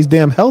got all these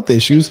damn health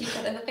issues. Keep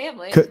that in the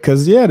family.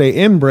 Because yeah, they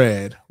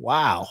inbred.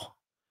 Wow.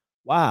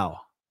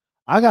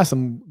 I got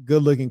some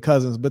good looking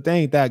cousins, but they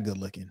ain't that good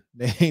looking.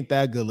 They ain't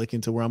that good looking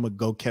to where I'm gonna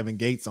go Kevin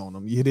Gates on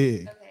them. You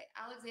dig? Okay,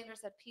 Alexander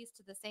said, peace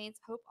to the saints.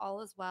 Hope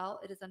all is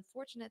well. It is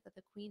unfortunate that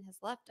the Queen has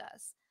left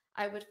us.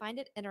 I would find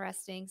it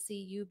interesting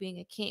see you being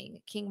a king,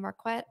 King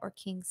Marquett or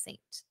King Saint.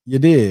 You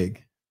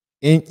dig?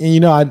 And you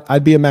know,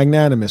 I'd be a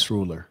magnanimous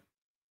ruler.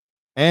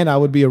 And I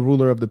would be a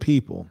ruler of the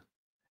people.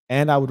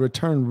 And I would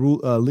return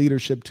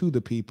leadership to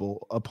the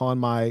people upon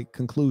my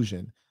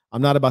conclusion.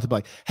 I'm not about to be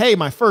like, hey,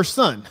 my first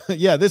son.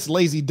 Yeah, this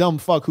lazy dumb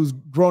fuck who's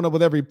grown up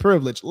with every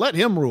privilege. Let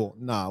him rule.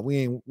 Nah, we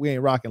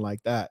ain't rocking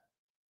like that.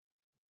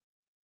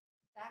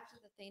 Back to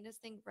the Thanos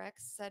thing,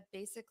 Rex said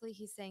basically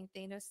he's saying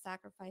Thanos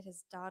sacrificed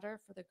his daughter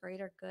for the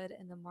greater good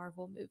in the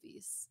Marvel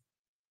movies.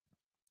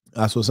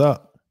 That's what's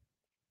up.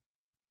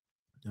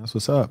 That's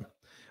what's up.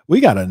 We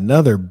got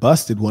another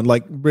busted one.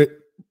 Like,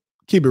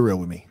 keep it real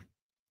with me.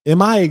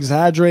 Am I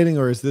exaggerating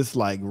or is this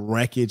like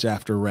wreckage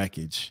after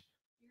wreckage?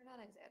 You're not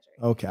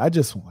exaggerating. Okay, I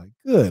just want,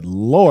 good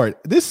Lord.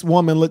 This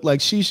woman looked like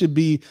she should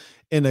be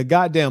in a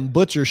goddamn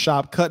butcher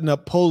shop cutting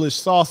up Polish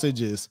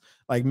sausages,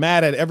 like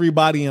mad at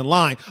everybody in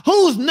line.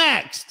 Who's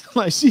next?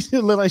 Like she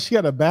should look like she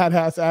had a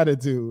badass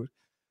attitude.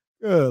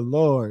 Good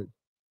Lord.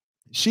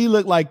 She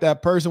looked like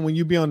that person when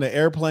you be on the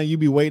airplane, you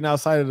be waiting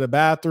outside of the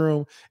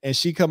bathroom and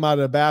she come out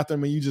of the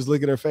bathroom and you just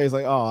look at her face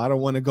like, oh, I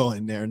don't want to go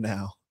in there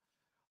now.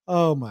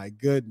 Oh my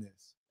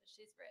goodness.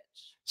 She's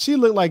rich. She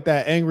looked like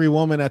that angry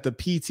woman at the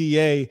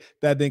PTA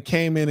that then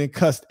came in and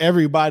cussed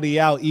everybody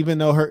out, even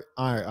though her,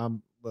 all right,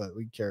 but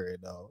we carry it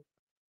though.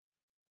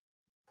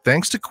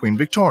 Thanks to Queen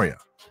Victoria,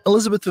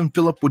 Elizabeth and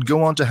Philip would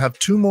go on to have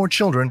 2 more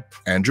children,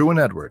 Andrew and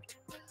Edward.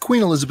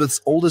 Queen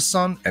Elizabeth's oldest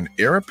son and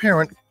heir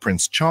apparent,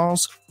 Prince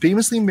Charles,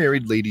 famously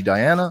married Lady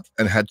Diana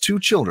and had 2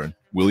 children,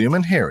 William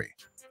and Harry.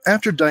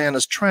 After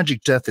Diana's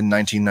tragic death in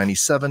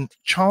 1997,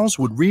 Charles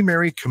would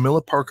remarry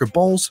Camilla Parker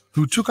Bowles,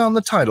 who took on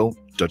the title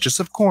Duchess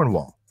of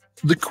Cornwall.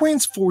 The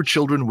Queen's 4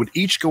 children would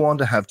each go on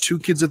to have 2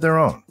 kids of their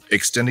own,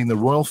 extending the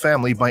royal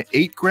family by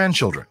 8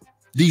 grandchildren.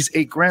 These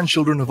 8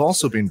 grandchildren have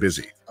also been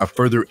busy. A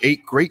further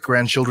 8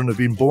 great-grandchildren have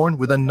been born,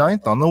 with a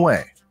 9th on the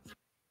way.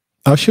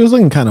 Oh, she was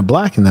looking kind of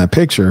black in that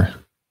picture.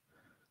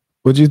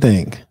 What'd you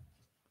think?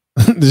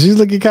 She's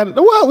looking kind of,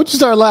 what you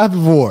start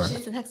laughing for?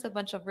 She's next to a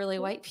bunch of really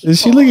white people.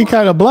 Is she looking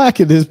kind of black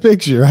in this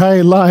picture? I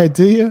ain't lying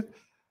to you.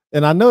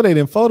 And I know they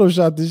didn't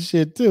Photoshop this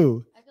shit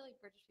too. I feel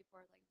like British people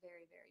are like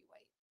very, very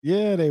white.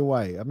 Yeah, they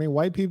white. I mean,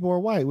 white people are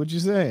white. What you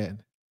saying?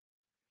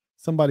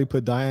 Somebody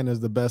put Diana as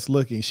the best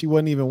looking. She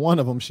wasn't even one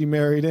of them. She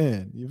married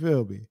in. You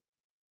feel me?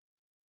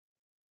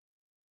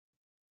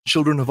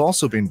 Children have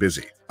also been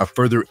busy. A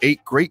further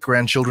 8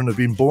 great-grandchildren have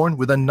been born,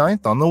 with a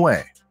 9th on the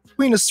way.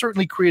 Queen has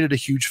certainly created a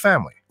huge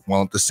family,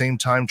 while at the same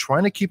time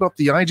trying to keep up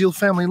the ideal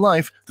family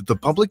life that the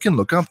public can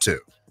look up to.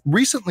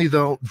 Recently,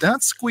 though,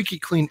 that squeaky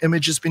clean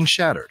image has been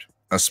shattered,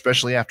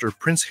 especially after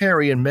Prince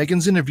Harry and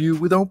Meghan's interview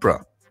with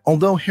Oprah.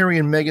 Although Harry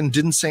and Meghan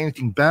didn't say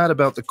anything bad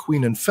about the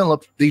Queen and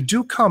Philip, they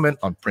do comment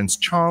on Prince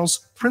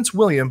Charles, Prince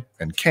William,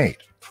 and Kate.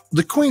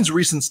 The Queen's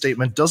recent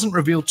statement doesn't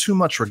reveal too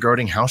much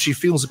regarding how she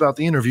feels about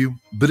the interview,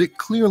 but it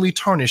clearly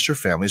tarnished her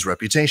family's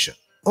reputation.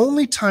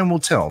 Only time will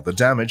tell the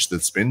damage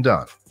that's been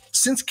done.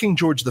 Since King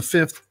George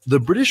V, the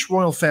British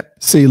royal family...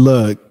 See,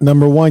 look,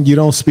 number one, you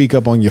don't speak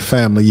up on your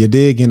family. You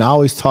dig? And I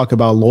always talk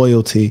about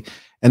loyalty.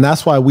 And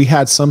that's why we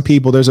had some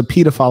people, there's a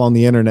pedophile on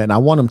the internet, and I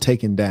want him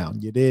taken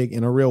down. You dig?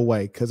 In a real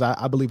way, because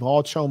I believe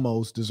all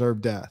chomos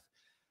deserve death.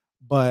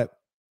 But,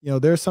 you know,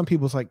 there's some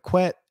people's like,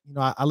 Quett, you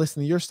know, I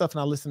listen to your stuff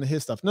and I listen to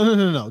his stuff.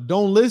 No.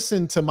 Don't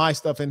listen to my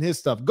stuff and his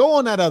stuff. Go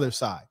on that other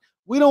side.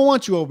 We don't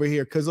want you over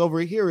here, because over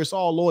here it's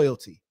all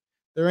loyalty.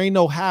 There ain't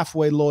no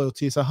halfway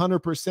loyalty. It's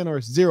 100% or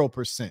it's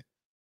 0%.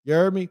 You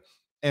heard me?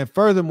 And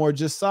furthermore,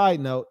 just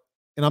side note,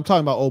 and I'm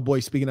talking about old boy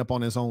speaking up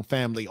on his own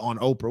family on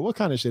Oprah. What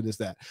kind of shit is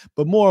that?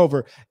 But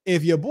moreover,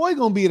 if your boy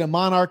gonna be the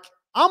monarch,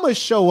 I'm gonna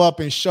show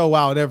up and show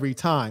out every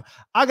time.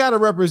 I gotta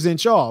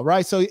represent y'all,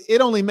 right? So it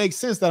only makes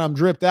sense that I'm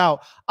dripped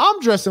out. I'm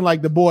dressing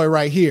like the boy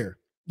right here.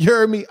 You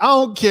heard me? I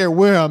don't care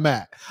where I'm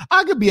at.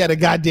 I could be at a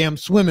goddamn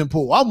swimming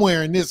pool. I'm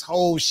wearing this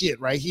whole shit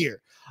right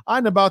here.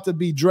 I'm about to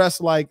be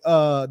dressed like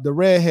the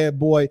redhead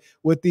boy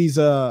with these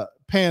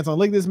pants on.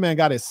 Look at this man,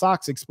 got his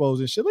socks exposed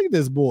and shit. Look at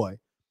this boy.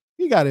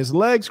 He got his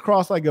legs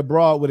crossed like a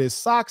broad with his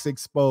socks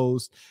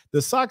exposed.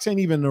 The socks ain't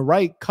even the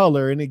right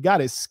color, and he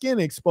got his skin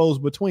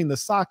exposed between the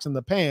socks and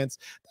the pants.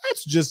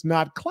 That's just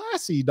not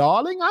classy,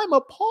 darling. I'm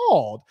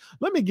appalled.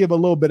 Let me give a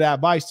little bit of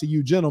advice to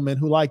you gentlemen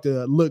who like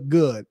to look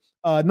good.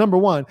 Number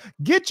one,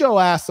 get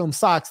your ass some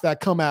socks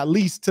that come at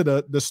least to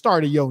the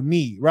start of your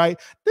knee, right?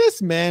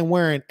 This man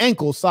wearing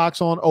ankle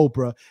socks on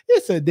Oprah.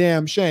 It's a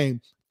damn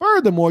shame.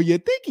 Furthermore, you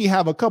think he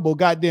have a couple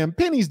goddamn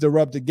pennies to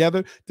rub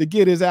together to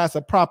get his ass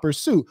a proper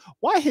suit.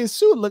 Why his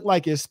suit look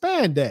like his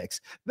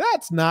spandex?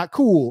 That's not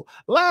cool.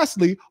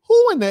 Lastly,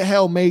 who in the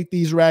hell made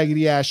these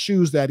raggedy ass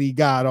shoes that he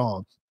got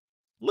on?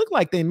 Look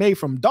like they made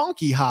from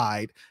donkey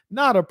hide.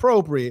 Not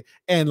appropriate.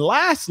 And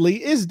lastly,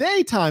 it's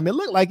daytime. It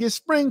looked like it's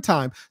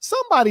springtime.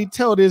 Somebody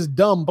tell this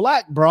dumb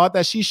black broad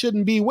that she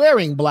shouldn't be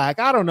wearing black.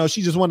 I don't know.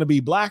 She just want to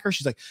be blacker.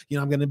 She's like,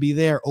 I'm going to be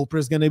there.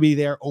 Oprah's going to be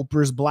there.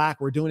 Oprah's black.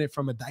 We're doing it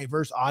from a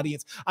diverse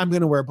audience. I'm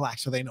going to wear black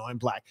so they know I'm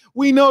black.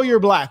 We know you're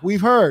black.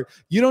 We've heard.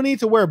 You don't need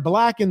to wear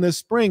black in the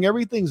spring.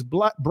 Everything's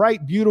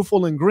bright,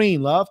 beautiful, and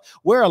green, love.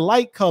 Wear a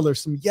light color,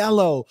 some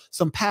yellow,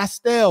 some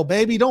pastel,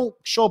 baby. Don't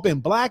show up in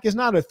black. It's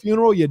not a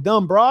funeral, you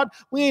dumb broad.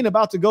 We ain't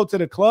about to go to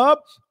the club.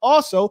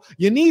 Also,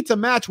 you need to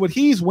match what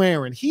he's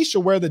wearing. He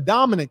should wear the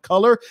dominant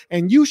color,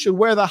 and you should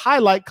wear the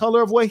highlight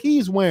color of what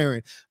he's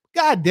wearing.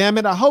 God damn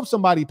it. I hope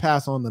somebody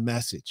pass on the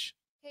message.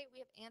 Okay, we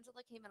have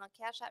Angela came in on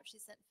Cash App. She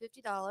sent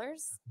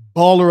 $50.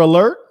 Baller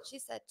alert. She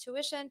said,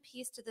 tuition,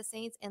 peace to the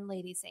saints and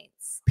lady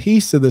saints.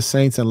 Peace to the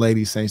saints and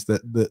lady saints.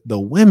 The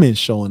women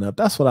showing up.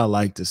 That's what I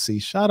like to see.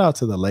 Shout out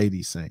to the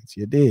lady saints.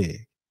 You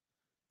dig?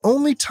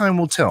 Only time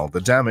will tell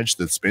the damage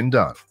that's been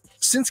done.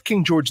 Since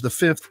King George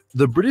V,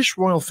 the British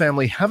royal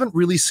family haven't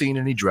really seen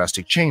any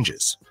drastic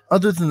changes,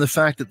 other than the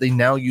fact that they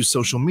now use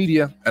social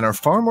media and are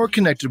far more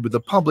connected with the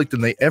public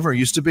than they ever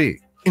used to be.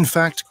 In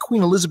fact,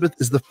 Queen Elizabeth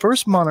is the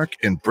first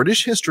monarch in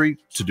British history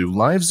to do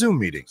live Zoom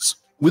meetings.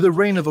 With a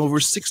reign of over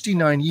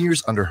 69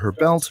 years under her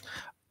belt,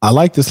 I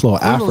like this little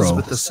afro.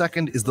 Elizabeth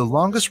II is the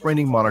longest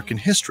reigning monarch in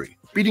history,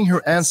 beating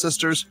her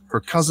ancestors,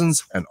 her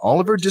cousins, and all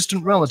of her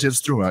distant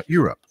relatives throughout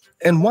Europe.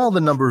 And while the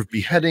number of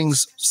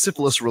beheadings,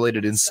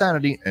 syphilis-related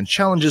insanity, and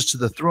challenges to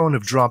the throne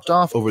have dropped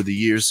off over the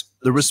years,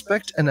 the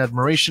respect and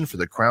admiration for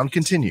the crown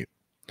continue.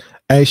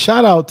 Hey,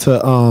 shout out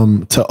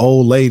to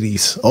old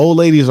ladies. Old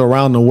ladies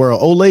around the world.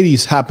 Old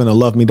ladies happen to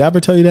love me. Did I ever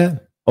tell you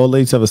that? Old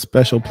ladies have a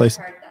special place.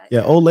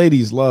 Yeah, old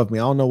ladies love me.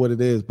 I don't know what it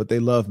is, but they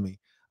love me.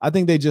 I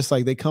think they just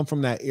like, they come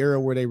from that era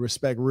where they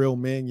respect real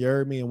men, you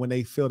heard me? And when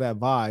they feel that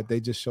vibe, they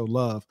just show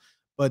love.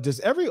 But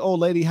does every old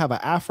lady have an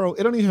afro?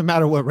 It don't even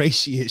matter what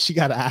race she is. She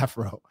got an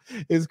afro.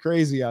 It's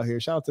crazy out here.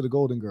 Shout out to the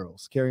Golden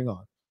Girls. Carrying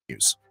on.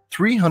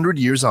 300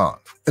 years on.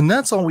 And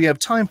that's all we have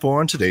time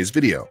for on today's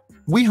video.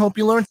 We hope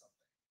you learned.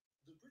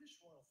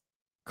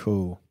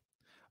 Cool.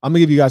 I'm going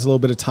to give you guys a little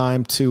bit of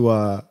time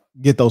to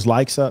get those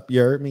likes up.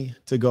 You heard me?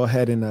 To go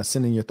ahead and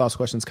send in your thoughts,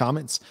 questions,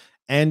 comments.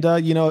 And,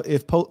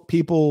 if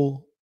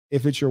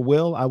if it's your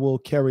will, I will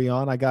carry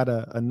on. I got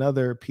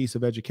another piece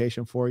of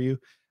education for you,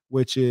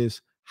 which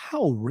is,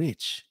 how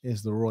rich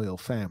is the royal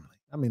family?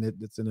 I mean,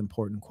 it's an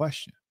important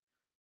question.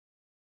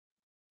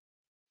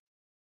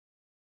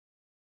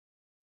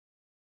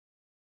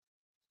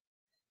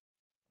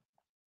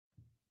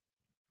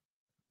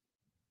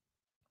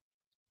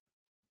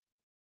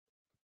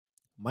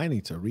 Might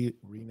need to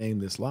rename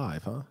this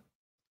live, huh?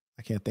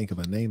 I can't think of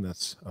a name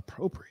that's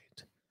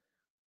appropriate.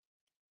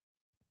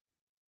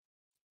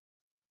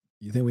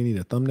 You think we need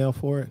a thumbnail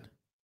for it?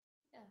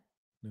 Yeah.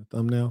 New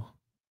thumbnail?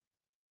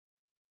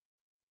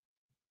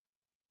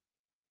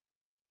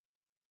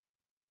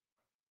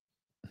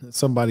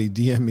 Somebody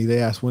DM me.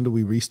 They asked, when do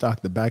we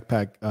restock the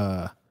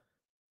backpack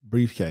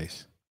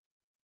briefcase?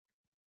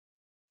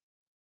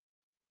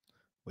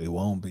 We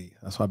won't be.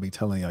 That's why I be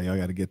telling y'all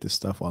got to get this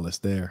stuff while it's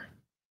there.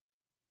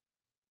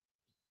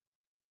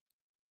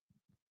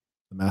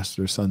 The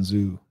master Sun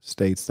Tzu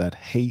states that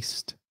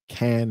haste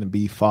can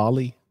be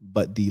folly,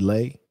 but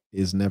delay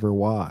is never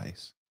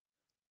wise.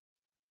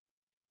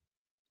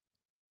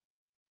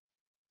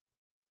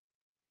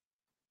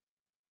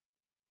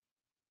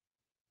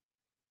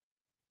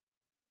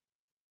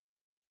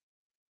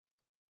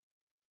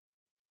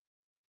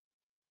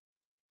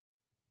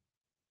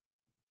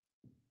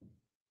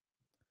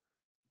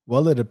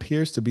 Well, it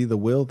appears to be the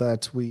will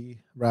that we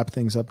wrap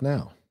things up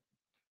now.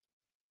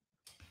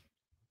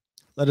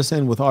 Let us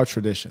end with our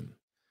tradition.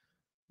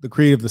 The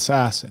creed of the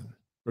assassin.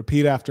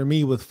 Repeat after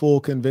me with full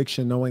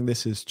conviction, knowing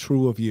this is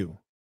true of you.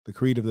 The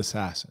creed of the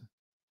assassin.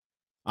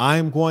 I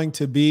am going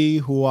to be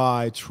who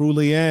I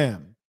truly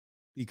am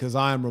because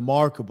I am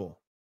remarkable.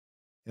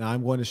 And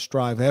I'm going to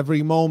strive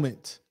every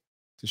moment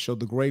to show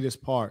the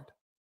greatest part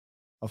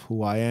of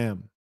who I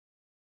am.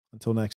 Until next time.